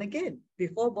born again.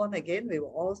 Before born again, we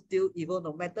were all still evil,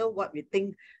 no matter what we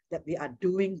think that we are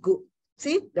doing good.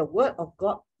 See, the word of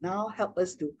God now help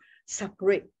us to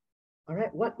separate, all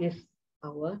right, what is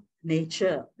our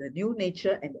nature, the new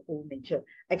nature and the old nature,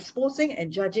 exposing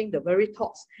and judging the very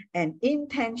thoughts and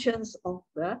intentions of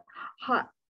the heart.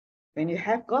 When you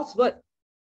have God's word,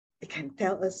 it can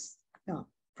tell us,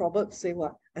 Proverbs say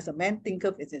what? As a man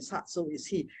thinketh in his heart, so is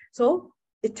he. So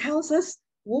it tells us,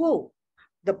 whoa,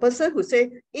 the person who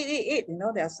say, eat,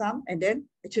 there are some, and then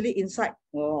actually inside,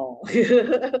 oh,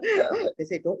 they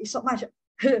say, don't eat so much.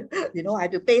 I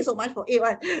have to pay so much for it,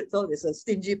 right? So there's a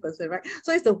stingy person, right?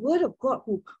 So it's the word of God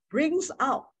who brings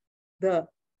out the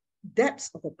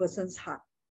depths of a person's heart,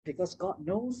 because God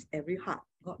knows every heart.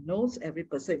 God knows every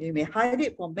person. You may hide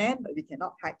it from man, but we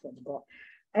cannot hide from God.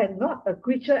 And not a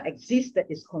creature exists that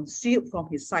is concealed from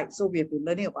his sight. So we have been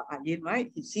learning about Ayin,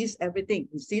 right? He sees everything.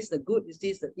 He sees the good, he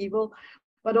sees the evil.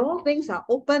 But all things are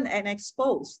open and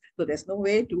exposed. So there's no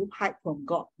way to hide from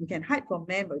God. We can hide from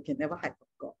man, but we can never hide from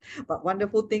God. But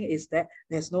wonderful thing is that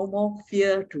there's no more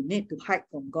fear to need to hide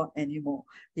from God anymore.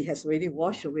 He has already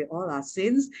washed away all our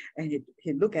sins, and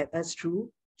he look at us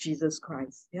through Jesus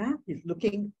Christ. Yeah, he's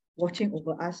watching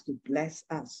over us to bless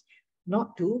us,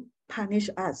 not to punish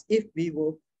us if we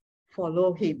will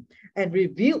follow him, and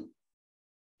reveal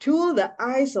to the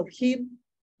eyes of him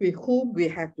with whom we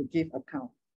have to give account.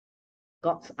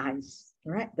 God's eyes,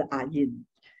 right? The Ayin.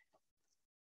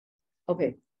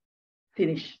 Okay,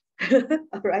 finish.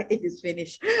 All right, it is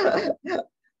finished.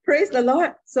 Praise the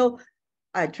Lord. So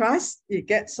I trust you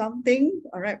get something,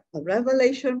 all right, a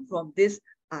revelation from this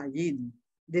Ayin,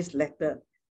 this letter.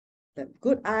 The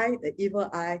good eye, the evil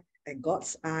eye, and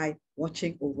God's eye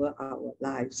watching over our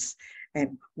lives.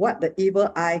 And what the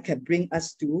evil eye can bring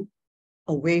us to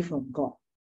away from God.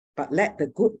 But let the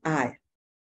good eye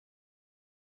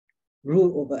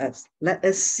rule over us. Let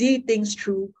us see things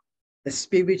through the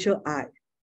spiritual eye.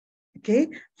 Okay,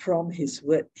 from his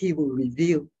word, he will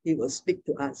reveal, he will speak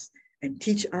to us and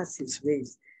teach us his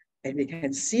ways. And we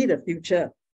can see the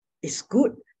future is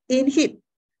good in him.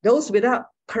 Those without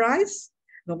Christ,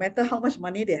 no matter how much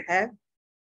money they have,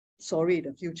 sorry,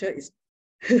 the future is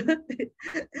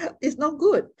it's not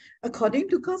good. According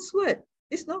to God's word,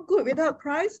 it's not good. Without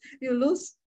Christ, you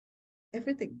lose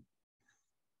everything.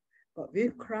 But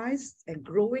with Christ and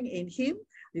growing in him,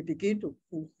 we begin to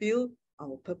fulfill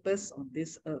our purpose on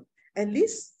this earth. At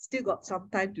least still got some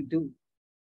time to do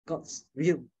God's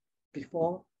will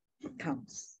before he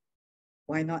comes.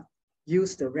 Why not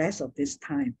use the rest of this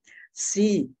time?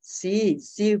 See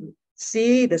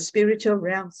the spiritual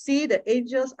realm. See the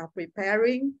angels are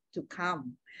preparing to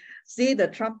come. See the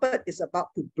trumpet is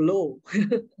about to blow.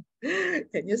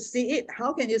 Can you see it?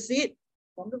 How can you see it?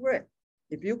 From the word.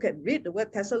 If you can read the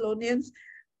word, Thessalonians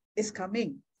is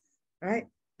coming, right?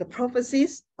 The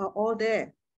prophecies are all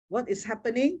there. What is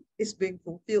happening is being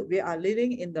fulfilled. We are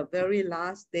living in the very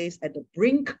last days, at the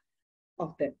brink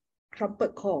of the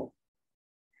trumpet call.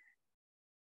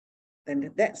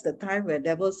 And that's the time where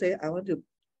devil say, I want to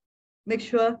make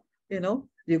sure,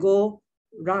 you go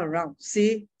round,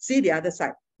 see the other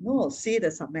side. No, see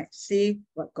the summit, see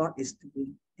what God is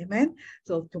doing. Amen.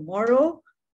 So tomorrow,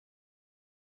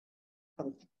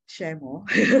 I'll share more,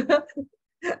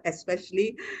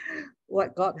 especially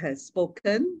what God has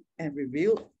spoken and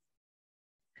revealed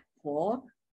for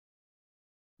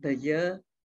the year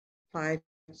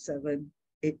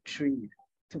 5783.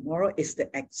 Tomorrow is the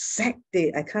exact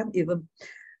day. I can't even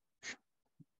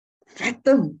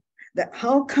fathom that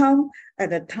how come at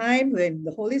the time when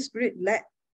the Holy Spirit led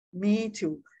me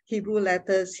to Hebrew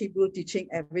letters, Hebrew teaching,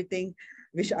 everything,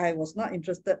 which I was not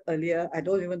interested earlier. I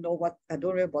don't even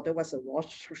bother what's a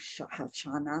Rosh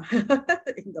Hashanah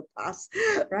in the past,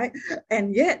 right?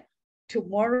 And yet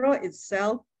tomorrow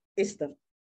itself is the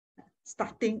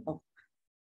starting of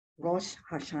Rosh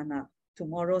Hashanah.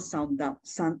 Tomorrow sundown,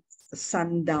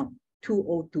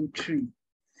 2023.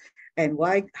 And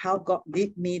how God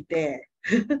lead me there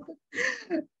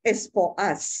is for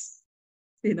us,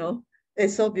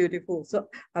 it's so beautiful. So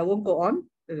I won't go on.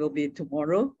 It will be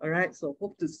tomorrow. All right. So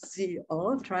hope to see you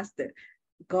all. Trust that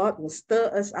God will stir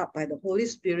us up by the Holy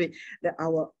Spirit, that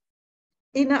our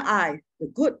inner eye, the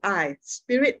good eye,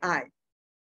 spirit eye,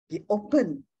 be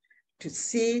open to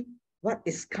see what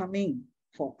is coming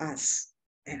for us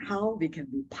and how we can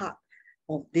be part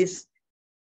of this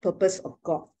purpose of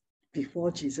God before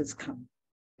Jesus comes.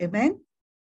 Amen.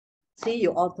 See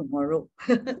you all tomorrow.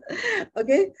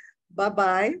 Okay.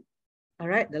 Bye-bye. All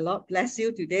right. The Lord bless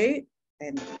you today.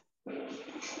 And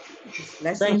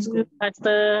bless Thank you,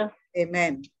 Pastor.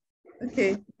 Amen.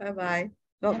 Okay. Bye-bye.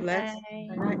 God bless. Bye.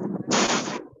 All right.